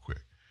up real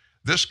quick.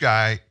 This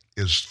guy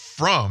is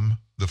from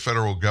the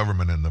federal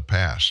government in the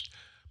past,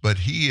 but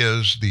he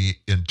is the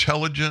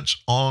intelligence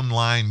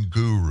online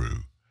guru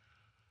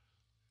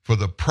for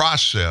the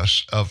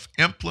process of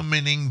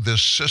implementing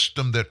this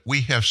system that we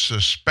have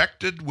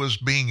suspected was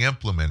being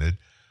implemented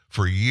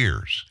for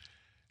years.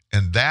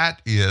 And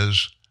that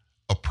is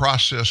a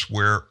process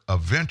where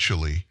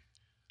eventually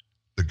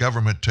the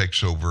government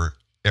takes over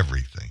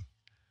everything.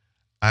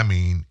 I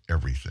mean,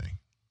 everything.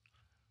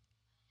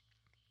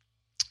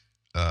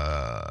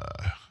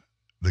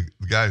 The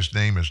guy's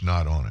name is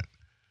not on it.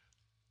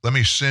 Let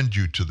me send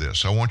you to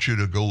this. I want you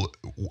to go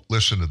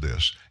listen to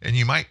this. And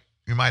you might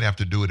have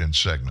to do it in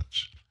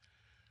segments.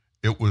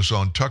 It was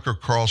on Tucker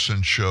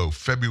Carlson's show,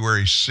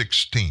 February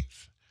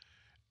 16th.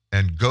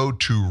 And go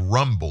to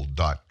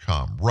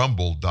rumble.com,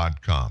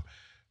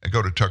 and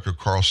go to Tucker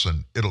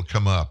Carlson. It'll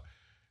come up.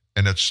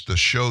 And it's the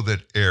show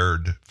that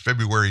aired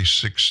February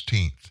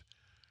 16th,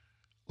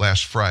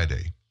 last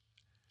Friday.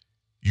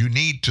 You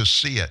need to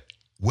see it.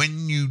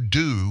 When you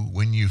do,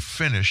 when you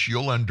finish,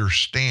 you'll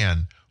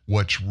understand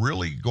what's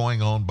really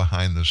going on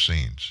behind the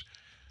scenes.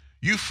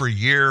 You for a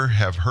year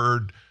have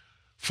heard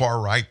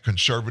far-right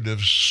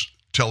conservatives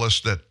tell us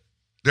that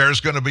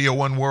there's going to be a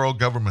one-world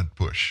government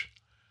push.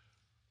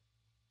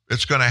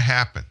 It's going to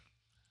happen.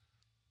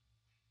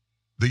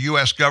 The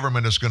U.S.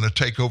 government is going to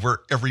take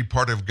over every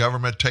part of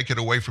government, take it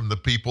away from the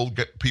people.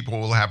 People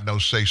will have no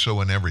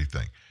say-so in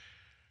everything.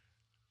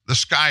 The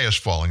sky is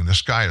falling. The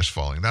sky is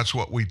falling. That's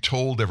what we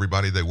told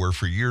everybody they were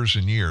for years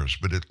and years,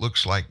 but it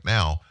looks like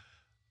now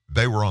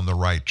they were on the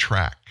right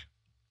track.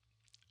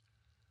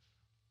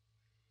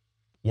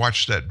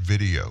 Watch that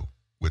video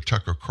with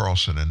Tucker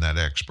Carlson and that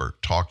expert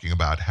talking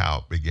about how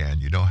it began.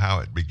 You know how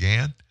it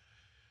began?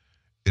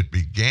 It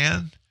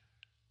began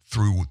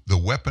through the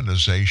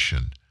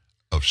weaponization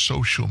of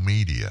social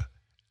media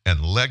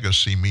and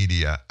legacy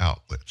media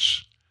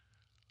outlets.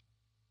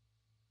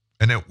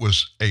 And it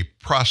was a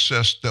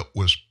process that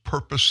was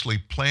purposely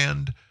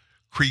planned,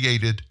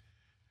 created,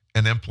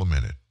 and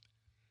implemented.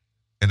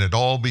 And it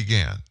all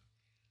began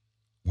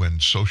when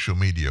social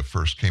media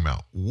first came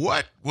out.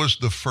 What was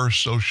the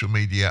first social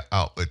media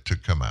outlet to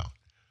come out?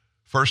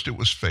 First, it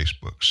was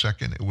Facebook.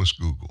 Second, it was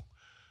Google.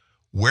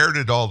 Where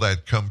did all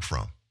that come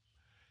from?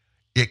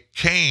 It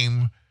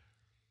came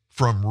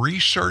from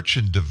research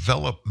and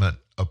development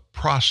of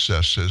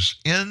processes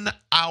in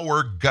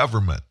our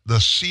government, the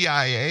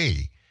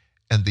CIA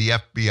and the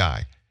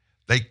FBI.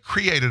 They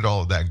created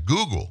all of that.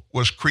 Google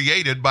was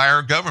created by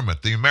our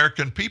government, the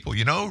American people.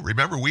 You know,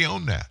 remember, we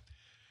own that.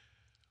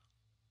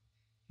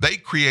 They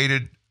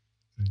created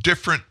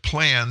different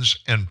plans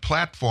and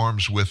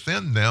platforms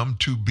within them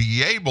to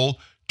be able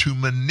to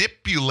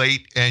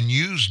manipulate and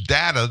use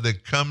data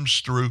that comes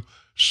through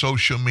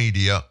social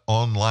media,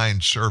 online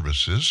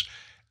services,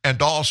 and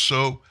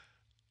also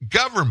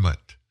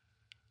government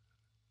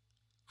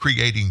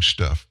creating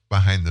stuff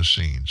behind the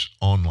scenes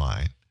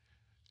online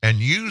and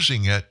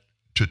using it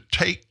to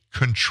take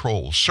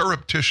control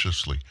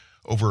surreptitiously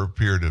over a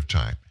period of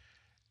time.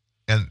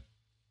 And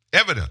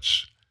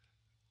evidence,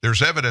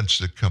 there's evidence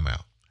that come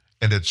out,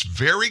 and it's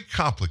very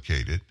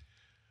complicated.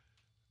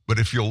 But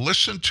if you'll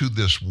listen to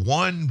this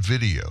one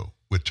video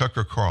with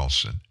Tucker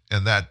Carlson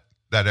and that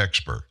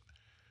expert,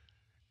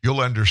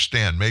 you'll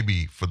understand,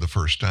 maybe for the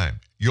first time,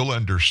 you'll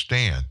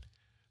understand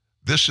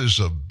this is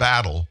a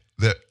battle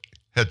that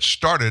had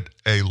started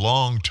a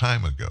long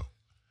time ago.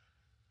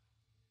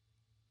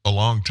 A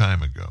long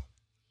time ago.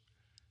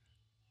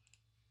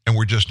 And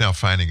we're just now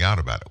finding out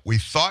about it. We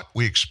thought,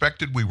 we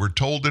expected, we were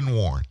told and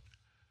warned,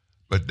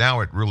 but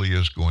now it really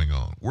is going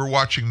on. We're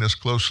watching this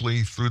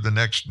closely through the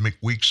next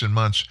weeks and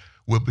months.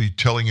 We'll be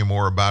telling you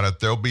more about it.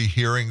 There'll be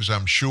hearings,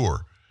 I'm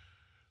sure,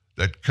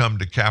 that come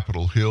to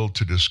Capitol Hill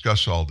to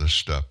discuss all this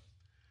stuff.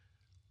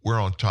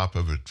 We're on top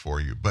of it for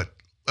you. But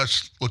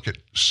let's look at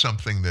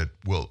something that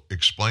will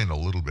explain a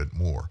little bit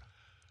more.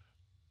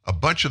 A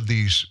bunch of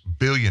these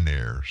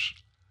billionaires,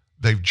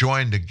 they've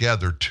joined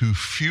together to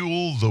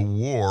fuel the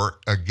war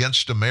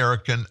against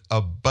American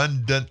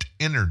abundant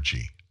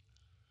energy.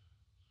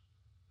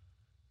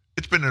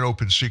 It's been an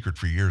open secret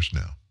for years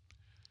now.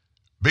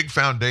 Big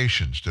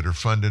foundations that are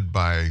funded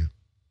by,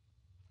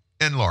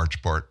 in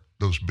large part,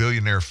 those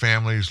billionaire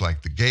families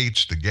like the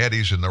Gates, the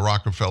Gettys, and the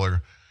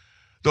Rockefeller.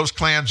 Those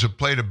clans have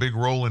played a big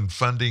role in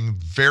funding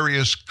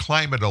various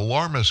climate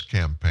alarmist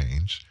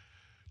campaigns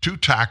to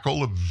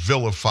tackle and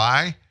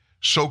vilify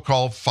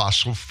so-called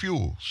fossil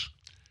fuels.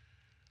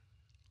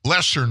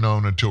 Lesser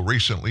known until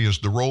recently is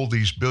the role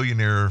these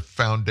billionaire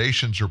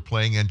foundations are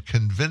playing in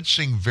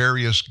convincing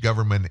various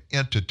government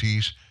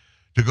entities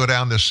to go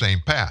down this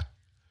same path.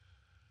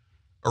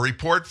 A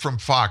report from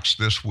Fox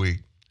this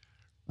week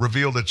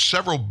revealed that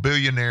several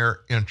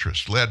billionaire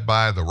interests led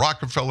by the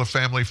Rockefeller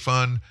Family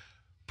Fund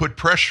put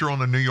pressure on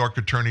the New York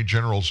Attorney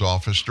General's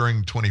office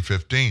during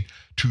 2015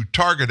 to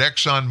target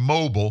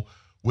ExxonMobil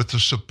with a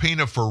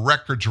subpoena for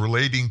records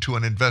relating to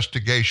an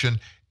investigation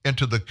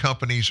into the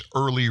company's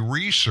early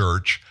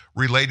research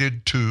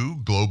related to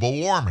global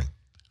warming.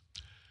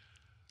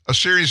 A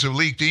series of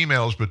leaked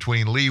emails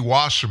between Lee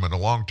Wasserman, a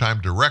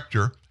longtime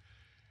director,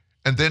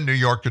 and then New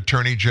York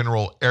Attorney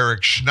General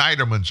Eric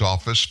Schneiderman's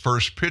office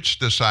first pitched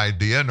this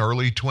idea in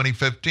early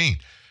 2015.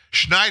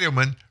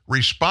 Schneiderman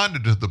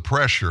responded to the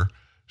pressure,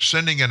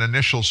 sending an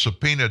initial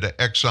subpoena to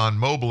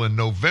ExxonMobil in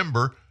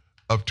November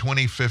of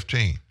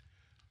 2015.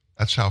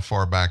 That's how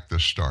far back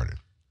this started.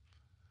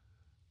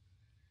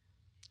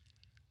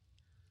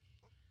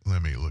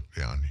 Let me look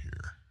down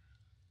here.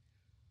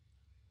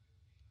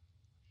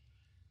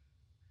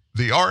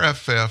 The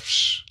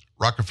RFF's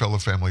Rockefeller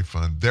Family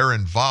Fund, their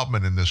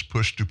involvement in this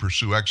push to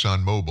pursue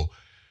ExxonMobil,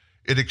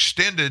 it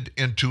extended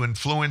into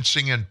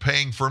influencing and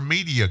paying for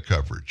media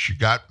coverage. You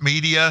got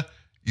media,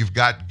 you've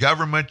got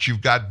government,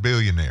 you've got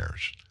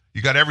billionaires.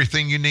 You got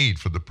everything you need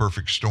for the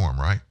perfect storm,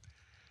 right?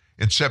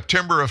 In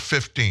September of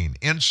 15,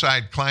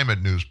 Inside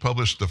Climate News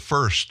published the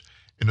first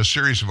in a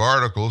series of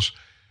articles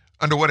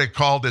under what it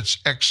called its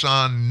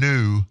Exxon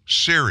New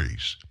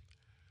series.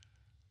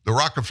 The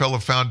Rockefeller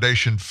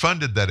Foundation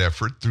funded that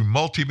effort through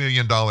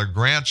multi-million-dollar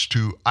grants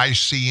to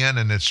ICN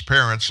and its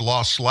parents'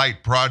 Lost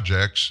Light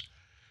projects.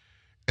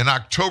 In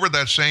October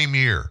that same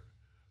year,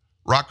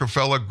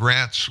 Rockefeller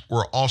grants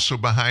were also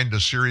behind a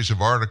series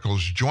of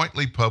articles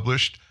jointly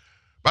published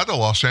by the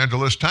Los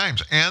Angeles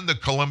Times and the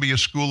Columbia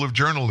School of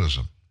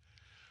Journalism.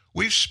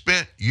 We've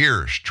spent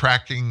years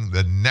tracking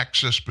the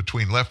nexus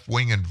between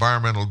left-wing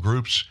environmental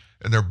groups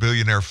and their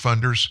billionaire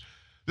funders.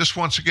 This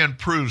once again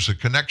proves the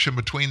connection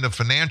between the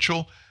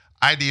financial,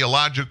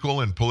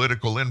 ideological, and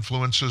political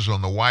influences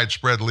on the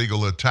widespread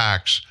legal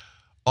attacks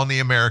on the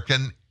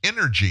American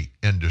energy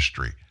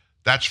industry.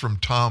 That's from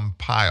Tom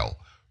Pyle,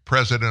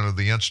 president of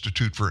the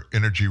Institute for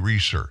Energy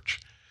Research.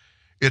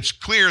 It's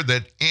clear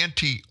that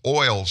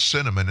anti-oil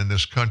sentiment in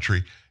this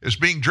country is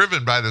being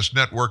driven by this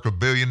network of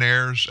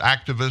billionaires,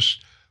 activists,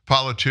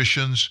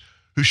 politicians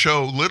who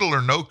show little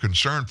or no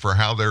concern for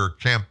how their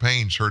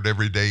campaigns hurt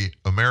everyday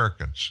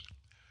Americans.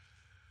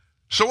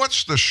 So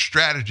what's the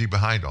strategy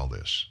behind all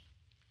this?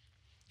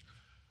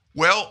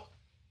 Well,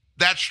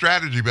 that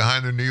strategy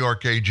behind the New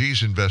York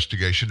AG's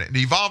investigation, it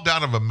evolved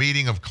out of a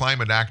meeting of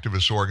climate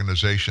activist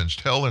organizations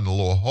held in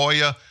La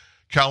Jolla,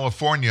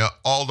 California,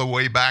 all the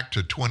way back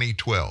to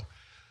 2012.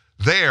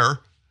 There,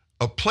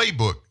 a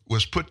playbook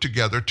was put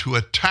together to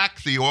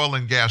attack the oil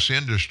and gas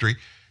industry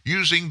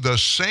using the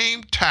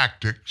same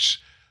tactics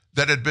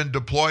that had been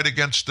deployed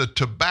against the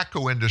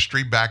tobacco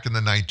industry back in the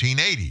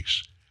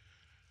 1980s.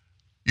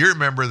 You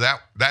remember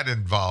that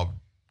involved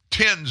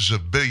tens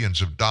of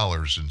billions of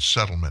dollars in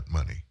settlement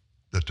money,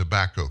 the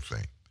tobacco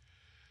thing.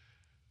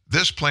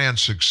 This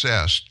plan's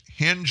success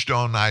hinged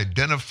on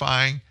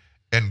identifying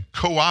and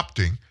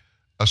co-opting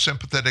a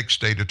sympathetic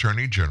state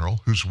attorney general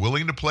who's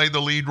willing to play the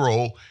lead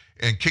role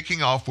in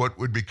kicking off what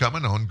would become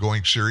an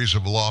ongoing series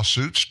of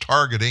lawsuits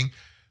targeting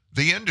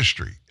the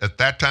industry. At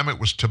that time, it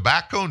was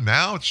tobacco.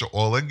 Now it's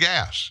oil and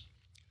gas.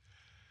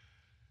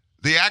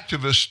 The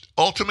activists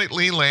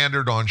ultimately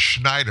landed on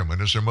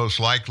Schneiderman as their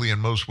most likely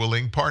and most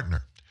willing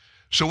partner.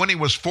 So when he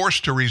was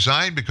forced to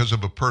resign because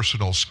of a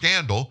personal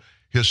scandal,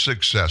 his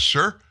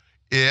successor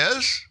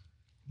is,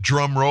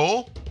 drum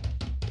roll,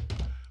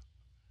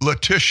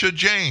 Letitia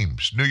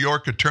James, New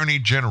York Attorney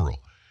General.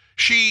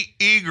 She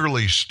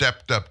eagerly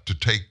stepped up to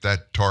take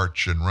that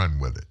torch and run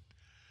with it.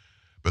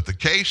 But the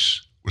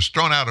case was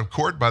thrown out of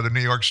court by the New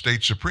York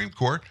State Supreme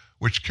Court,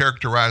 which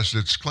characterized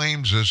its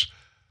claims as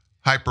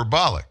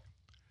hyperbolic.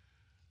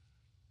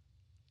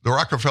 The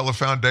Rockefeller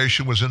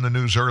Foundation was in the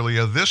news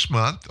earlier this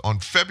month. On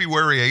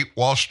February 8,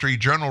 Wall Street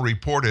Journal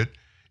reported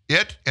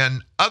it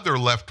and other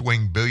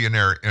left-wing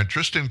billionaire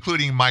interests,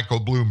 including Michael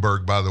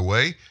Bloomberg, by the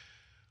way,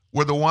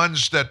 were the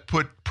ones that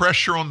put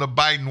pressure on the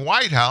Biden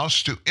White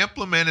House to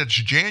implement its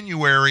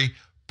January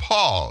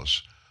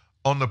pause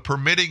on the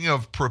permitting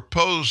of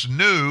proposed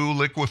new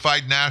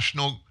liquefied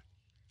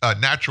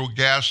natural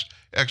gas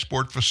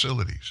export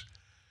facilities.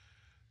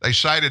 They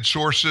cited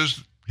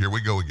sources, here we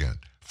go again,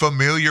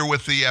 familiar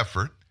with the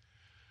effort.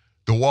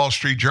 The Wall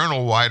Street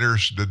Journal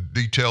writers the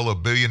detail a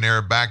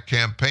billionaire-backed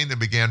campaign that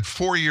began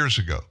 4 years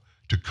ago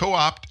to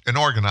co-opt and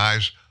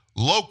organize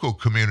local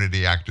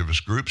community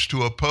activist groups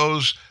to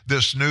oppose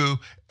this new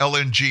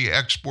LNG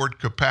export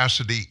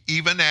capacity,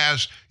 even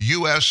as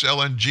U.S.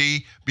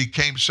 LNG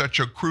became such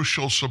a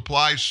crucial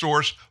supply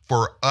source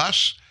for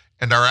us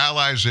and our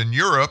allies in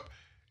Europe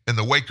in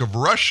the wake of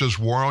Russia's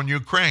war on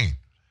Ukraine.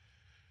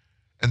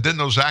 And then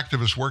those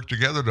activists worked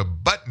together to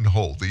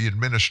buttonhole the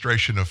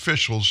administration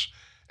officials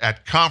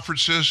at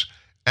conferences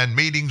and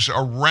meetings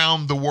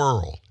around the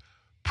world,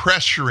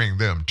 pressuring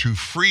them to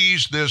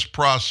freeze this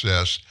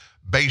process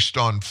based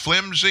on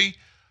flimsy,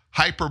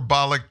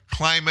 hyperbolic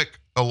climate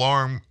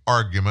alarm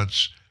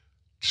arguments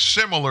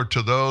similar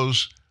to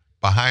those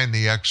behind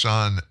the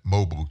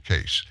ExxonMobil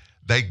case.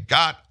 They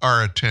got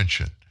our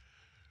attention,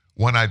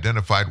 one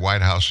identified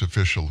White House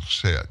official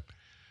said.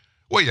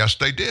 Well, yes,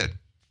 they did.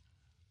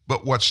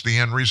 But what's the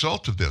end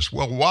result of this?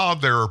 Well, while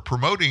they're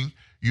promoting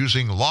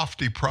using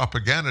lofty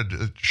propaganda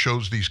that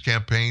shows these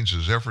campaigns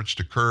as efforts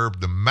to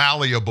curb the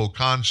malleable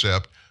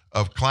concept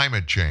of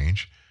climate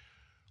change.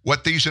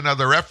 What these and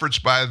other efforts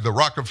by the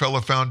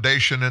Rockefeller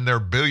Foundation and their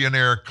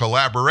billionaire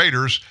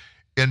collaborators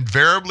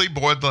invariably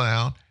boil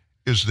down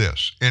is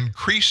this: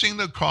 increasing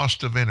the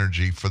cost of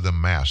energy for the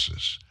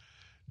masses,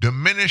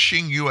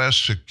 diminishing U.S.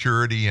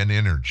 security and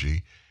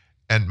energy,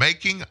 and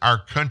making our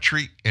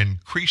country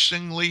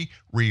increasingly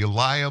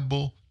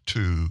reliable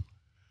to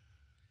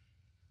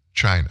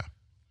China.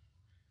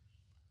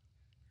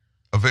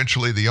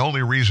 Eventually, the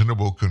only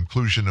reasonable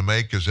conclusion to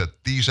make is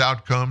that these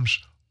outcomes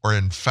are,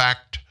 in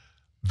fact,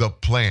 the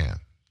plan.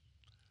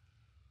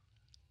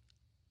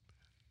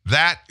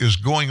 That is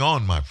going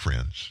on, my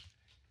friends.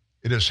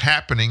 It is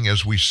happening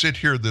as we sit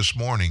here this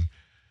morning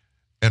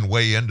and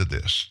weigh into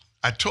this.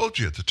 I told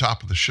you at the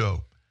top of the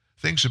show,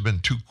 things have been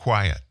too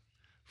quiet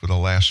for the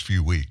last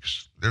few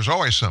weeks. There's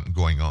always something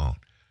going on.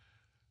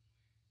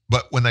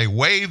 But when they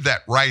wave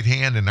that right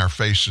hand in our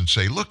face and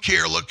say, look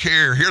here,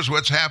 here's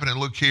what's happening,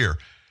 look here,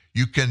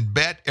 you can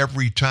bet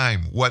every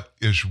time what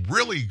is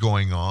really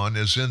going on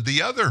is in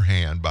the other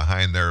hand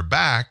behind their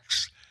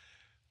backs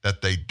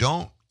that they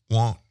don't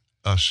want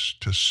us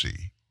to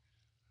see.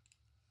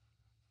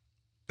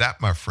 That,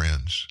 my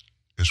friends,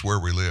 is where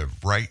we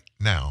live right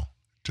now,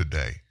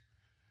 today.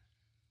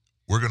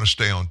 We're going to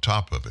stay on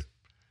top of it,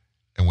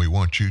 and we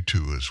want you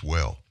to as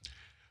well.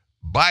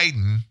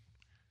 Biden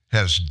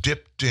has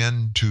dipped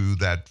into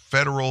that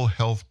federal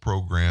health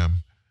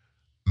program,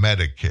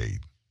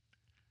 Medicaid.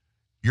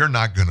 You're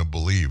not going to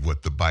believe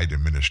what the Biden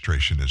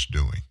administration is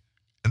doing.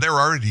 And they're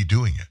already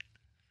doing it.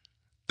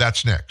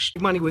 That's next.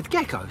 Money with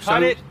Gecko. So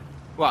Cut it.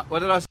 What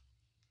did I say?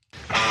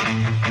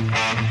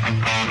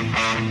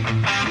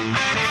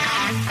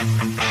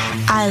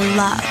 I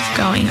love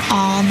going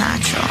all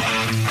natural.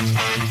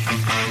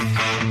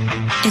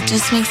 It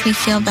just makes me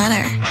feel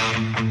better.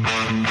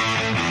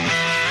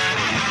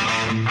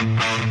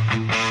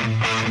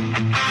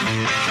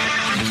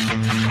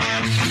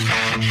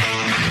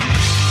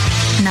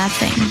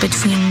 Nothing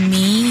between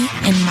me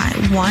and my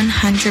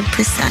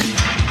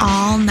 100%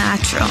 all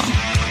natural,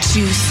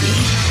 juicy,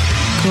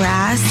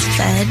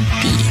 grass-fed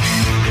beef.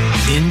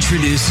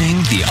 Introducing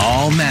the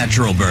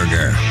all-natural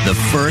burger, the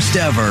first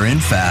ever in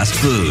fast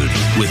food,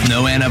 with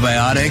no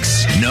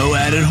antibiotics, no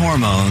added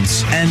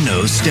hormones, and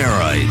no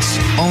steroids.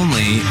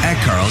 Only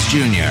at Carl's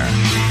Jr.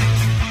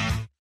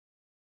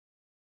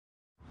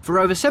 For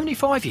over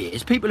 75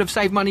 years, people have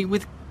saved money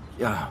with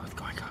Geico.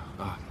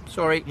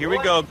 Sorry. Here we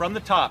go from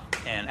the top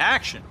and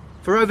action.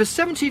 For over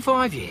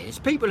 75 years,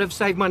 people have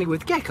saved money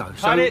with Gecko.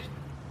 Cut it.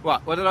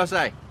 What did I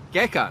say?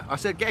 Gecko. I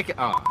said Gecko.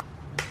 Oh.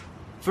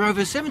 For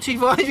over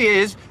 75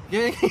 years...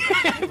 Keep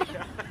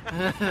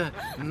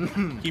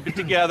it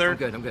together.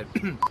 I'm good.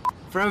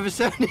 For over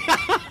 70...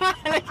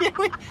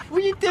 What are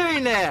you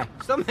doing there?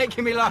 Stop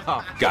making me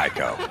laugh.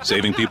 Geico,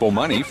 saving people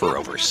money for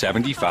over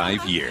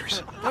 75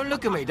 years. Don't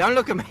look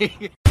at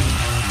me.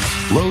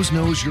 Lowe's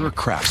knows you're a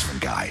craftsman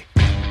guy.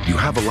 You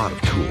have a lot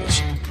of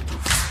tools.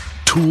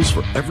 Tools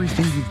for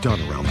everything you've done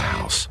around the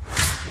house.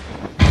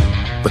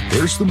 But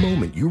there's the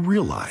moment you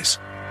realize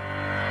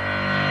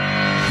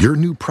your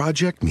new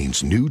project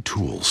means new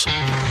tools.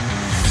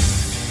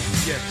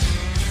 Yes.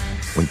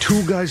 When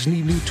tool guys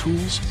need new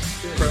tools,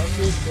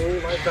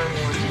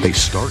 they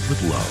start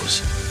with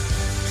Lowe's,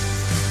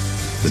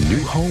 the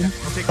new home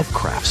of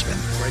craftsmen.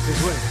 Right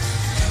this way.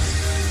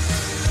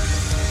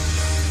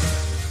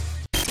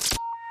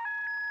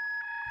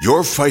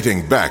 You're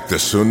fighting back the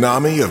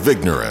tsunami of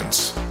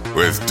ignorance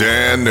with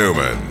Dan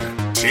Newman,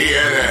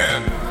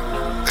 TNN,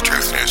 the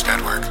Truth News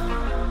Network.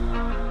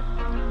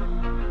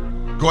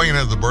 Going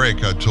into the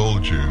break, I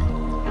told you,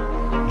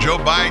 Joe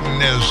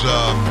Biden is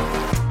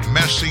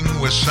messing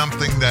with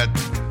something that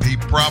he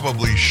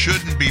probably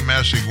shouldn't be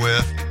messing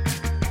with,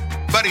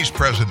 but he's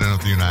president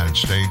of the United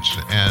States,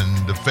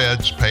 and the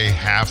feds pay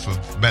half of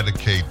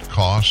Medicaid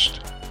cost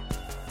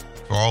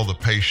for all the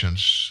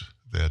patients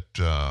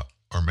that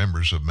are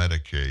members of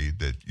Medicaid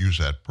that use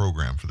that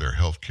program for their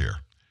health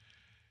care.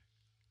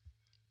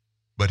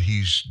 But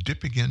he's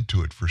dipping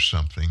into it for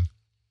something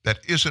that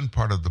isn't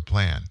part of the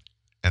plan.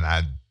 And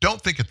I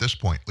don't think at this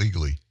point,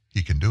 legally,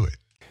 he can do it.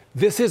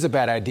 This is a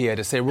bad idea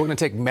to say we're going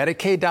to take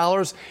Medicaid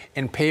dollars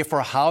and pay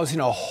for housing,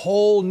 a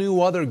whole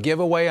new other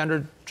giveaway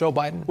under Joe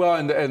Biden? Well,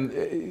 and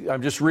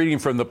I'm just reading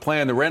from the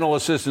plan. The rental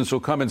assistance will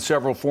come in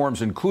several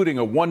forms, including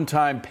a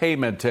one-time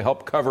payment to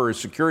help cover a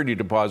security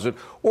deposit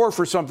or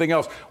for something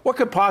else. What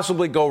could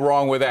possibly go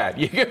wrong with that?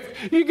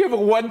 You give a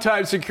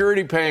one-time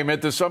security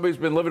payment to somebody who's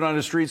been living on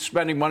the streets,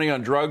 spending money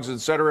on drugs, et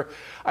cetera.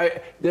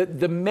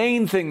 The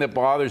main thing that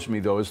bothers me,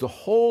 though, is the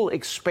whole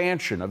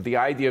expansion of the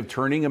idea of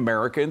turning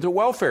America into a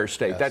welfare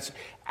state. Yes. That's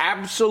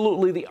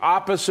absolutely the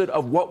opposite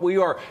of what we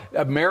are.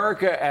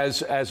 America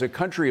as a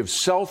country of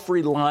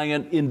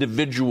self-reliant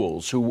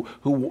individuals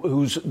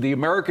who's the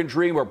American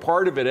dream, or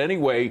part of it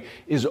anyway,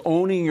 is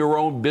owning your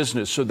own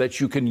business so that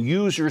you can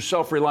use your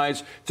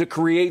self-reliance to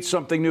create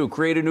something new,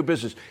 create a new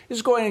business.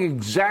 Is going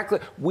exactly,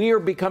 we are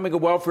becoming a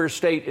welfare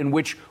state in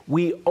which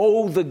we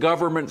owe the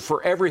government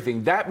for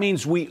everything. That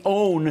means we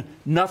own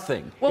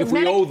nothing if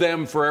we owe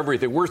them for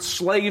everything. We're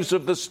slaves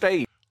of the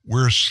state.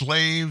 We're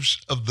slaves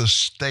of the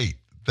state.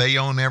 They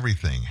own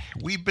everything.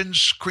 We've been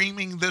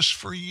screaming this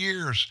for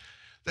years.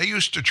 They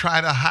used to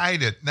try to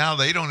hide it. Now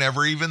they don't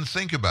ever even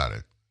think about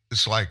it.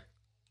 It's like,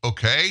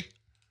 okay,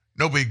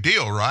 no big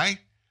deal, right?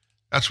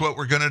 That's what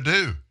we're going to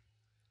do.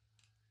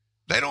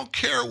 They don't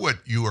care what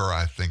you or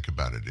I think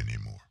about it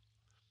anymore.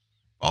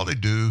 All they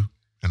do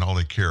and all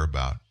they care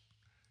about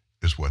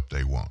is what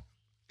they want.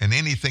 And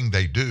anything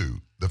they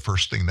do, the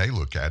first thing they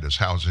look at is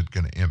how is it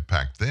going to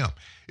impact them.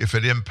 If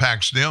it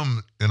impacts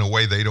them in a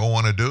way they don't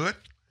want to do it,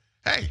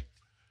 hey,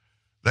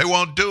 they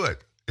won't do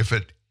it. If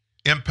it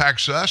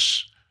impacts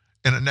us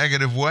in a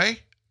negative way,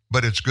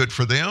 but it's good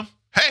for them,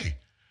 hey,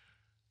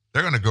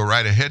 they're going to go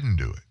right ahead and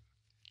do it.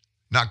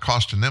 Not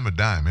costing them a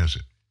dime, is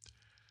it?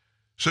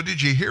 So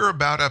did you hear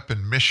about up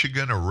in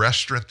Michigan, a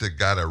restaurant that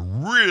got a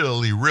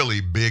really,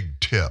 really big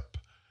tip?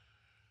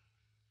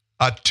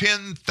 A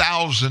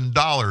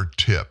 $10,000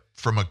 tip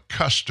from a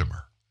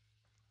customer.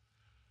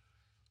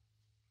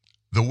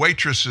 The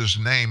waitress's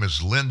name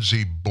is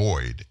Lindsay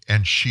Boyd,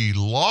 and she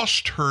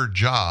lost her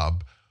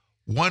job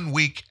 1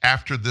 week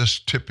after this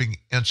tipping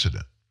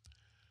incident.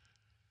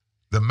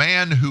 The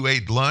man who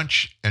ate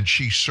lunch and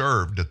she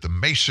served at the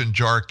Mason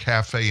Jar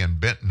Cafe in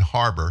Benton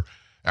Harbor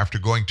after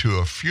going to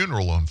a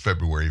funeral on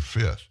February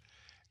 5th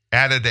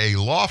added a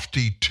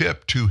lofty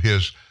tip to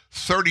his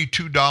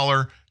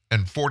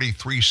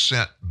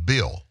 $32.43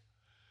 bill.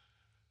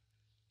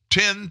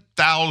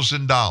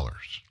 $10,000.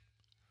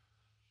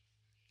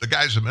 The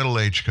guy's a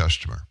middle-aged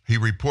customer. He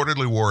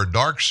reportedly wore a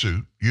dark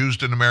suit,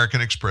 used an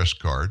American Express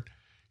card.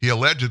 He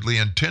allegedly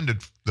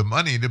intended the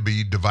money to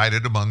be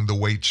divided among the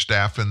wait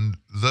staff in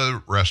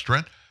the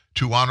restaurant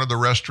to honor the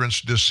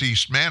restaurant's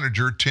deceased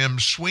manager, Tim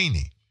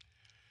Sweeney.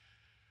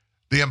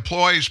 The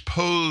employees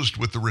posed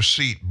with the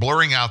receipt,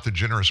 blurring out the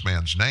generous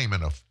man's name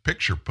in a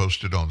picture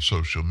posted on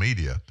social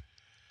media.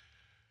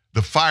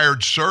 The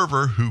fired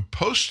server who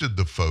posted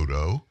the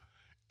photo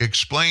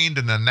explained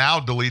in a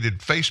now-deleted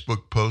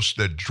Facebook post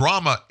that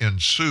drama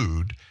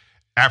ensued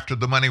after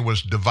the money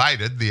was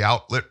divided, the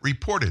outlet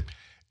reported.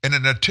 In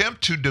an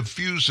attempt to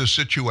diffuse the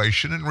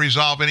situation and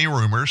resolve any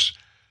rumors,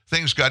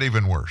 things got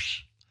even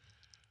worse.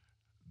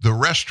 The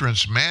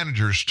restaurant's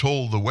managers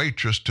told the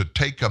waitress to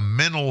take a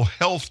mental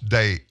health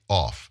day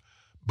off,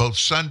 both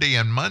Sunday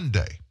and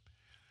Monday.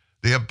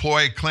 The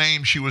employee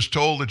claimed she was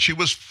told that she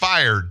was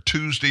fired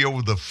Tuesday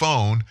over the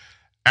phone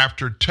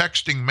after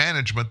texting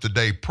management the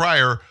day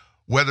prior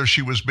whether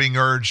she was being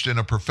urged in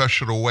a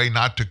professional way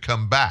not to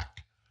come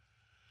back.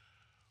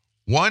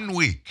 1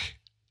 week.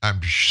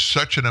 I'm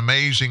such an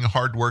amazing,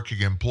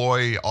 hardworking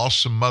employee,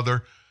 awesome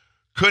mother.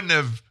 Couldn't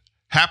have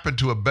happened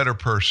to a better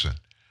person.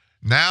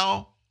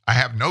 Now I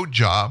have no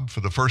job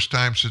for the first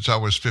time since I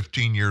was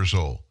 15 years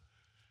old.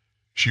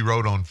 She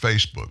wrote on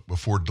Facebook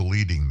before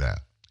deleting that.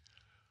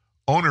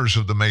 Owners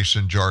of the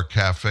Mason Jar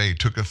Cafe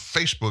took a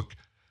Facebook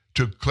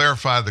to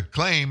clarify the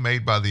claim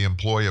made by the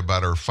employee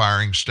about her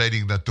firing,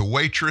 stating that the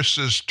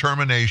waitress's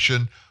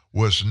termination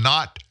was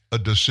not a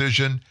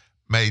decision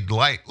made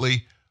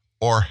lightly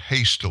or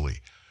hastily.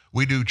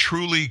 We do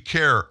truly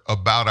care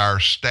about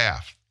our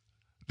staff,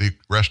 the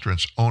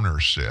restaurant's owner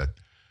said.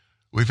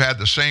 We've had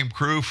the same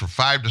crew for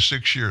 5 to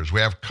 6 years. We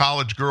have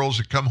college girls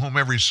that come home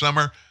every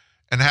summer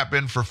and have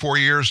been for 4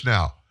 years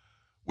now.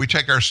 We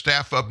take our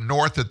staff up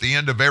north at the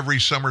end of every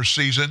summer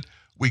season.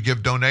 We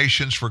give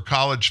donations for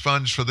college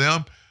funds for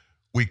them.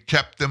 We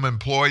kept them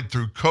employed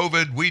through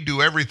COVID. We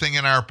do everything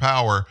in our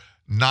power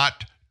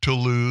not to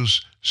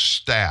lose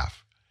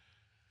staff.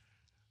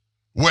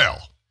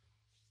 Well,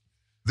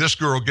 this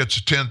girl gets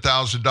a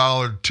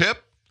 $10,000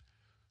 tip,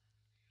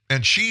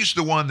 and she's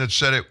the one that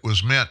said it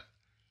was meant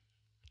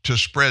to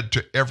spread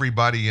to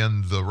everybody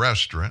in the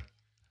restaurant.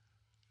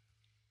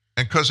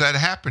 And because that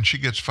happened, she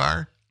gets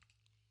fired.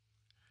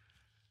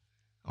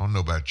 I don't know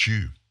about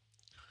you.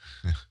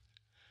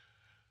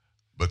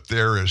 But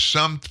there is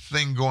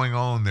something going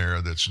on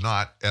there that's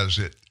not as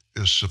it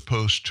is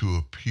supposed to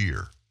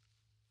appear.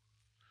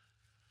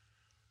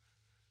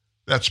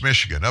 That's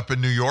Michigan. Up in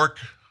New York,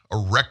 a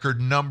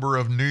record number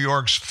of New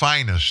York's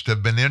finest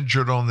have been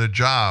injured on the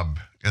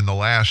job in the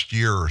last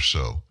year or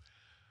so.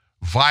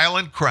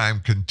 Violent crime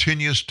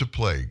continues to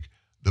plague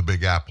the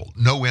Big Apple.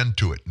 No end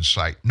to it in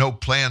sight. No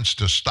plans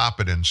to stop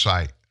it in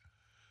sight.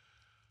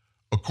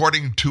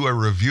 According to a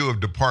review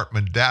of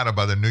department data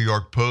by the New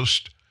York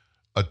Post,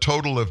 a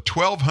total of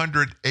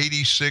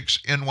 1,286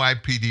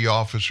 NYPD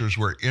officers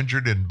were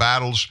injured in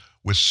battles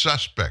with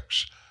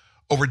suspects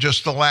over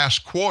just the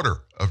last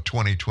quarter of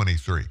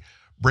 2023,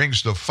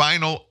 brings the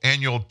final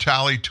annual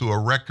tally to a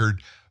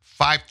record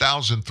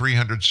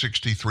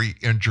 5,363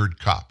 injured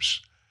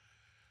cops.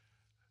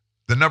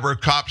 The number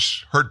of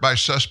cops hurt by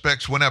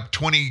suspects went up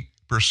 20%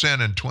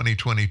 in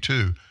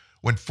 2022,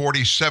 when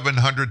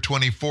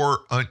 4,724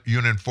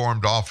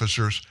 uniformed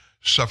officers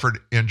suffered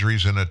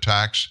injuries in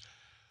attacks.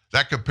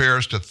 That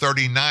compares to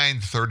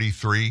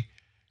 3,933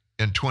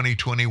 in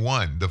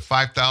 2021. The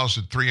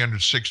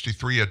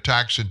 5,363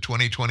 attacks in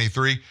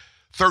 2023,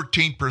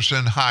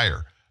 13%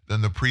 higher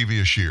than the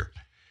previous year.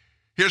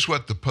 Here's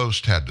what the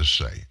Post had to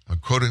say. I'm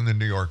quoting the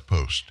New York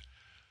Post.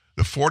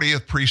 The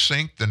 40th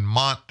precinct in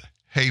Mont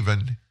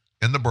Haven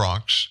in the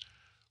Bronx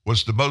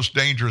was the most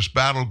dangerous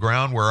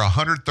battleground, where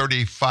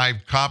 135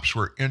 cops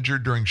were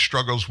injured during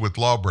struggles with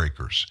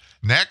lawbreakers.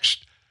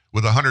 Next,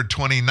 with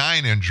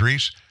 129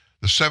 injuries,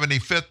 the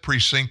 75th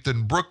precinct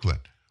in Brooklyn,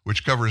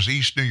 which covers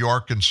East New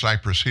York and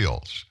Cypress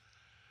Hills.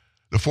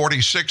 The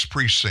 46th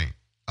precinct,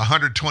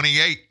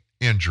 128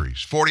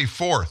 injuries.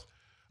 44th,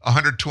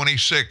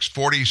 126.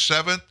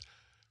 47th,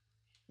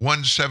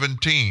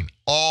 117.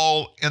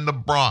 All in the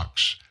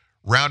Bronx,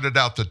 rounded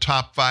out the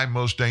top 5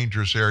 most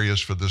dangerous areas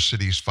for the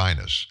city's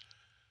finest.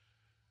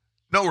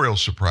 No real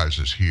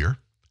surprises here.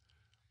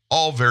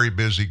 All very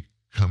busy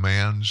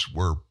commands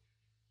where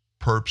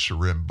perps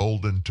are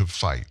emboldened to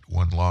fight,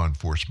 one law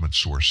enforcement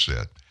source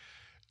said.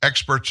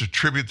 Experts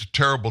attribute the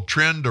terrible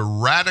trend to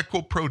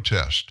radical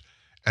protest,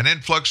 an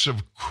influx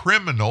of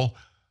criminal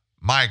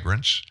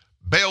migrants,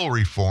 bail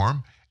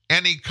reform,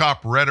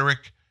 anti-cop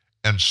rhetoric,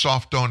 and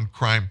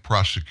soft-on-crime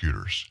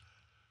prosecutors.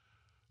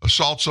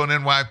 Assaults on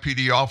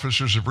NYPD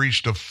officers have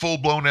reached a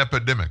full-blown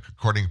epidemic,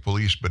 according to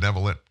Police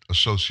Benevolent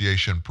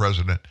Association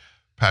President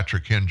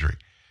Patrick Hendry.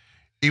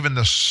 Even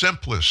the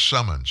simplest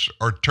summons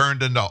are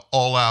turned into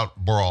all-out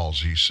brawls,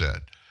 he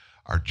said.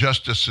 Our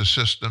justice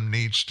system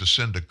needs to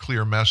send a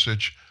clear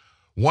message.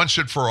 Once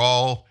and for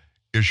all,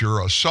 is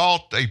your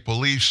assault a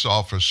police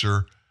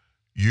officer,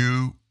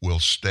 you will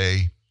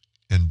stay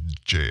in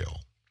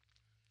jail.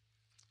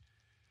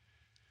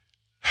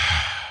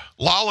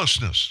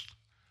 Lawlessness.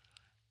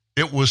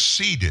 It was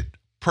seeded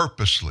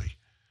purposely.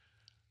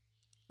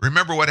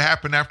 Remember what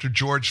happened after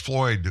George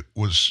Floyd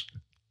was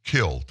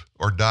killed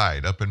or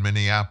died up in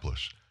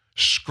Minneapolis.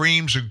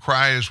 Screams and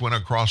cries went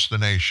across the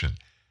nation.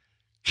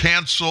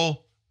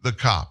 Cancel the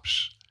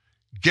cops.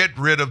 Get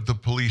rid of the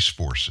police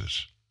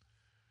forces.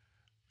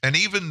 And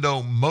even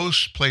though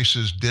most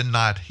places did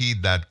not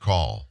heed that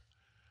call,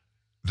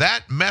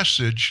 that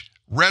message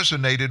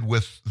resonated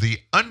with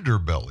the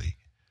underbelly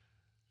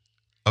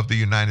of the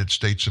United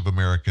States of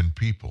American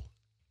people.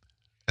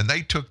 And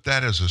they took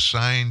that as a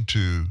sign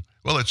to,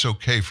 well, it's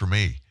okay for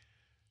me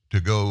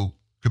to go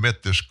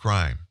commit this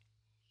crime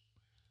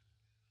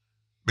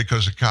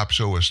because the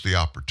cops owe us the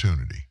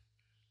opportunity.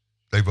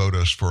 They've owed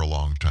us for a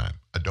long time.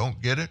 I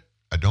don't get it.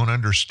 I don't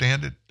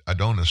understand it. I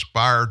don't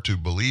aspire to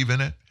believe in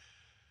it.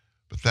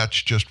 But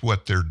that's just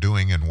what they're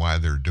doing and why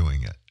they're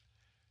doing it.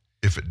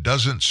 If it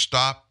doesn't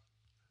stop,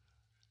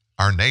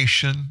 our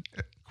nation,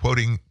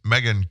 quoting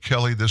Megyn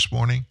Kelly this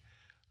morning,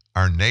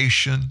 our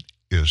nation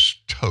is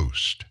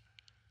toast.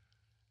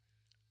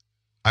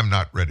 I'm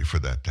not ready for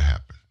that to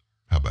happen.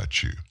 How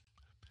about you?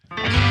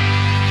 Well,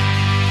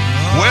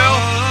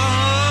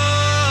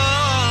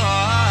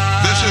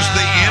 this is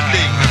the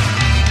ending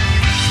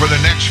for the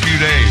next few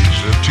days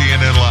of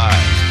TNN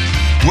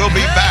Live. We'll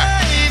be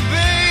back.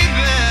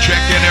 Check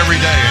in every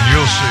day and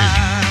you'll see.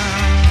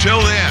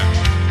 Till then,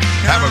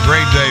 have a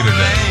great day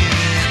today.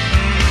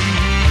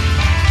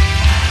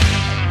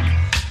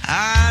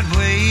 I'd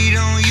wait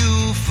on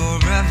you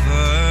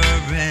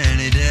forever,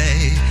 any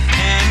day.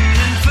 Hand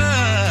in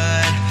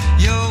foot,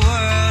 your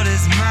world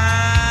is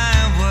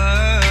my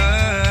world.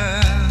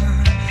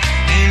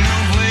 Ain't no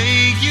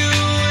way you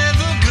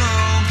ever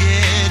gonna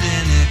get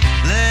any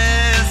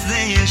less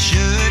than you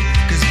should.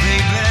 'Cause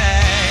baby,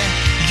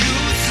 you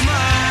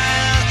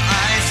smile,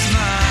 I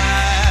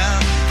smile.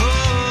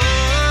 Oh,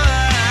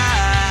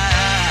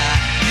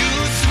 you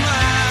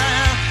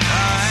smile,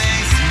 I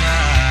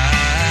smile.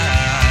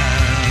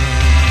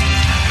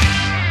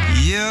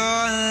 Your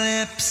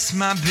lips,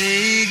 my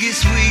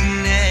biggest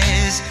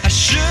weakness. I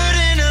should've